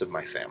the rest of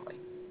my family,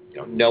 you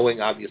know,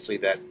 knowing obviously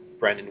that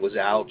Brendan was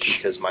out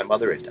because my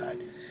mother had died.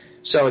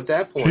 So at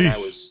that point,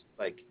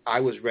 I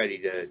was ready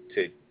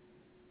to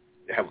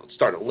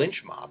start a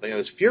lynch mob. And I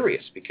was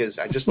furious, because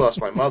I just lost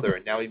my mother,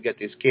 and now we've got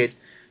this kid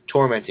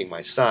tormenting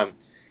my son.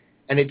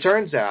 And it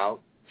turns out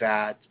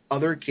that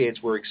other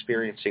kids were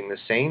experiencing the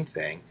same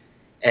thing,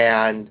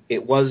 and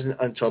it wasn't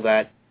until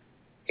that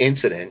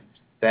incident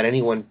that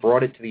anyone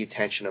brought it to the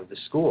attention of the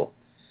school.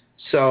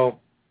 So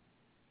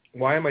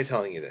why am I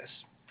telling you this?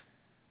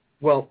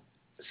 Well,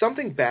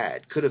 something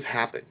bad could have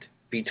happened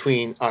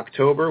between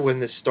October,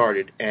 when this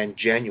started, and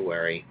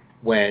January,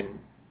 when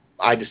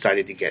I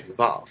decided to get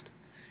involved.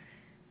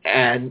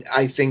 And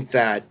I think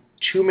that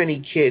too many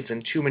kids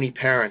and too many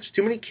parents.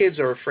 Too many kids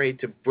are afraid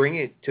to bring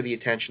it to the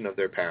attention of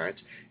their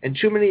parents, and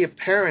too many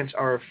parents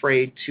are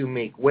afraid to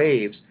make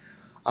waves.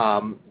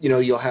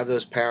 You'll have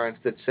those parents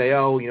that say,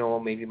 oh,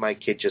 maybe my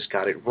kid just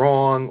got it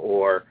wrong,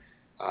 or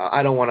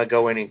I don't want to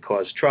go in and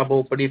cause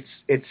trouble, but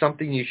it's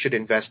something you should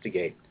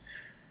investigate.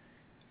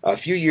 A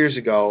few years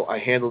ago, I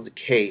handled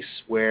a case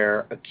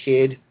where a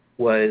kid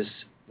was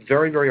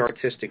very, very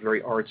artistic,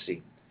 very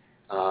artsy,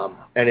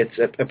 and it's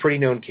a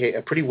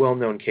pretty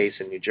well-known case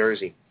in New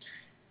Jersey.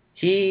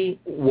 He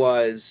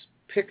was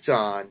picked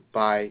on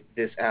by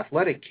this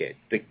athletic kid,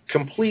 the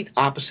complete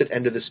opposite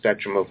end of the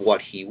spectrum of what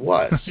he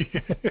was.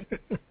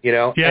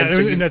 Yeah,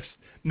 and that's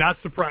not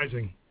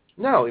surprising.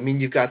 No, I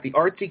mean, you've got the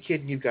artsy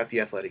kid and you've got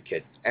the athletic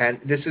kid. And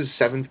this is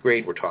 7th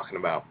grade we're talking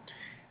about.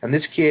 And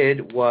this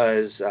kid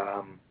was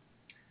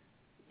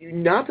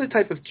not the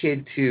type of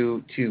kid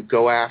to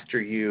go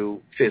after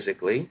you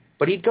physically,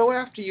 but he'd go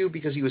after you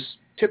because he was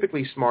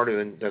typically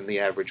smarter than the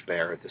average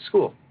bear at the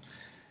school.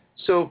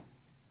 So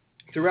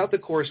throughout the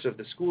course of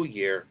the school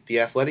year, the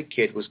athletic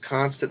kid was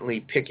constantly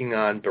picking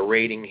on,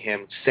 berating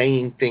him,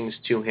 saying things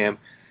to him,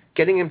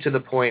 getting him to the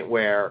point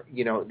where,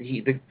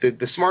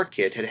 the smart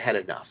kid had had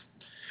enough.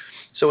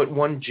 So at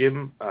one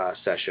gym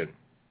session,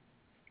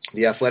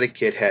 the athletic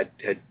kid had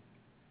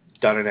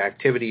done an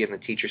activity, and the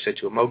teacher said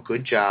to him, oh,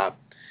 good job.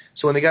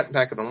 So when they got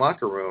back in the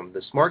locker room,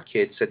 the smart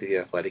kid said to the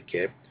athletic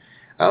kid,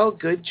 oh,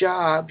 good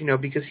job,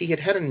 because he had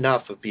had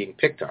enough of being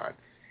picked on.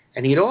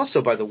 And he had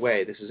also, by the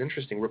way, this is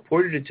interesting,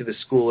 reported it to the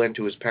school and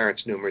to his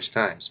parents numerous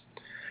times.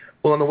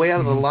 Well, on the way out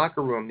of the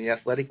locker room, the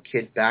athletic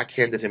kid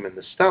backhanded him in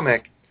the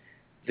stomach.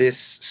 This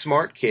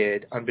smart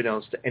kid,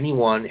 unbeknownst to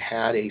anyone,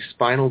 had a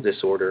spinal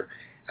disorder,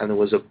 and there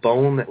was a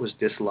bone that was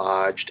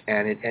dislodged,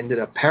 and it ended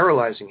up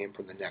paralyzing him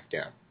from the neck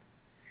down.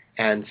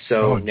 And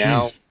so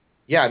now,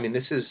 yeah, I mean,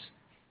 this is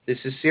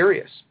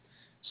serious.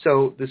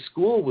 So the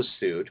school was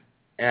sued,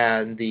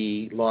 and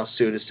the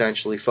lawsuit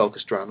essentially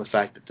focused around the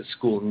fact that the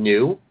school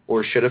knew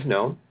or should have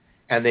known,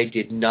 and they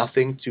did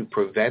nothing to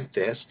prevent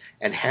this.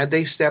 And had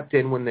they stepped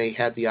in when they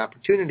had the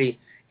opportunity,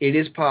 it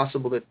is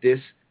possible that this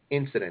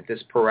incident,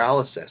 this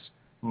paralysis,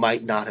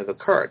 might not have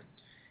occurred.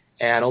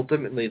 And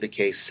ultimately the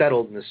case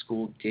settled, and the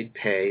school did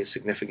pay a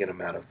significant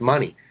amount of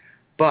money.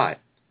 But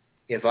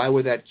if I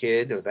were that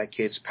kid or that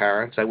kid's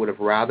parents, I would have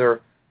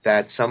rather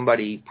that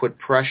somebody put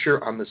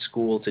pressure on the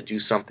school to do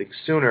something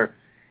sooner,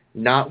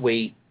 not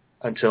wait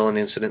until an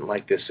incident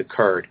like this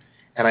occurred.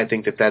 And I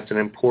think that that's an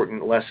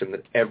important lesson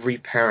that every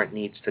parent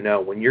needs to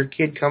know. When your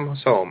kid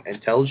comes home and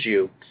tells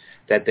you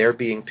that they're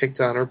being picked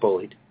on or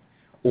bullied,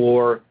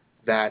 or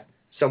that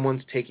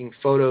someone's taking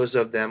photos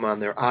of them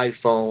on their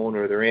iPhone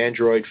or their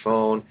Android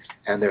phone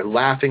and they're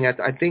laughing at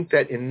them, I think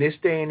that in this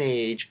day and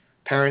age,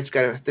 parents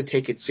have to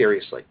take it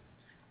seriously.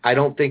 I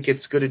don't think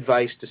it's good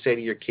advice to say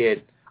to your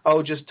kid,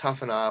 oh, just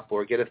toughen up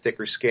or get a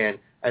thicker skin.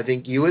 I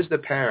think you as the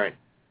parent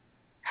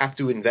have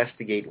to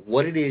investigate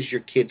what it is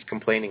your kid's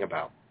complaining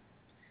about.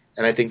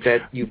 And I think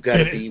that you've got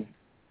to be...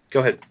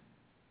 Go ahead.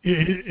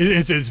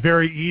 It's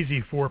very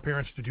easy for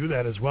parents to do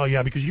that as well,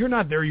 yeah, because you're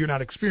not there, you're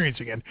not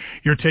experiencing it.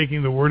 You're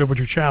taking the word of what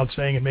your child's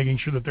saying and making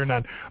sure that they're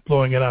not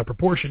blowing it out of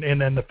proportion. And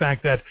then the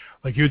fact that,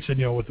 like you had said,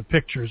 with the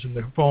pictures and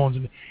the phones,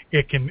 and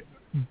it can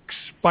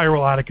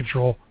spiral out of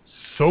control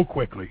so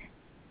quickly.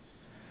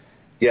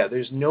 Yeah,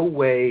 there's no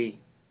way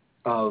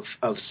of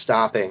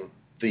stopping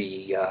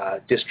the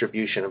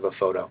distribution of a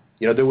photo.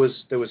 There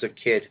was a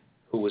kid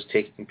who was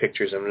taking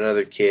pictures of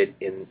another kid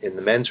in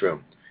the men's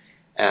room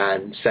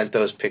and sent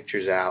those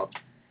pictures out.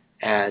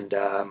 And,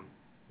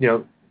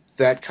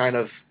 that kind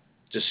of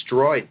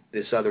destroyed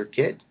this other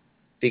kid,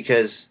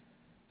 because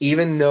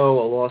even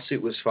though a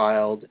lawsuit was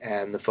filed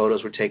and the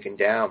photos were taken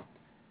down,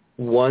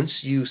 once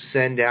you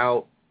send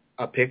out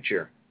a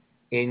picture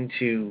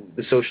into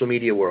the social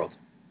media world,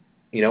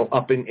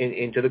 up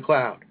into the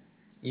cloud,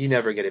 you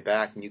never get it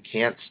back, and you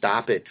can't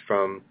stop it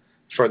from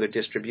further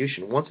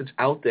distribution. Once it's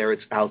out there,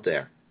 it's out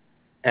there.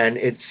 And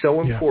it's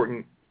so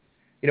important.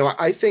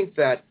 I think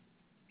that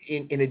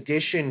in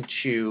addition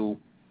to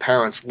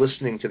parents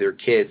listening to their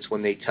kids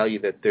when they tell you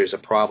that there's a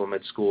problem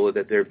at school or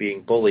that they're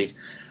being bullied,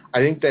 I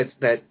think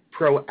that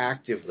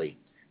proactively,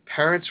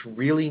 parents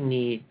really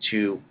need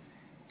to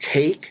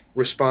take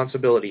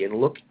responsibility and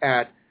look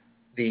at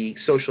the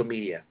social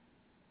media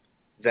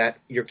that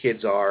your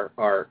kids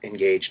are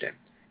engaged in.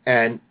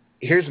 And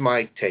here's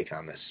my take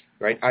on this,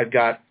 right? I've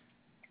got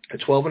a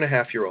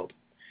 12-and-a-half-year-old,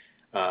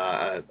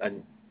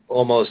 an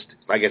almost,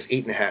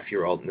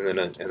 8-and-a-half-year-old, and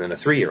then a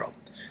 3-year-old.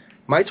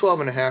 My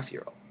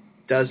 12-and-a-half-year-old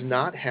does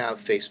not have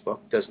Facebook,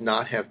 does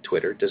not have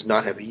Twitter, does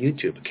not have a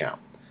YouTube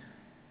account.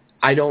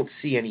 I don't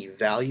see any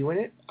value in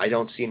it. I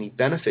don't see any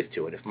benefit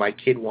to it. If my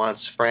kid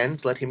wants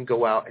friends, let him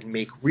go out and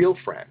make real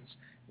friends,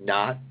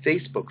 not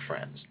Facebook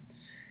friends.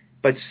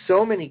 But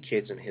so many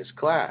kids in his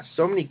class,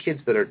 so many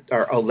kids that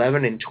are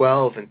 11 and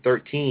 12 and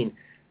 13,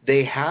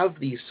 they have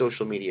these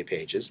social media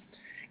pages.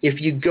 If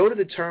you go to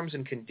the terms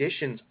and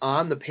conditions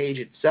on the page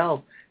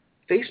itself,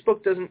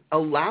 Facebook doesn't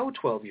allow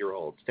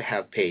 12-year-olds to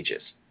have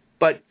pages.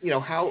 But,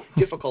 how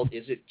difficult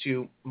is it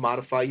to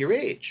modify your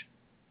age?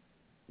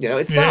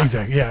 It's not.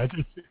 Exactly. Yeah,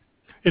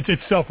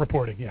 it's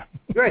self-reporting. Yeah.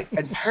 Right,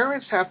 and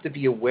parents have to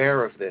be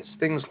aware of this.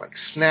 Things like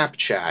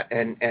Snapchat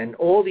and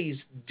all these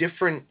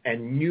different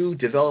and new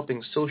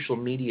developing social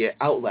media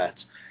outlets.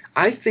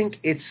 I think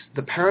it's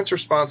the parent's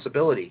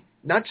responsibility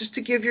not just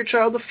to give your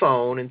child a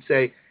phone and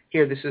say,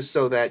 "Here, this is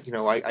so that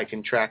I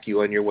can track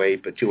you on your way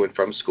to and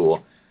from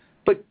school,"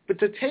 but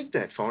to take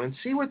that phone and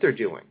see what they're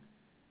doing,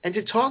 and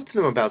to talk to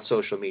them about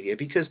social media,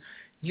 because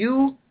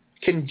you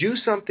can do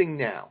something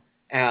now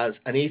as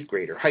an 8th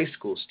grader, high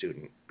school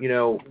student,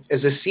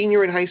 as a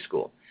senior in high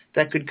school,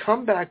 that could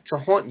come back to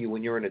haunt you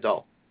when you're an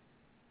adult.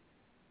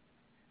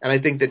 And I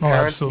think that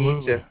parents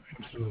need to,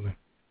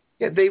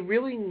 yeah, they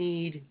really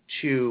need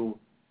to,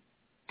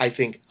 I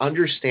think,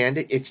 understand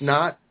it. It's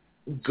not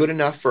good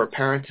enough for a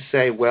parent to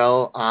say,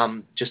 well,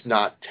 I'm just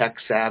not tech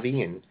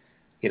savvy and,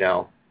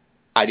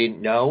 I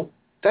didn't know.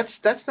 That's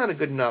not a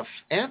good enough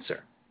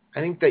answer. I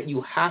think that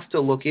you have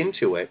to look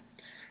into it,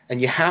 and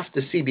you have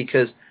to see,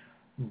 because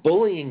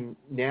bullying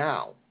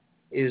now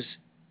is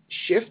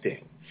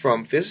shifting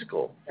from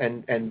physical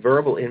and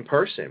verbal in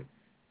person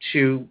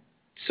to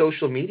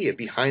social media,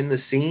 behind the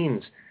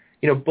scenes.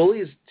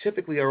 Bullies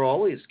typically are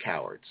always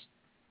cowards.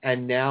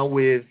 And now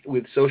with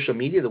social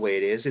media the way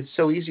it is, it's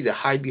so easy to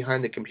hide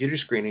behind the computer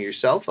screen of your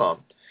cell phone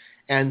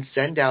and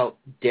send out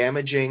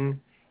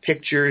damaging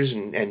pictures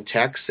and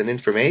texts and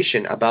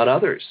information about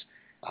others.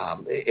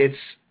 I'm going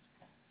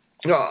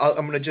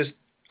to just,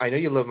 I know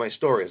you love my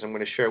stories. I'm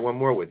going to share one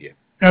more with you.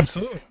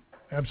 Absolutely.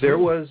 There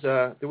was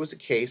a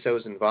case I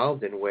was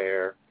involved in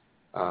where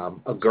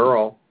a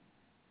girl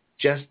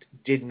just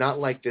did not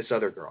like this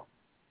other girl.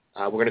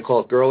 We're going to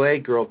call it Girl A,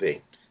 Girl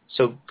B.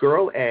 So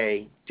Girl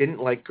A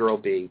didn't like Girl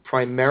B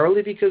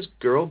primarily because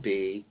Girl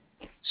B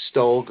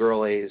stole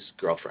Girl A's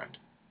boyfriend.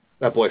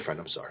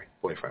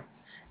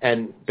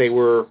 And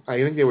I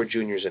think they were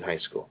juniors in high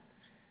school.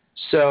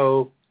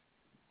 So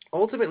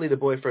ultimately the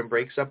boyfriend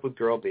breaks up with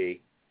Girl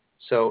B.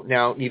 So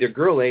now neither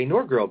Girl A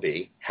nor Girl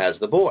B has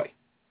the boy.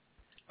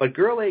 But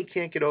Girl A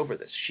can't get over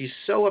this. She's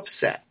so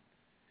upset.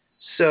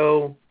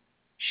 So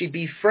she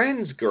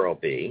befriends Girl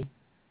B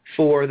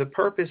for the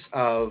purpose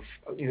of,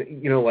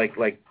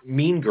 like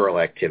mean girl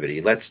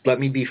activity. Let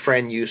me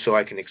befriend you so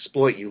I can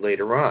exploit you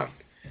later on.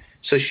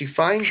 So she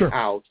finds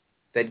out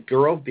that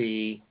Girl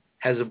B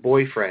has a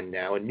boyfriend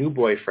now, a new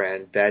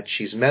boyfriend that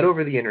she's met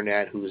over the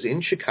internet, who's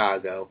in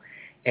Chicago,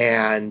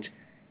 and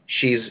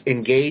she's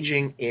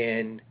engaging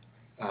in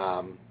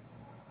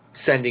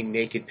sending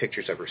naked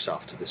pictures of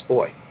herself to this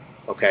boy.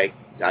 Okay?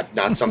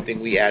 Not something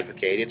we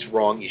advocate. It's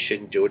wrong. You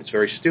shouldn't do it. It's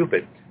very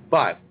stupid.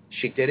 But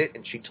she did it,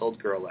 and she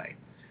told Girl A.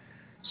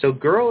 So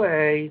Girl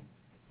A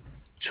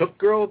took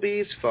Girl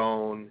B's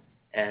phone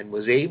and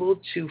was able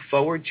to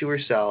forward to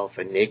herself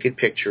a naked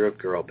picture of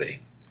Girl B.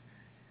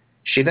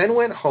 She then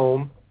went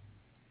home.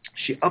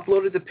 She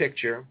uploaded the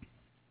picture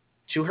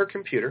to her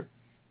computer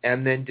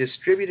and then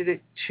distributed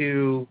it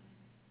to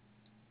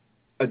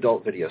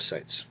adult video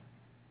sites.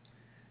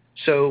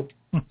 So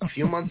a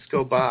few months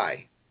go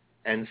by,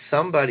 and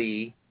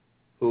somebody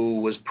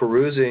who was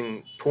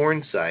perusing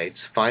porn sites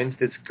finds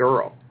this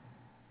girl,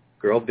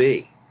 Girl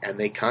B, and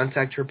they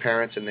contact her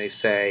parents and they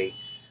say,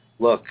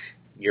 look,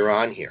 you're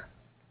on here.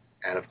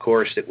 And of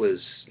course it was,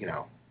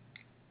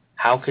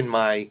 how can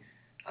my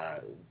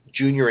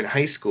junior in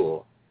high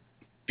school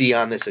be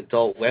on this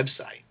adult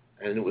website?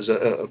 And it was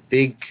a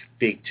big,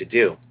 big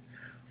to-do.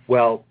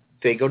 Well,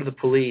 they go to the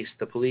police.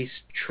 The police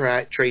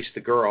trace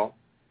the girl.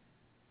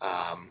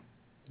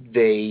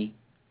 They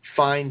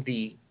find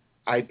the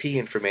IP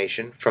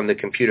information from the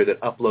computer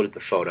that uploaded the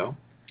photo.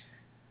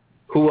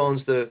 Who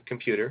owns the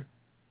computer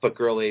but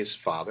Girl A's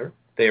father?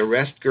 They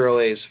arrest Girl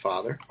A's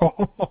father,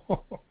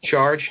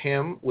 charge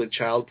him with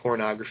child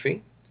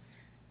pornography.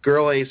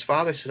 Girl A's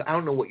father says, I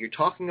don't know what you're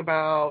talking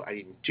about. I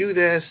didn't do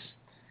this.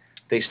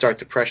 They start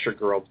to pressure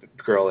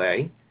Girl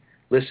A.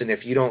 Listen,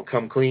 if you don't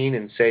come clean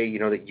and say,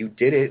 that you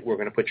did it, we're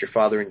going to put your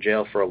father in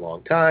jail for a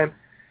long time.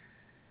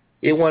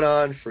 It went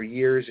on for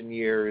years and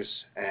years,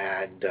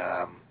 and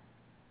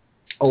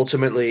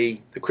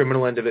ultimately the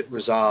criminal end of it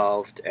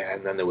resolved,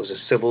 and then there was a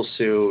civil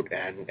suit,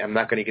 and I'm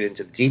not going to get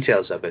into the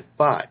details of it,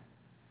 but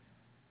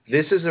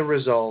this is a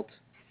result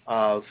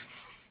of,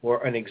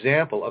 or an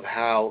example of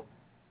how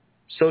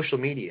social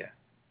media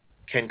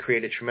can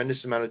create a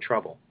tremendous amount of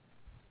trouble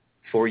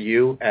for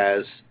you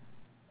as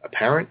a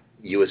parent,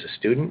 you as a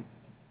student,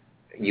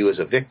 you as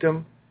a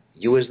victim,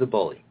 you as the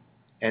bully.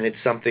 And it's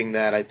something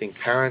that I think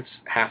parents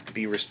have to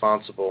be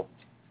responsible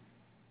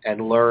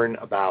and learn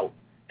about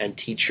and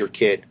teach your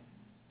kid.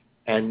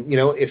 And,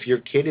 if your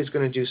kid is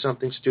going to do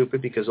something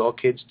stupid, because all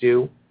kids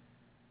do,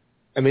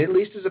 at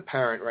least as a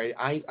parent, right,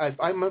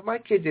 my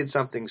kid did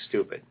something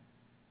stupid.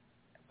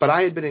 But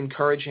I had been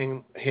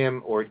encouraging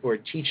him or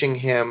teaching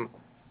him,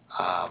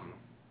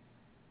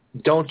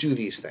 don't do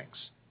these things.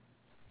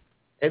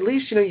 At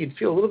least, you'd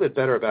feel a little bit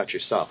better about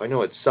yourself. I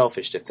know it's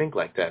selfish to think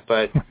like that,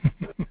 but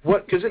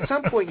because at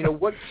some point,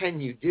 what can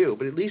you do?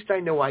 But at least I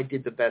know I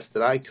did the best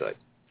that I could.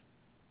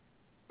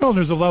 Well,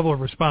 there's a level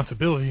of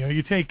responsibility.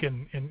 You take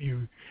and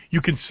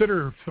you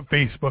consider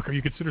Facebook or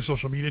you consider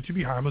social media to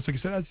be harmless. Like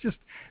you said, it's just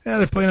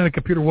they're playing on a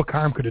computer. What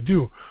harm could it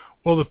do?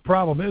 Well, the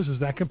problem is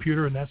that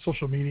computer and that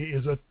social media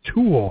is a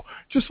tool,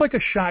 just like a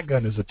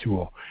shotgun is a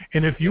tool.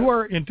 And if you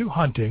are into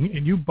hunting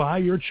and you buy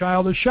your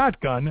child a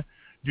shotgun,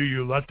 do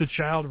you let the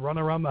child run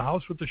around the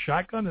house with the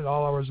shotgun at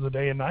all hours of the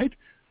day and night?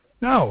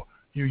 No.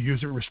 You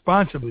use it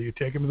responsibly. You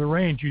take them to the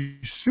range. You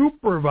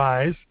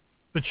supervise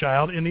the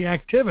child in the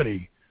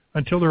activity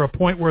until they're a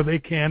point where they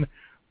can,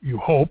 you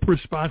hope,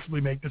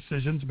 responsibly make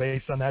decisions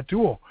based on that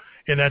tool.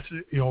 And that's,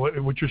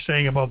 what you're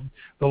saying about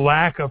the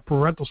lack of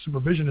parental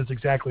supervision is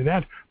exactly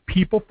that.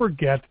 People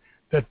forget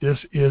that this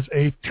is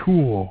a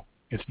tool.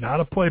 It's not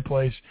a play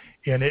place,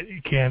 and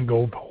it can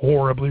go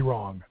horribly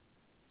wrong.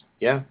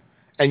 Yeah.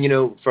 And,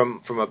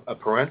 from a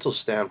parental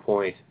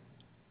standpoint,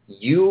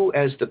 you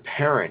as the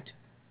parent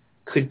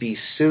could be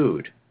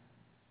sued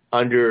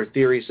under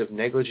theories of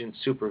negligent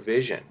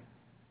supervision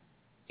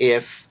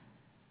if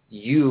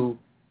you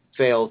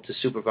fail to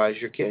supervise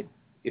your kid.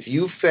 If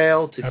you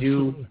fail to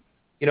Absolutely.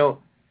 do,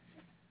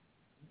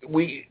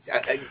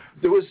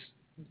 there was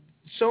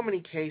so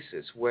many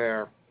cases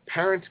where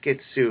parents get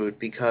sued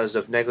because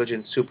of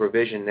negligent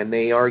supervision, and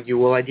they argue,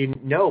 well, I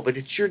didn't know, but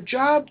it's your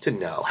job to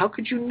know. How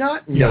could you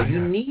not know? You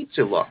need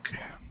to look.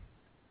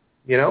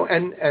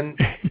 And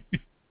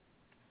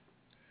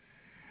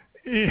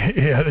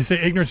yeah, they say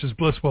ignorance is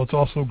bliss. Well, it's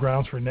also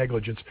grounds for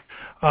negligence.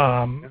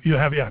 You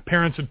have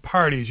parents at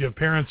parties. You have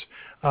parents.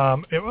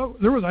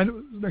 There was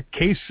a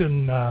case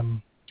in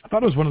I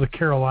thought it was one of the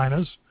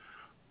Carolinas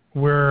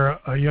where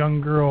a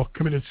young girl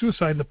committed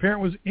suicide, and the parent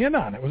was in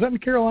on it. Was that in the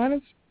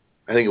Carolinas?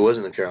 I think it was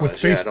in the Carolinas.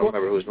 Yeah, I don't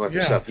remember who was north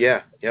or south.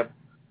 Yeah, yep.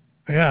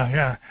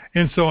 Yeah.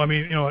 And so, I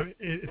mean,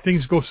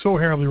 things go so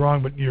horribly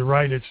wrong, but you're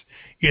right.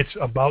 It's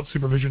about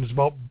supervision. It's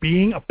about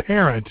being a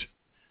parent,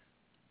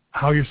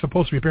 how you're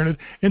supposed to be a parent.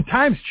 And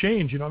times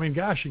change,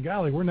 gosh and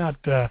golly, we're not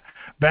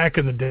back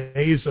in the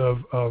days of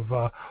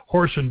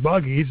horse and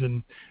buggies,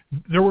 and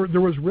there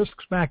was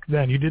risks back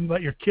then. You didn't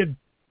let your kid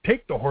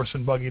take the horse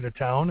and buggy to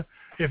town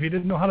if you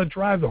didn't know how to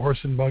drive the horse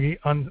and buggy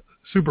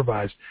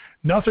unsupervised.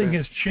 Nothing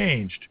has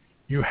changed.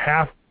 You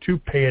have to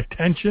pay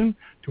attention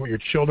to what your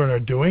children are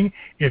doing.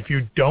 If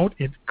you don't,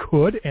 it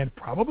could and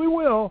probably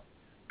will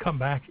come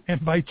back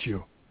and bite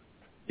you.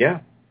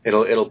 Yeah.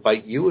 It'll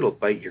bite you, it'll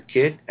bite your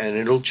kid, and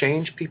it'll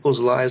change people's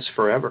lives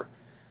forever.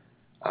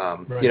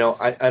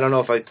 Right. I don't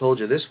know if I told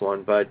you this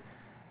one, but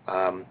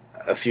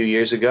a few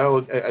years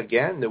ago,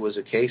 again, there was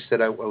a case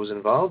that I was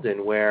involved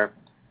in where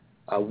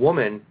a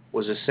woman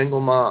was a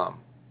single mom,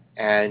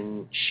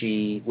 and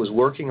she was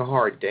working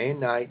hard day and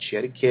night. She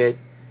had a kid,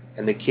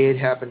 and the kid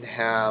happened to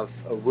have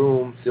a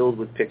room filled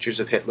with pictures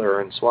of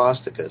Hitler and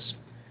swastikas.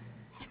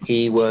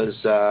 He was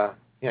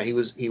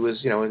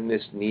in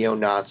this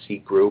neo-Nazi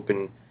group,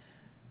 and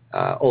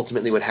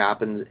ultimately what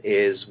happened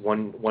is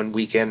one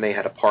weekend they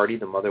had a party.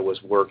 The mother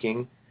was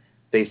working.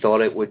 They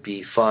thought it would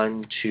be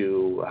fun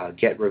to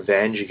get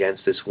revenge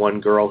against this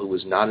one girl who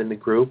was not in the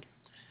group.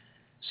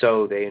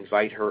 So they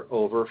invite her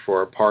over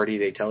for a party.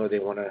 They tell her they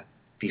want to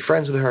be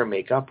friends with her,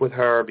 make up with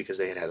her because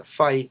they had a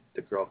fight.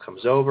 The girl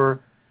comes over.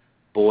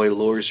 Boy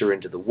lures her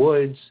into the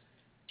woods.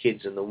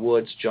 Kids in the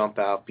woods jump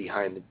out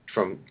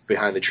from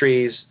behind the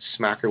trees,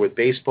 smack her with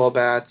baseball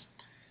bats,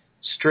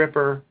 strip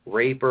her,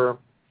 rape her,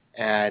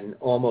 and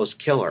almost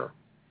kill her.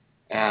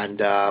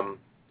 And,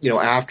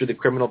 after the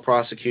criminal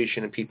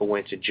prosecution and people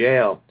went to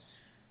jail,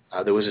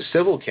 there was a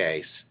civil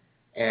case,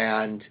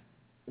 and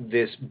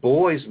this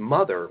boy's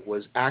mother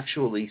was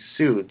actually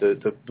sued.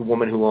 The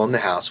woman who owned the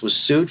house was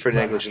sued for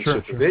negligent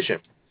supervision.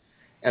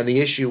 Sure. And the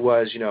issue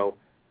was,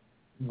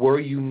 were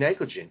you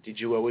negligent? Did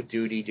you owe a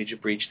duty? Did you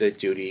breach that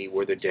duty?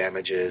 Were there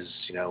damages?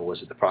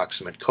 Was it the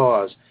proximate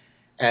cause?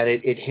 And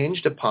it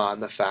hinged upon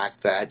the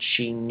fact that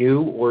she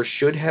knew or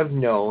should have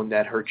known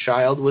that her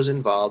child was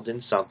involved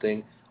in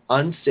something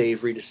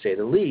unsavory, to say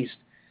the least.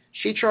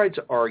 She tried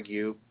to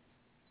argue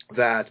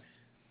that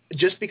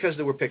just because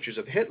there were pictures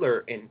of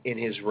Hitler in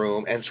his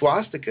room and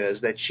swastikas,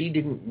 that she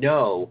didn't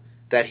know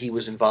that he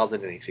was involved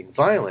in anything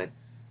violent.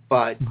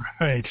 But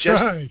by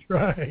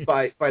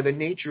the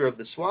nature of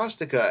the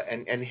swastika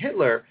and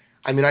Hitler,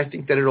 I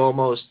think that it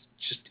almost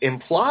just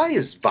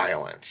implies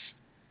violence.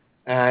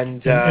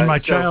 And my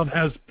child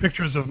has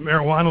pictures of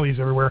marijuana leaves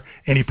everywhere,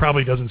 and he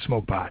probably doesn't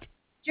smoke pot.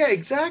 Yeah,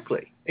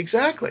 exactly.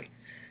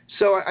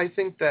 So I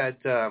think that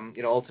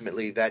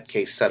ultimately that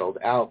case settled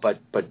out, but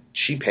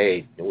she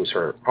paid. It was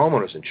her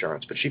homeowner's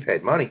insurance, but she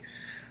paid money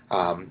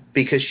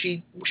because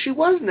she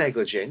was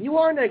negligent. You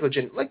are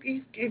negligent. Like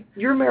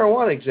your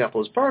marijuana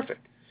example is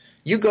perfect.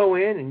 You go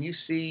in and you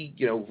see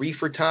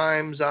Reefer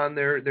Times on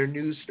their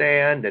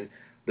newsstand and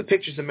the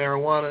pictures of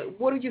marijuana.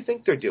 What do you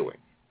think they're doing?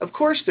 Of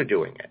course they're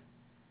doing it.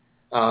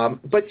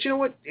 But you know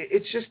what?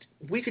 It's just,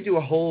 we could do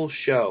a whole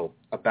show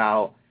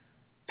about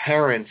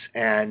parents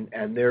and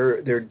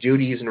their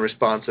duties and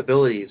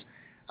responsibilities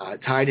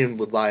tied in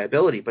with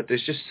liability. But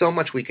there's just so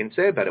much we can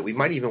say about it. We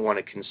might even want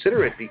to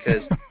consider it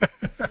because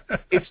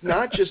it's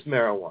not just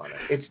marijuana.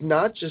 It's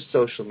not just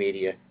social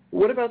media.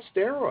 What about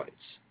steroids?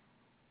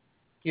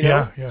 You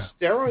know, yeah.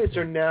 Steroids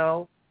are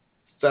now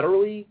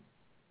federally,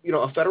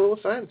 a federal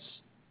offense.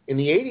 In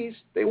the 80s,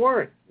 they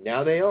weren't.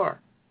 Now they are.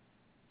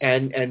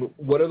 And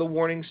what are the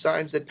warning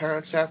signs that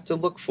parents have to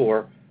look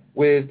for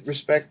with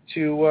respect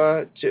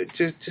to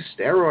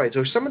steroids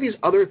or some of these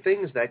other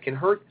things that can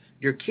hurt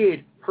your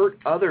kid, hurt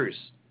others?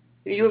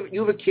 You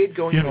have a kid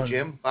going to the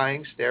gym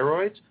buying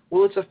steroids.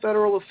 Well, it's a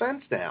federal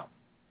offense now.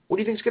 What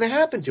do you think is going to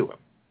happen to him?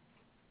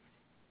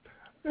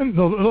 And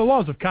the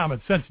laws of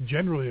common sense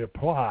generally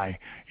apply.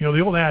 The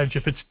old adage,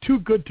 if it's too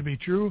good to be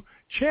true,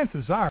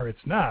 chances are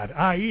it's not.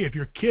 I.e., if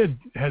your kid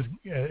has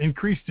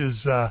increased his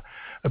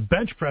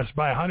bench press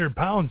by 100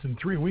 pounds in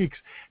 3 weeks,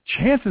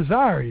 chances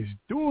are he's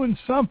doing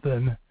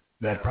something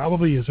that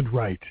probably isn't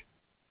right.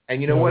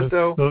 And you know what,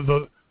 though?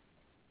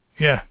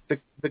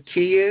 The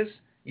key is,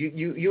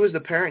 you as the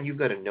parent, you've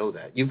got to know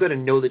that. You've got to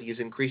know that he's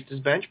increased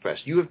his bench press.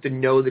 You have to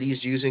know that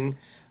he's using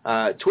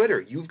Twitter.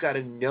 You've got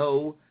to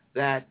know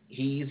that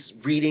he's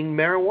reading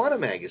marijuana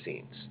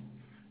magazines.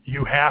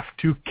 You have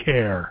to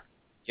care.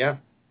 Yeah.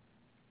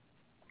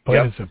 Plain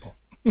and simple.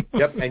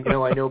 Yep. And,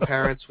 I know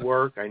parents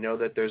work. I know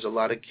that there's a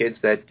lot of kids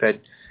that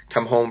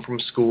come home from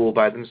school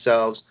by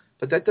themselves,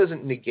 but that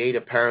doesn't negate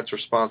a parent's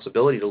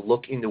responsibility to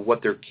look into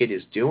what their kid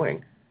is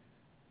doing.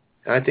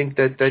 And I think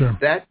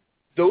that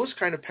those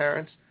kind of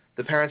parents,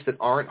 the parents that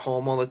aren't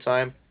home all the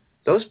time,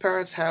 those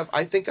parents have,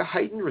 I think, a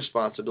heightened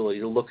responsibility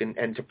to look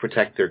and to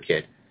protect their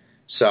kid.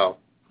 So,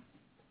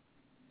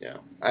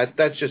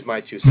 that's just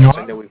my 2 cents.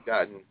 I know we've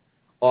gotten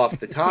off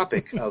the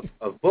topic of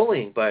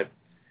bullying, but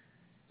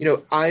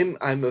I'm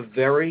a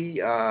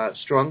very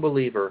strong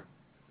believer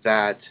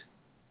that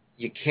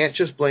you can't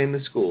just blame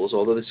the schools.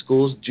 Although the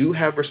schools do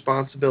have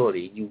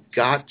responsibility, you've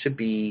got to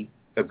be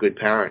a good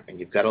parent, and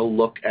you've got to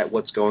look at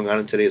what's going on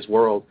in today's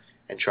world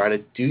and try to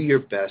do your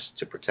best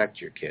to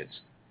protect your kids.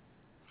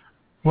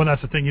 Well,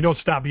 that's the thing. You don't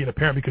stop being a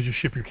parent because you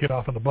ship your kid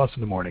off on the bus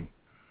in the morning.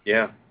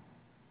 Yeah.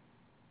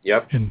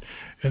 Yep. And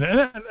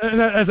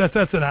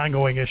that's an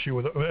ongoing issue,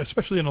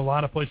 especially in a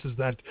lot of places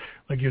that,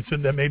 like you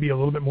said, that may be a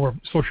little bit more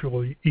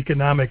socially,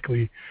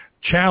 economically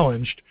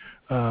challenged,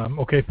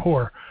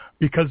 poor,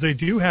 because they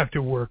do have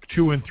to work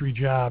 2 and 3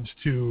 jobs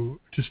to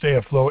stay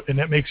afloat. And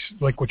that makes,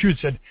 like what you had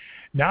said,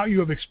 now you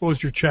have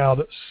exposed your child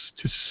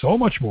to so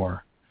much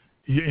more,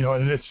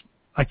 and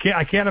I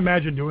can't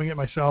imagine doing it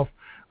myself.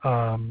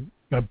 I'm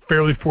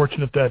fairly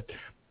fortunate that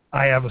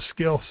I have a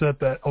skill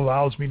set that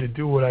allows me to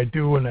do what I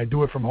do, and I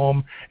do it from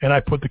home, and I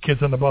put the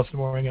kids on the bus in the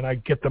morning, and I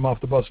get them off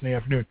the bus in the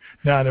afternoon.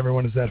 Not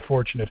everyone is that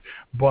fortunate,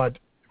 but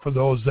for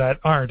those that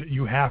aren't,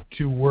 you have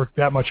to work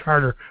that much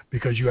harder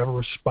because you have a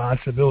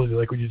responsibility,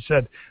 like what you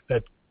said,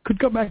 that could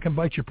come back and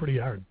bite you pretty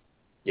hard.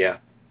 Yeah,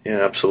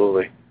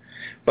 absolutely.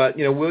 But,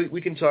 we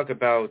can talk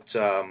about,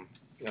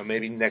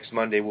 maybe next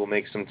Monday we'll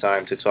make some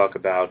time to talk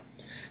about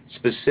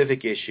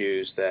specific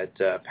issues that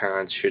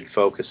parents should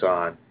focus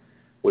on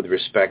with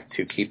respect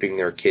to keeping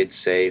their kids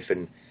safe.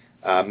 And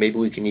maybe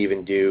we can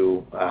even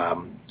do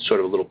sort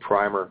of a little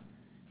primer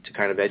to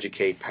kind of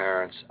educate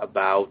parents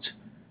about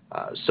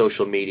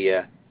social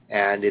media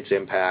and its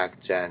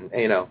impact. And,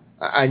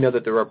 I know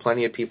that there are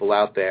plenty of people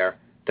out there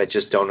that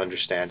just don't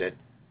understand it.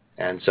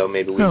 And so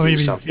maybe we can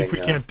do something. If we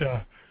can't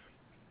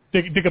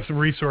dig up some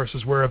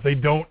resources where if they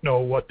don't know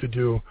what to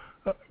do,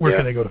 where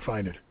can they go to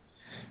find it?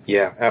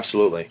 Yeah,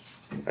 absolutely.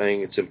 I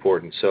think it's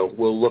important. So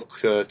we'll look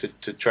to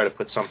try to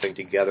put something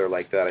together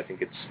like that. I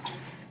think it's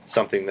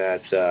something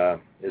that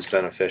is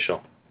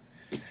beneficial.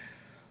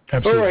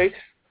 Absolutely. All right.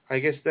 I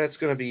guess that's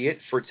going to be it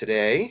for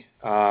today.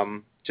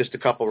 Just a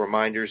couple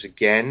reminders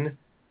again.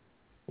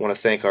 I want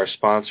to thank our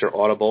sponsor,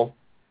 Audible.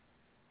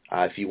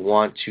 If you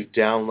want to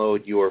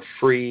download your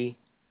free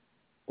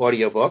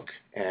audiobook,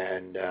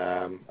 and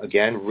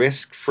again,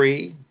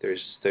 risk-free, there's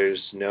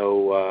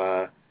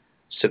no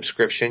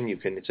subscription.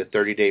 It's a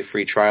 30-day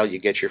free trial. You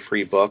get your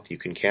free book. You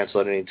can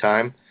cancel at any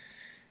time.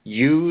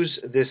 Use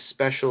this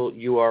special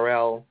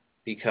URL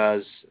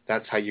because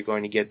that's how you're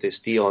going to get this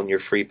deal on your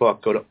free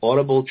book. Go to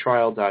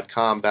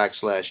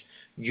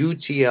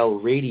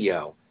audibletrial.com/UTL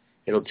radio.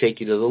 It'll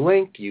take you to the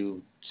link.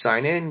 You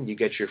sign in. You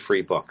get your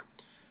free book.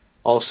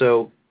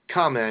 Also,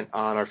 comment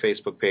on our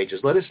Facebook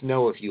pages. Let us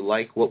know if you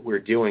like what we're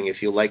doing,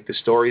 if you like the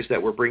stories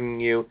that we're bringing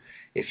you,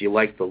 if you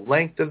like the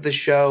length of the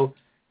show.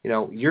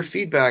 Your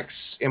feedback's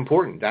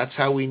important. That's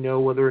how we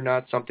know whether or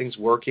not something's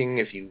working.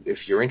 If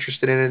you're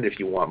interested in it, if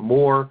you want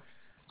more,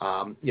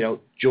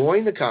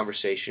 join the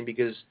conversation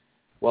because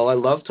while I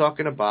love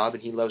talking to Bob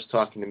and he loves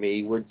talking to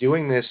me, we're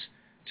doing this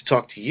to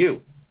talk to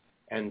you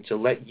and to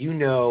let you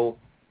know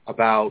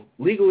about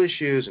legal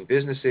issues and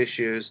business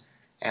issues,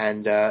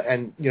 and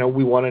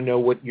we want to know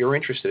what you're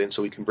interested in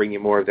so we can bring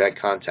you more of that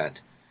content.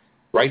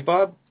 Right,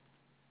 Bob?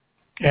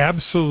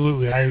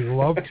 Absolutely. I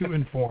love to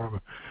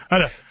inform. I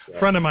had a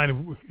friend of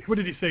mine, what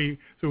did he say?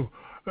 So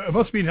it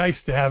must be nice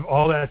to have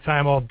all that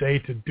time all day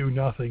to do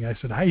nothing. I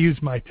said, I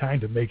use my time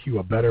to make you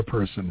a better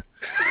person.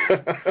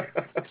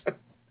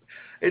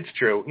 It's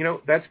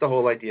true. That's the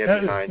whole idea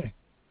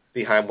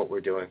behind what we're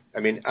doing. I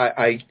mean,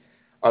 are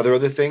there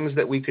other things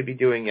that we could be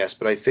doing? Yes,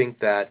 but I think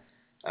that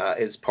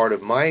is part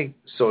of my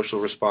social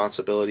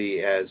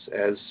responsibility as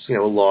a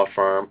law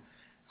firm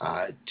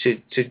to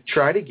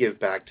try to give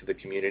back to the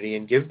community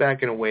and give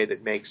back in a way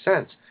that makes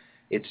sense.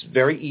 It's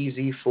very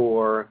easy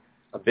for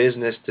a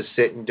business to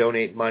sit and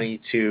donate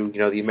money to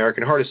the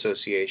American Heart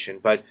Association,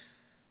 but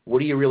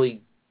what are you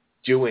really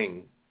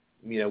doing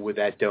with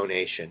that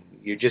donation?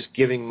 You're just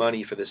giving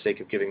money for the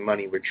sake of giving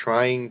money. We're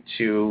trying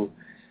to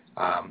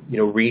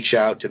reach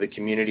out to the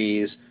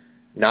communities,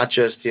 not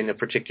just in a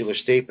particular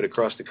state, but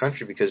across the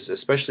country, because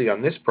especially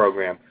on this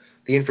program,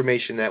 the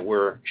information that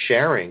we're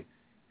sharing,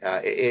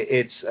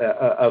 it's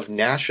of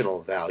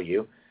national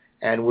value.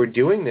 And we're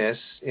doing this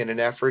in an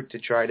effort to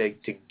try to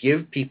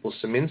give people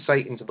some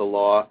insight into the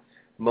law.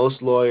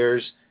 Most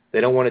lawyers, they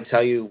don't want to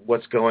tell you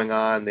what's going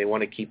on. They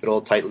want to keep it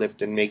all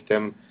tight-lipped and make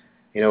them,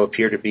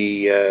 appear to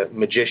be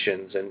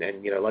magicians. And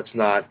let's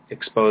not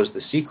expose the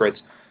secrets.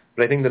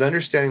 But I think that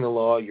understanding the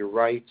law, your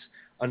rights,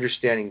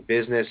 understanding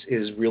business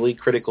is really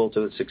critical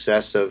to the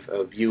success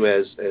of you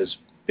as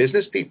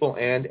business people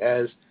and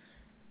as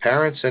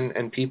parents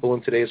and people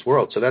in today's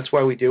world. So that's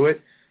why we do it.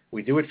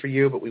 We do it for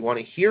you, but we want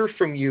to hear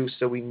from you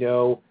so we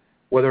know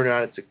whether or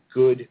not it's a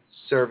good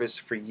service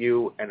for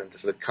you and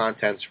if the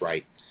content's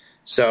right.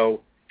 So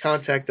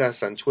contact us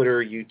on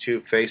Twitter,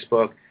 YouTube,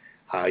 Facebook.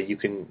 You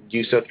can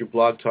do so through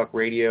Blog Talk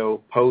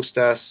Radio. Post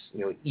us,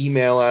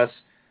 email us.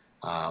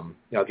 I'll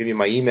give you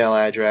my email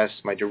address.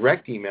 My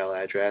direct email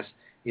address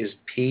is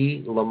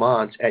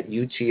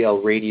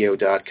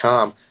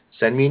plamont@utlradio.com.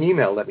 Send me an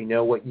email. Let me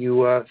know what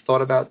you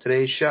thought about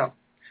today's show.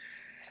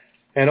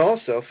 And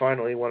also,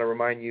 finally, I want to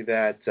remind you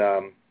that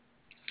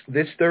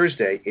this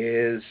Thursday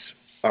is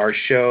our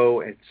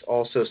show. It's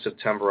also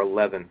September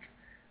 11th.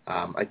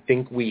 I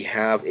think we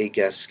have a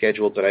guest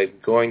scheduled, but I'm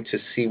going to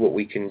see what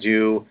we can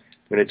do.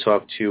 I'm going to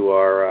talk to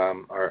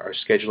our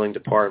scheduling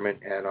department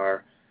and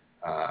our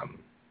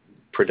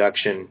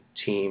production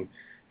team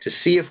to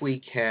see if we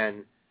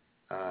can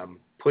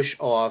push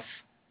off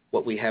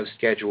what we have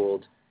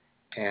scheduled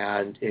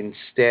and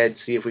instead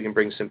see if we can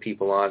bring some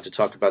people on to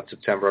talk about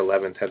September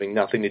 11th, having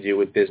nothing to do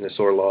with business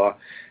or law.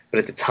 But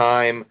at the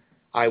time,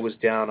 I was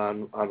down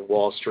on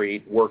Wall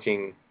Street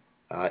working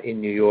in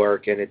New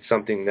York, and it's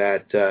something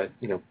that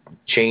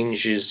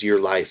changes your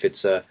life.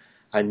 It's a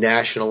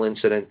national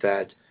incident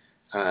that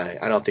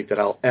I don't think that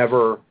I'll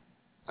ever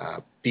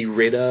be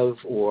rid of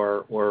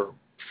or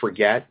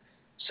forget.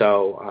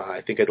 So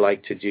I think I'd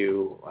like to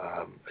do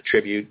a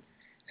tribute,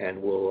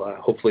 and we'll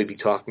hopefully be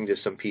talking to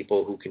some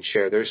people who can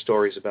share their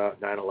stories about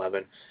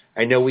 9/11.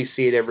 I know we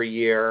see it every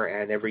year,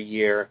 and every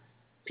year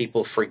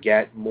people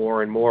forget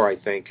more and more, I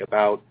think,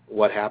 about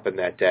what happened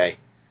that day.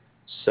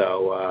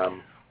 So,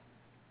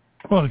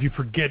 well, if you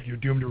forget, you're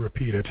doomed to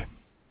repeat it.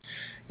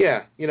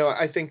 Yeah,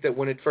 I think that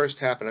when it first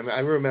happened, I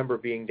remember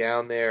being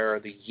down there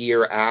the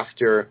year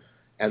after,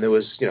 and there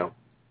was,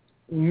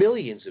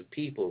 millions of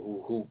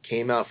people who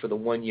came out for the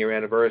 1-year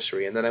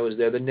anniversary, and then I was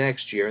there the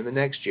next year and the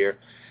next year.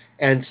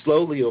 And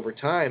slowly over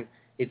time,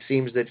 it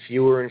seems that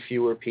fewer and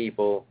fewer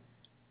people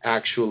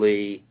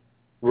actually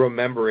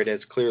remember it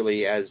as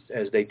clearly as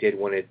they did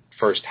when it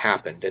first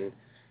happened. And,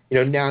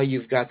 now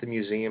you've got the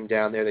museum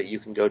down there that you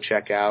can go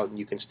check out, and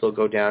you can still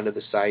go down to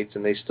the sites,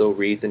 and they still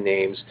read the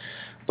names.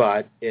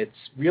 But it's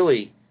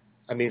really,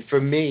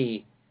 for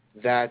me,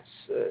 that's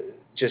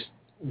just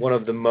one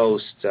of the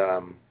most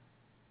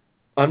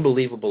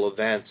unbelievable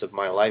events of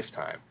my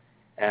lifetime.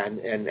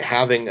 And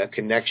having a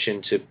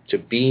connection to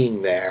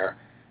being there,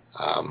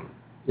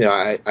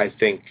 I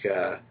think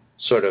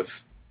sort of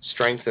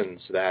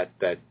strengthens that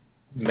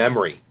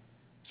memory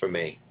for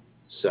me.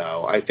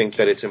 So I think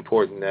that it's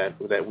important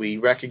that we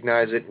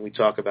recognize it and we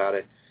talk about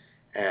it,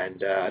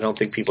 and I don't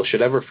think people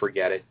should ever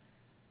forget it.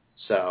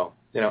 So,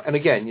 and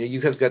again, you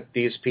have got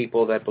these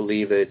people that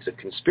believe that it's a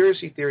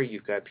conspiracy theory.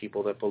 You've got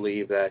people that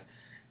believe that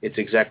it's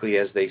exactly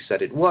as they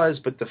said it was,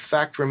 but the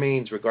fact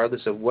remains,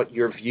 regardless of what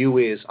your view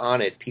is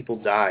on it, people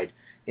died.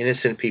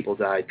 Innocent people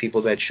died.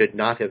 People that should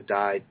not have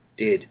died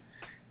did.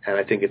 And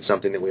I think it's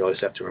something that we always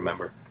have to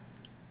remember.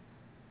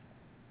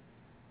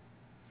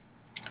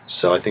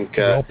 So I think,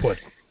 well put.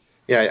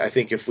 Yeah, I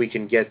think if we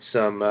can get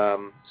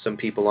some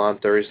people on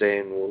Thursday,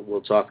 and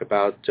we'll talk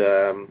about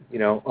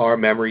our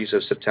memories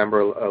of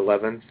September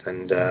 11th,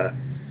 and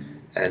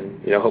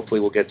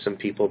hopefully we'll get some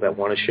people that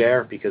want to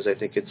share, because I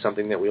think it's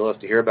something that we all have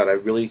to hear about. I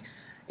really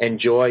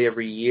enjoy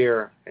every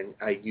year, and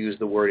I use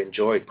the word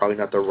enjoy, probably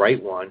not the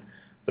right one,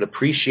 but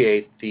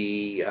appreciate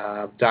the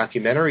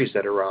documentaries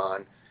that are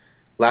on.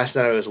 Last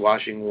night I was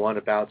watching one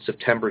about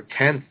September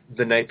 10th,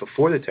 the night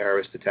before the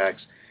terrorist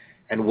attacks,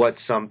 and what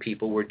some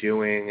people were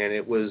doing, and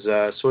it was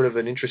sort of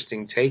an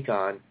interesting take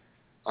on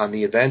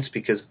the events,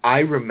 because I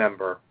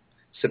remember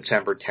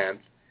September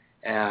 10th,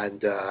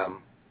 and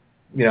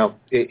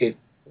it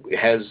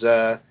has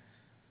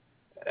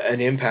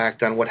an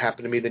impact on what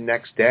happened to me the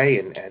next day,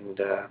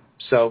 and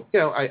so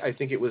I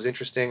think it was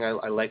interesting.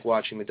 I like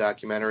watching the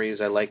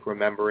documentaries. I like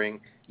remembering,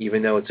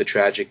 even though it's a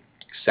tragic,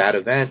 sad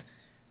event.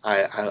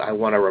 I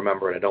want to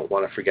remember it. I don't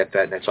want to forget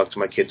that, and I talk to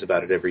my kids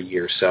about it every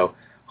year. So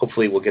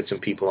hopefully we'll get some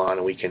people on,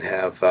 and we can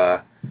have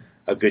a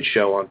good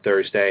show on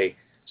Thursday.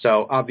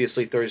 So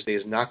obviously Thursday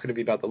is not going to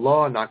be about the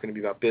law, not going to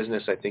be about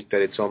business. I think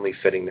that it's only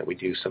fitting that we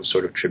do some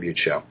sort of tribute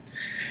show.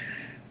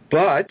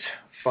 But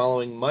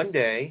following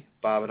Monday,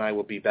 Bob and I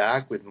will be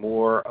back with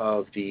more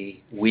of the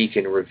week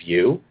in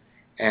review.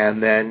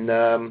 And then,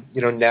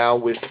 now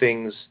with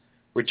things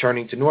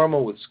returning to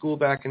normal, with school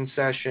back in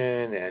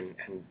session and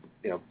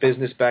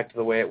business back to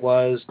the way it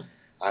was,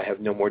 I have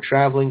no more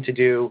traveling to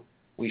do.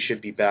 We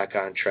should be back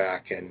on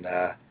track and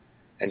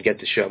get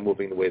the show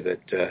moving the way that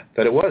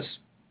it was.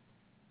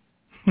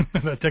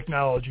 The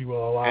technology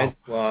will allow.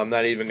 I'm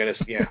not even going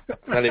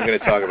to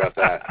talk about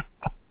that.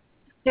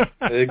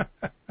 The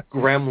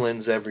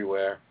gremlins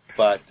everywhere.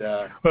 But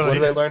what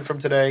did I learn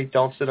from today?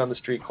 Don't sit on the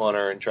street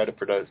corner and try to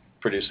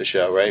produce a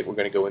show, right? We're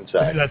going to go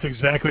inside. That's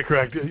exactly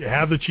correct.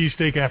 Have the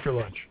cheesesteak after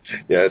lunch.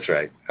 Yeah, that's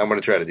right. I'm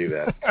going to try to do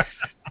that.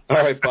 All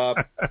right, Bob.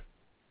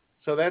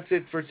 So that's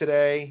it for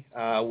today.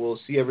 We'll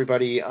see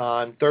everybody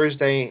on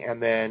Thursday,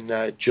 and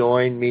then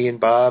join me and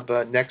Bob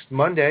next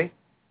Monday,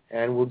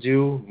 and we'll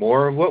do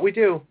more of what we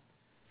do.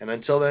 And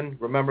until then,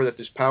 remember that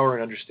there's power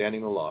in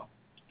understanding the law.